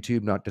into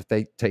YouTube not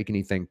to take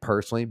anything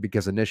personally,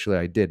 because initially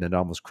I did and it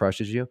almost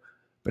crushes you.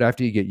 But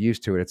after you get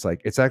used to it, it's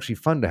like, it's actually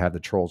fun to have the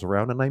trolls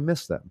around and I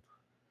miss them.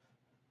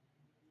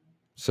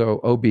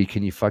 So OB,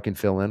 can you fucking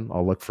fill in?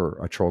 I'll look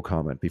for a troll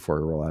comment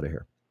before we roll out of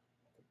here.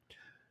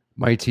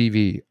 My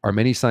TV, are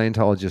many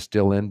Scientologists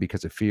still in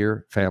because of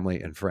fear,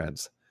 family, and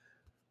friends?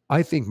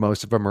 I think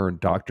most of them are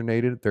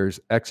indoctrinated. There's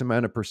X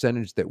amount of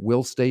percentage that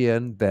will stay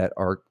in that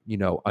are,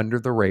 under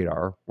the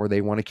radar where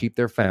they want to keep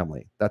their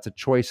family. That's a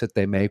choice that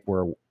they make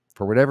where,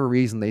 for whatever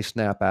reason, they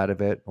snap out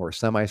of it or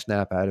semi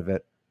snap out of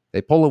it.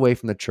 They pull away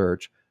from the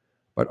church,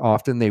 but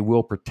often they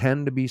will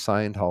pretend to be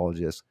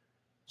Scientologists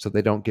so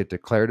they don't get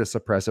declared a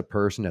suppressive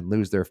person and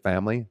lose their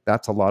family.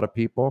 That's a lot of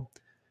people.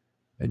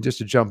 And just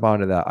to jump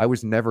onto that, I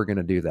was never going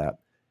to do that.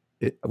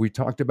 We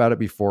talked about it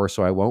before,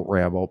 so I won't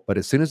ramble. But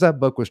as soon as that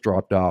book was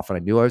dropped off and I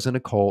knew I was in a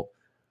cult,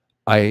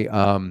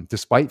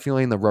 despite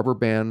feeling the rubber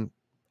band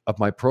of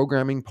my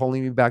programming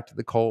pulling me back to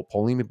the cult,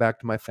 pulling me back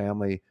to my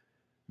family,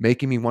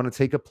 making me want to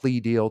take a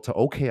plea deal to,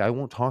 okay, I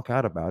won't talk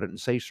out about it and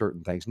say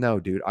certain things. No,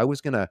 dude, I was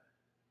going to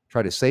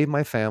try to save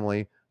my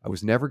family. I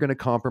was never going to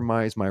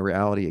compromise my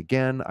reality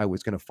again. I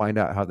was going to find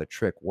out how the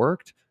trick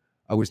worked.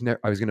 I was going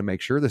to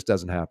make sure this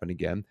doesn't happen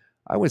again.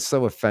 I was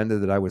so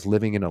offended that I was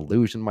living in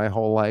illusion my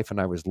whole life and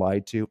I was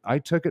lied to. I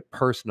took it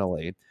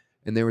personally,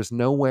 and there was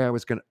no way I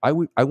was going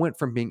to. I went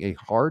from being a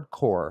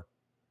hardcore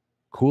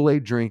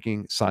Kool-Aid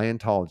drinking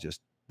Scientologist,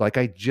 like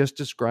I just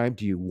described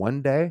to you,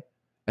 one day,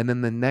 and then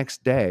the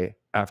next day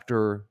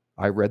after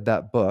I read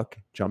that book,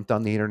 jumped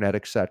on the internet,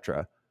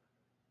 etc.,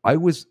 I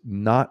was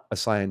not a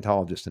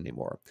Scientologist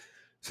anymore.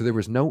 So there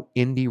was no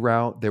indie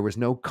route. There was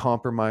no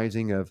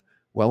compromising of,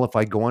 well, if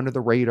I go under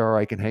the radar,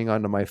 I can hang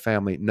on to my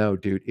family. No,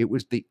 dude, it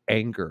was the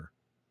anger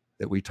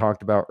that we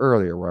talked about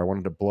earlier, where I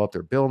wanted to blow up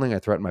their building. I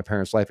threatened my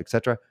parents' life,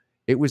 etc.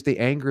 It was the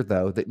anger,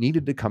 though, that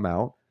needed to come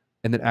out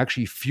and that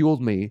actually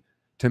fueled me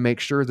to make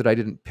sure that I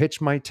didn't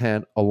pitch my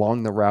tent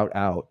along the route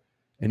out.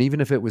 And even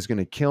if it was going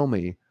to kill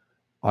me,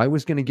 I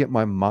was going to get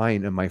my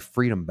mind and my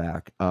freedom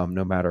back,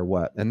 no matter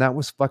what. And that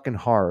was fucking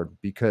hard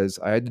because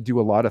I had to do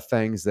a lot of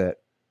things that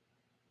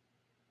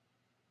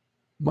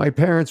my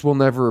parents will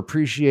never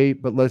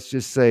appreciate, but let's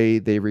just say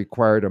they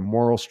required a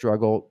moral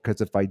struggle,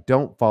 because if I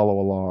don't follow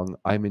along,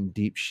 I'm in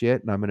deep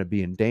shit and I'm going to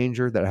be in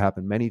danger. That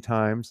happened many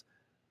times.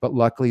 But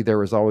luckily, there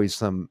was always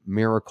some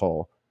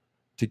miracle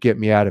to get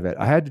me out of it.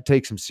 I had to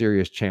take some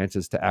serious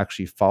chances to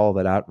actually follow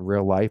that out in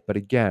real life. But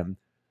again,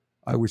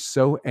 I was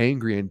so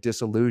angry and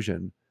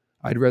disillusioned.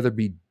 I'd rather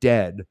be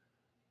dead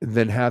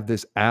than have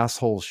this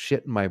asshole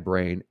shit in my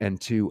brain and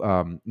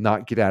to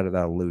not get out of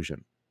that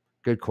illusion.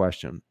 Good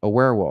question. A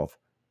werewolf.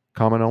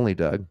 Comment only,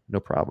 Doug.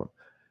 No problem.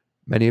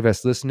 Many of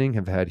us listening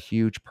have had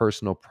huge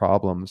personal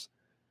problems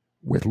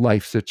with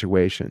life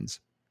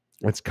situations.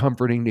 It's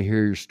comforting to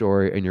hear your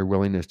story and your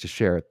willingness to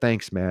share it.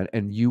 Thanks, man.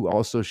 And you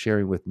also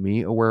sharing with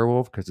me, a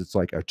werewolf, because it's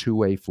like a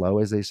two-way flow,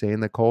 as they say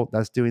in the cult.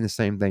 That's doing the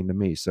same thing to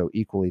me. So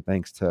equally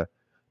thanks to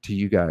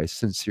you guys,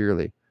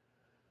 sincerely.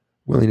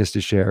 Willingness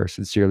to share,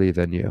 sincerely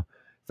than you.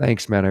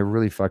 Thanks, man. I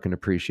really fucking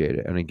appreciate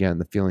it. And again,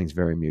 the feeling's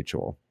very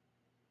mutual.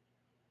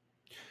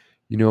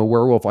 A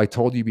werewolf, I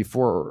told you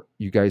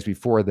guys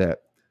before that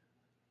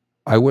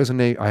I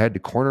had to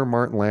corner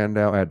Martin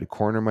Landau. I had to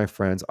corner my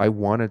friends. I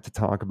wanted to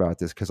talk about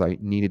this because I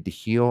needed to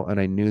heal,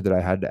 and I knew that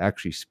I had to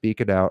actually speak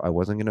it out. I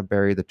wasn't going to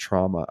bury the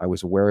trauma. I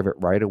was aware of it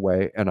right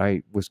away, and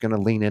I was going to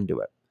lean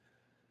into it.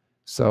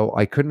 So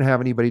I couldn't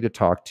have anybody to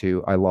talk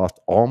to. I lost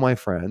all my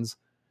friends,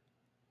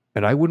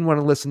 and I wouldn't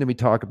want to listen to me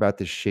talk about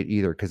this shit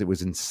either because it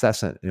was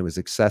incessant and it was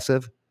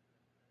excessive.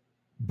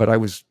 But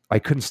I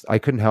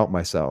couldn't help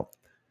myself.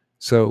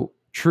 So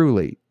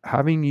truly,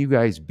 having you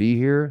guys be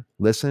here,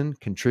 listen,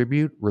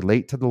 contribute,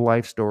 relate to the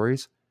life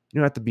stories. You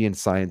don't have to be in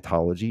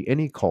Scientology,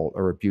 any cult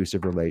or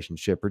abusive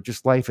relationship, or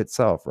just life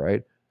itself,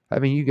 right?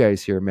 Having you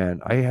guys here, man,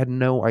 I had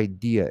no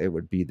idea it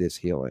would be this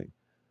healing,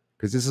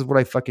 because this is what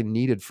I fucking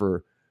needed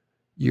for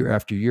year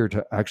after year,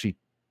 to actually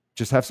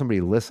just have somebody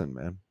listen,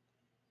 man.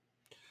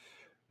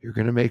 You're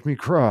going to make me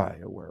cry,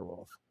 a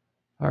werewolf.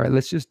 All right,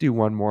 let's just do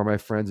one more, my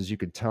friends. As you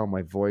can tell,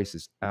 my voice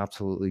is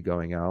absolutely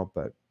going out,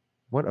 but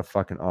what a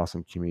fucking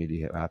awesome community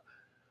you have.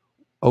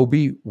 OB,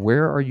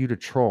 where are you to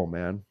troll,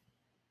 man?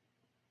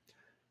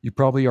 You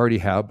probably already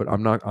have, but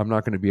I'm not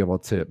going to be able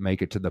to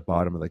make it to the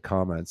bottom of the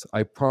comments.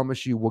 I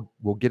promise you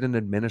we'll get an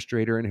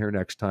administrator in here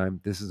next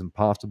time. This is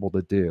impossible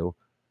to do.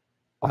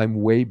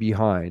 I'm way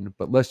behind,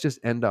 but let's just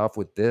end off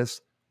with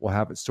this. We'll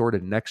have it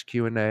sorted next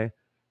Q&A.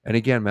 And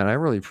again, man, I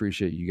really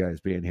appreciate you guys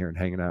being here and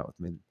hanging out with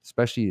me,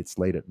 especially it's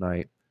late at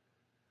night.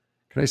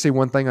 Can I say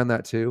one thing on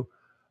that too?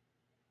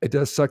 It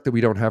does suck that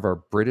we don't have our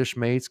British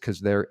mates because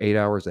they're 8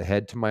 hours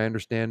ahead, to my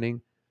understanding.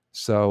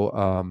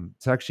 So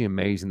it's actually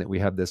amazing that we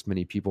have this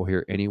many people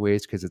here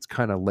anyways, because it's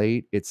kind of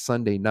late. It's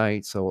Sunday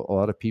night, so a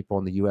lot of people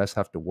in the US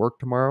have to work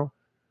tomorrow.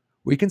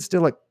 We can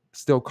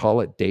still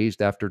call it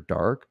Dazed After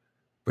Dark,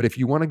 but if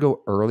you want to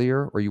go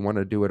earlier or you want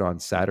to do it on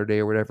Saturday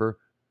or whatever,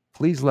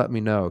 please let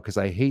me know, because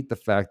I hate the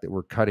fact that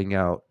we're cutting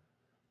out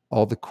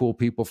all the cool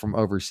people from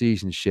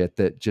overseas and shit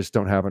that just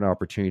don't have an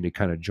opportunity to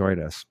kind of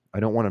join us. I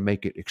don't want to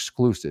make it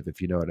exclusive,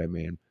 if you know what I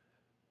mean.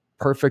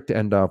 Perfect to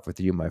end off with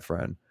you, my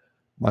friend.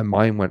 My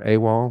mind went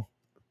AWOL.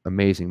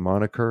 Amazing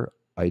moniker.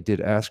 I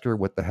did ask her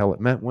what the hell it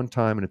meant one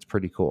time, and it's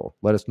pretty cool.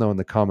 Let us know in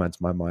the comments,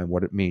 my mind,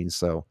 what it means,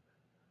 so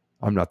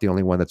I'm not the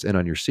only one that's in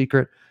on your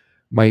secret.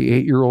 My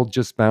 8-year-old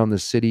just found the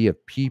city of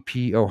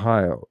PP,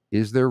 Ohio.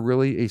 Is there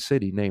really a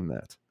city named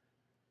that?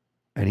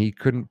 and he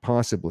couldn't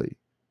possibly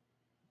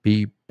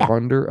be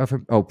prouder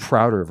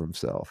of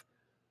himself.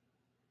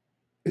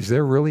 Is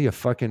there really a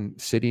fucking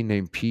city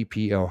named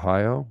PP,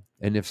 Ohio?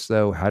 And if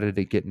so, how did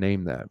it get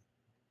named that?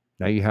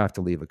 Now you have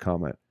to leave a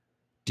comment.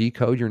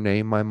 Decode your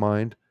name, my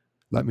mind.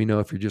 Let me know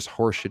if you're just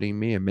horseshitting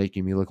me and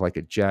making me look like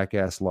a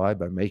jackass lie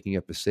by making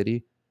up a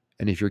city.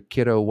 And if your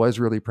kiddo was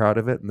really proud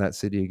of it and that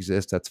city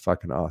exists, that's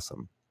fucking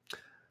awesome.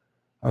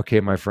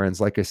 Okay, my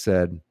friends, like I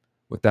said,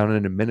 without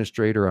an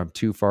administrator, I'm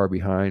too far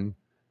behind.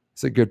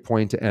 It's a good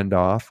point to end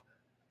off.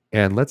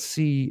 And let's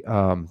see,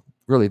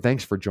 really,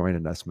 thanks for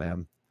joining us,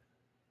 man.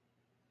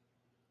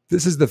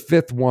 This is the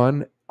 5th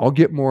one. I'll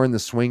get more in the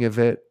swing of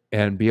it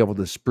and be able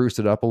to spruce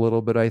it up a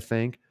little bit, I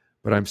think.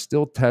 But I'm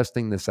still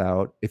testing this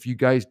out. If you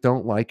guys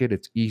don't like it,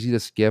 it's easy to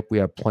skip. We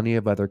have plenty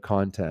of other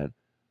content.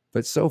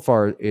 But so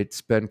far,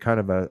 it's been kind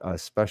of a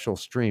special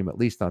stream, at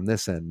least on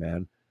this end,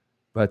 man.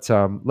 But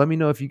let me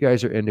know if you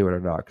guys are into it or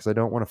not, because I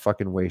don't want to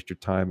fucking waste your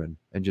time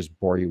and just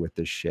bore you with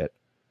this shit.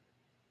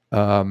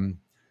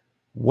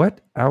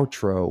 What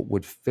outro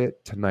would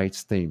fit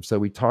tonight's theme? So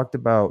we talked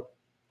about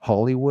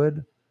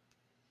Hollywood.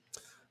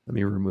 Let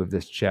me remove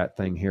this chat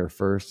thing here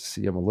first.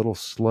 See, I'm a little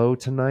slow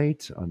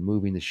tonight on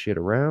moving the shit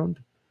around.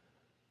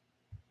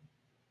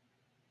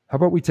 How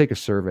about we take a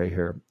survey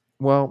here?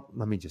 Well,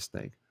 let me just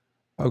think.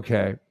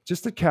 Okay,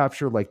 just to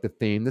capture like the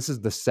theme. This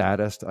is the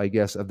saddest, I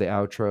guess, of the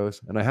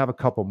outros. And I have a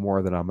couple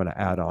more that I'm going to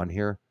add on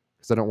here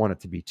because I don't want it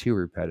to be too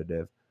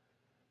repetitive.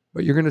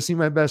 But you're going to see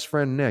my best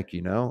friend Nick,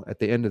 at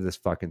the end of this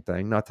fucking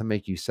thing, not to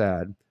make you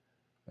sad.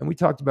 And we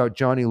talked about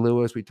Johnny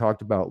Lewis. We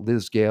talked about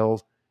Liz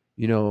Gales,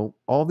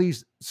 all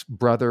these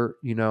brother,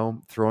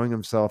 throwing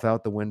himself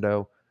out the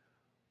window.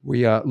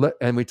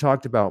 And we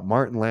talked about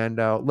Martin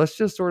Landau. Let's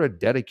just sort of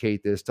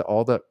dedicate this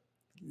to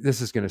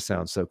this is going to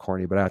sound so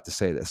corny, but I have to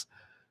say this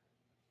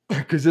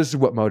because this is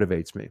what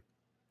motivates me.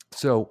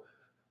 So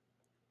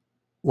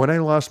when I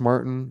lost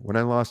Martin, when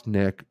I lost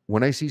Nick,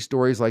 when I see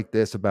stories like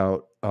this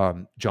about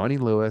Johnny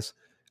Lewis,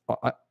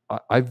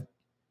 I've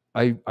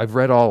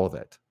read all of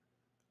it.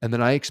 And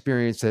then I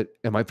experienced it,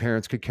 and my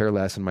parents could care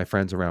less, and my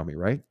friends around me,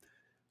 right?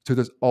 So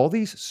there's all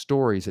these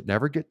stories that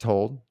never get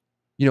told.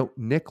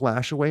 Nick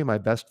Lashaway, my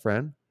best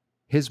friend,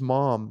 his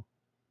mom,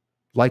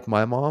 like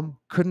my mom,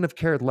 couldn't have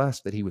cared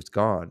less that he was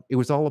gone. It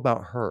was all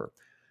about her.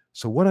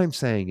 So what I'm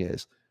saying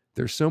is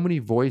there's so many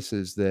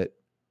voices that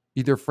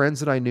either friends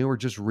that I knew or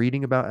just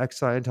reading about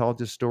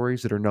ex-Scientologist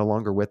stories that are no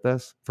longer with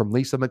us, from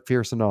Lisa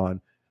McPherson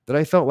on, that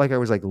I felt like I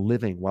was like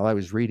living while I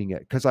was reading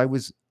it because I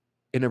was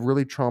in a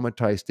really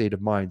traumatized state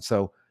of mind.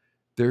 So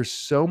there's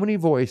so many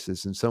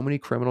voices and so many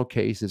criminal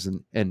cases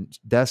and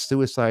deaths,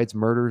 suicides,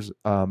 murders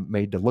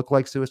made to look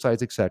like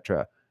suicides,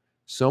 etc.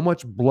 So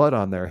much blood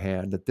on their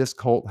hand that this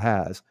cult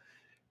has.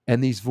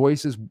 And these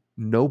voices,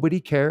 nobody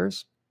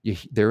cares.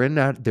 They're in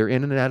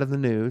and out of the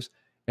news.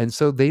 And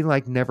so they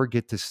like never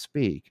get to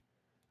speak.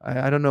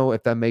 I don't know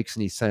if that makes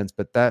any sense,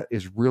 but that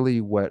is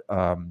really what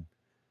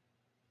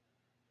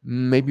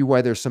maybe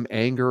why there's some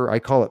anger. I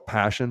call it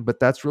passion, but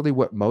that's really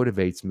what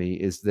motivates me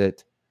is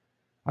that,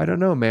 I don't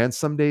know, man,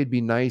 someday it'd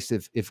be nice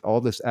if all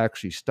this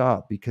actually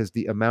stopped, because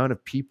the amount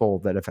of people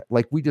that have,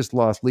 like, we just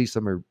lost Lisa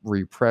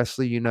Marie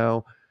Presley,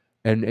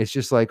 and it's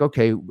just like,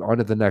 okay, on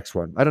to the next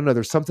one. I don't know.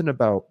 There's something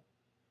about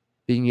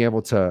being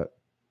able to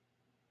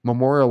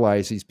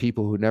memorialize these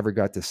people who never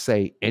got to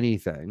say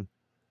anything,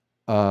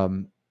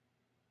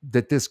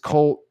 that this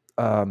cult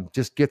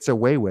just gets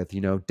away with,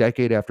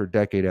 decade after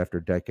decade after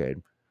decade.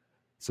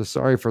 So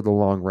sorry for the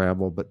long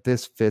ramble, but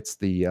this fits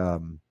the,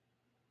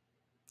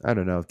 I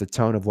don't know, the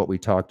tone of what we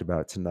talked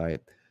about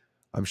tonight.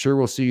 I'm sure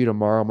we'll see you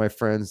tomorrow, my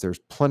friends. There's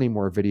plenty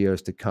more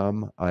videos to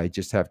come. I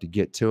just have to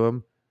get to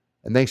them.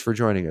 And thanks for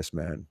joining us,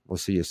 man. We'll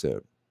see you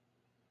soon.